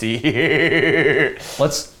love to see here.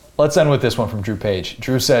 Let's end with this one from Drew Page.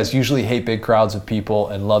 Drew says, usually hate big crowds of people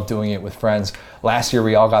and love doing it with friends. Last year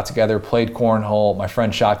we all got together, played cornhole, my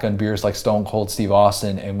friend shotgun beers like Stone Cold Steve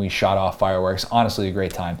Austin, and we shot off fireworks. Honestly, a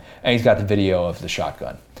great time. And he's got the video of the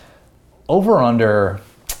shotgun. Over under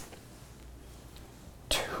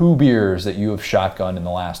 2 beers that you have shotgunned in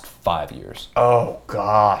the last 5 years. Oh,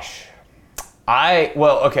 gosh.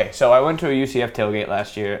 So I went to a UCF tailgate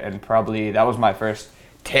last year, and probably that was my first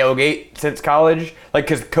tailgate since college,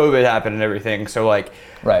 because COVID happened and everything. So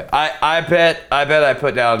right. I bet I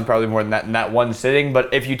put down probably more than that in that one sitting.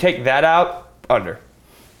 But if you take that out, under.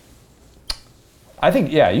 I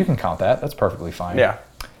think, yeah, you can count that. That's perfectly fine. Yeah.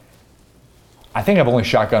 I think I've only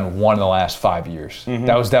shotgunned one in the last 5 years. Mm-hmm.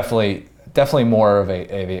 That was definitely more of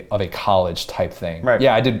a college type thing. Right.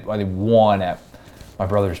 Yeah, I did one at my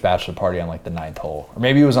brother's bachelor party on the 9th hole, or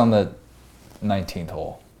maybe it was on the 19th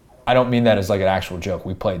hole. I don't mean that as an actual joke.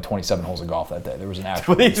 We played 27 holes of golf that day. There was an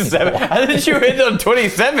actual 27. I thought you hit on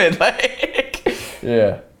 27.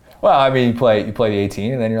 Yeah. Well, I mean, you play the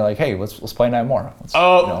 18, and then you're like, hey, let's play 9 more.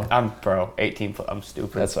 I'm 18. I'm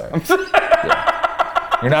stupid. That's all right. Yeah.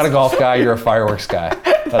 You're not a golf guy. You're a fireworks guy.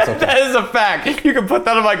 That's okay. That is a fact. You can put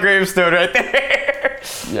that on my gravestone right there.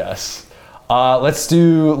 Yes. Let's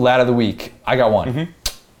do Lad of the Week. I got one. Mm-hmm.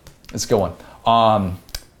 Let's go one.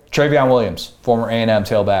 Travion Williams, former A&M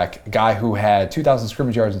tailback, a guy who had 2,000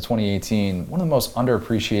 scrimmage yards in 2018, one of the most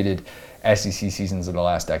underappreciated SEC seasons of the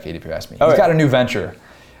last decade, if you ask me. He's got a new venture.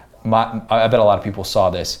 I bet a lot of people saw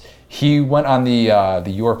this. He went on the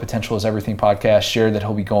Your Potential is Everything podcast, shared that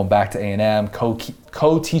he'll be going back to A&M,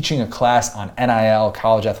 co-teaching a class on NIL,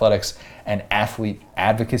 college athletics, and athlete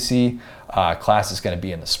advocacy. Class is going to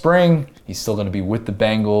be in the spring. He's still going to be with the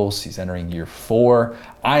Bengals. He's entering year 4.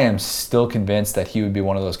 I am still convinced that he would be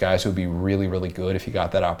one of those guys who would be really, really good if he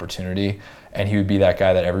got that opportunity. And he would be that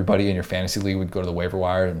guy that everybody in your fantasy league would go to the waiver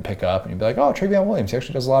wire and pick up. And you'd be like, oh, Travion Williams, he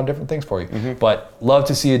actually does a lot of different things for you. Mm-hmm. But love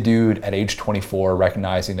to see a dude at age 24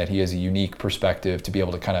 recognizing that he has a unique perspective to be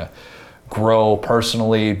able to kind of grow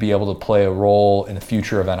personally, be able to play a role in the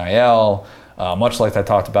future of NIL. Much like I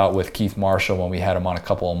talked about with Keith Marshall when we had him on a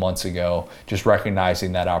couple of months ago, just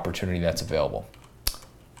recognizing that opportunity that's available.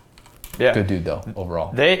 Yeah. Good dude, though,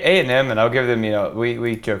 overall. A&M, and I'll give them,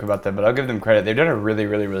 we joke about them, but I'll give them credit. They've done a really,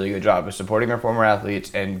 really, really good job of supporting their former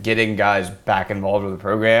athletes and getting guys back involved with the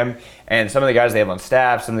program. And some of the guys they have on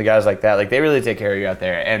staff, some of the guys like that, they really take care of you out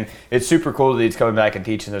there. And it's super cool that he's coming back and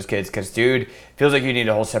teaching those kids because, dude, feels like you need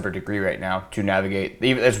a whole separate degree right now to navigate.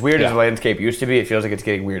 Even as weird as the landscape used to be, it feels like it's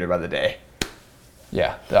getting weirder by the day.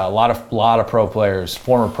 Yeah, a lot of pro players,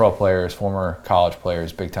 former college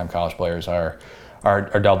players, big-time college players are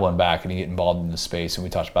doubling back and get involved in the space, and we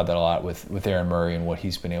talked about that a lot with Aaron Murray and what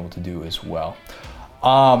he's been able to do as well.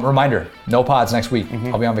 Reminder, no pods next week.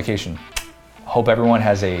 Mm-hmm. I'll be on vacation. Hope everyone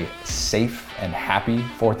has a safe and happy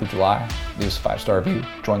 4th of July. Leave us a 5-star review.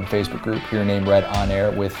 Join the Facebook group. Hear your name read on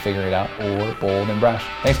air with Figuring It Out or Bold and Brash.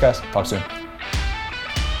 Thanks, guys. Talk soon.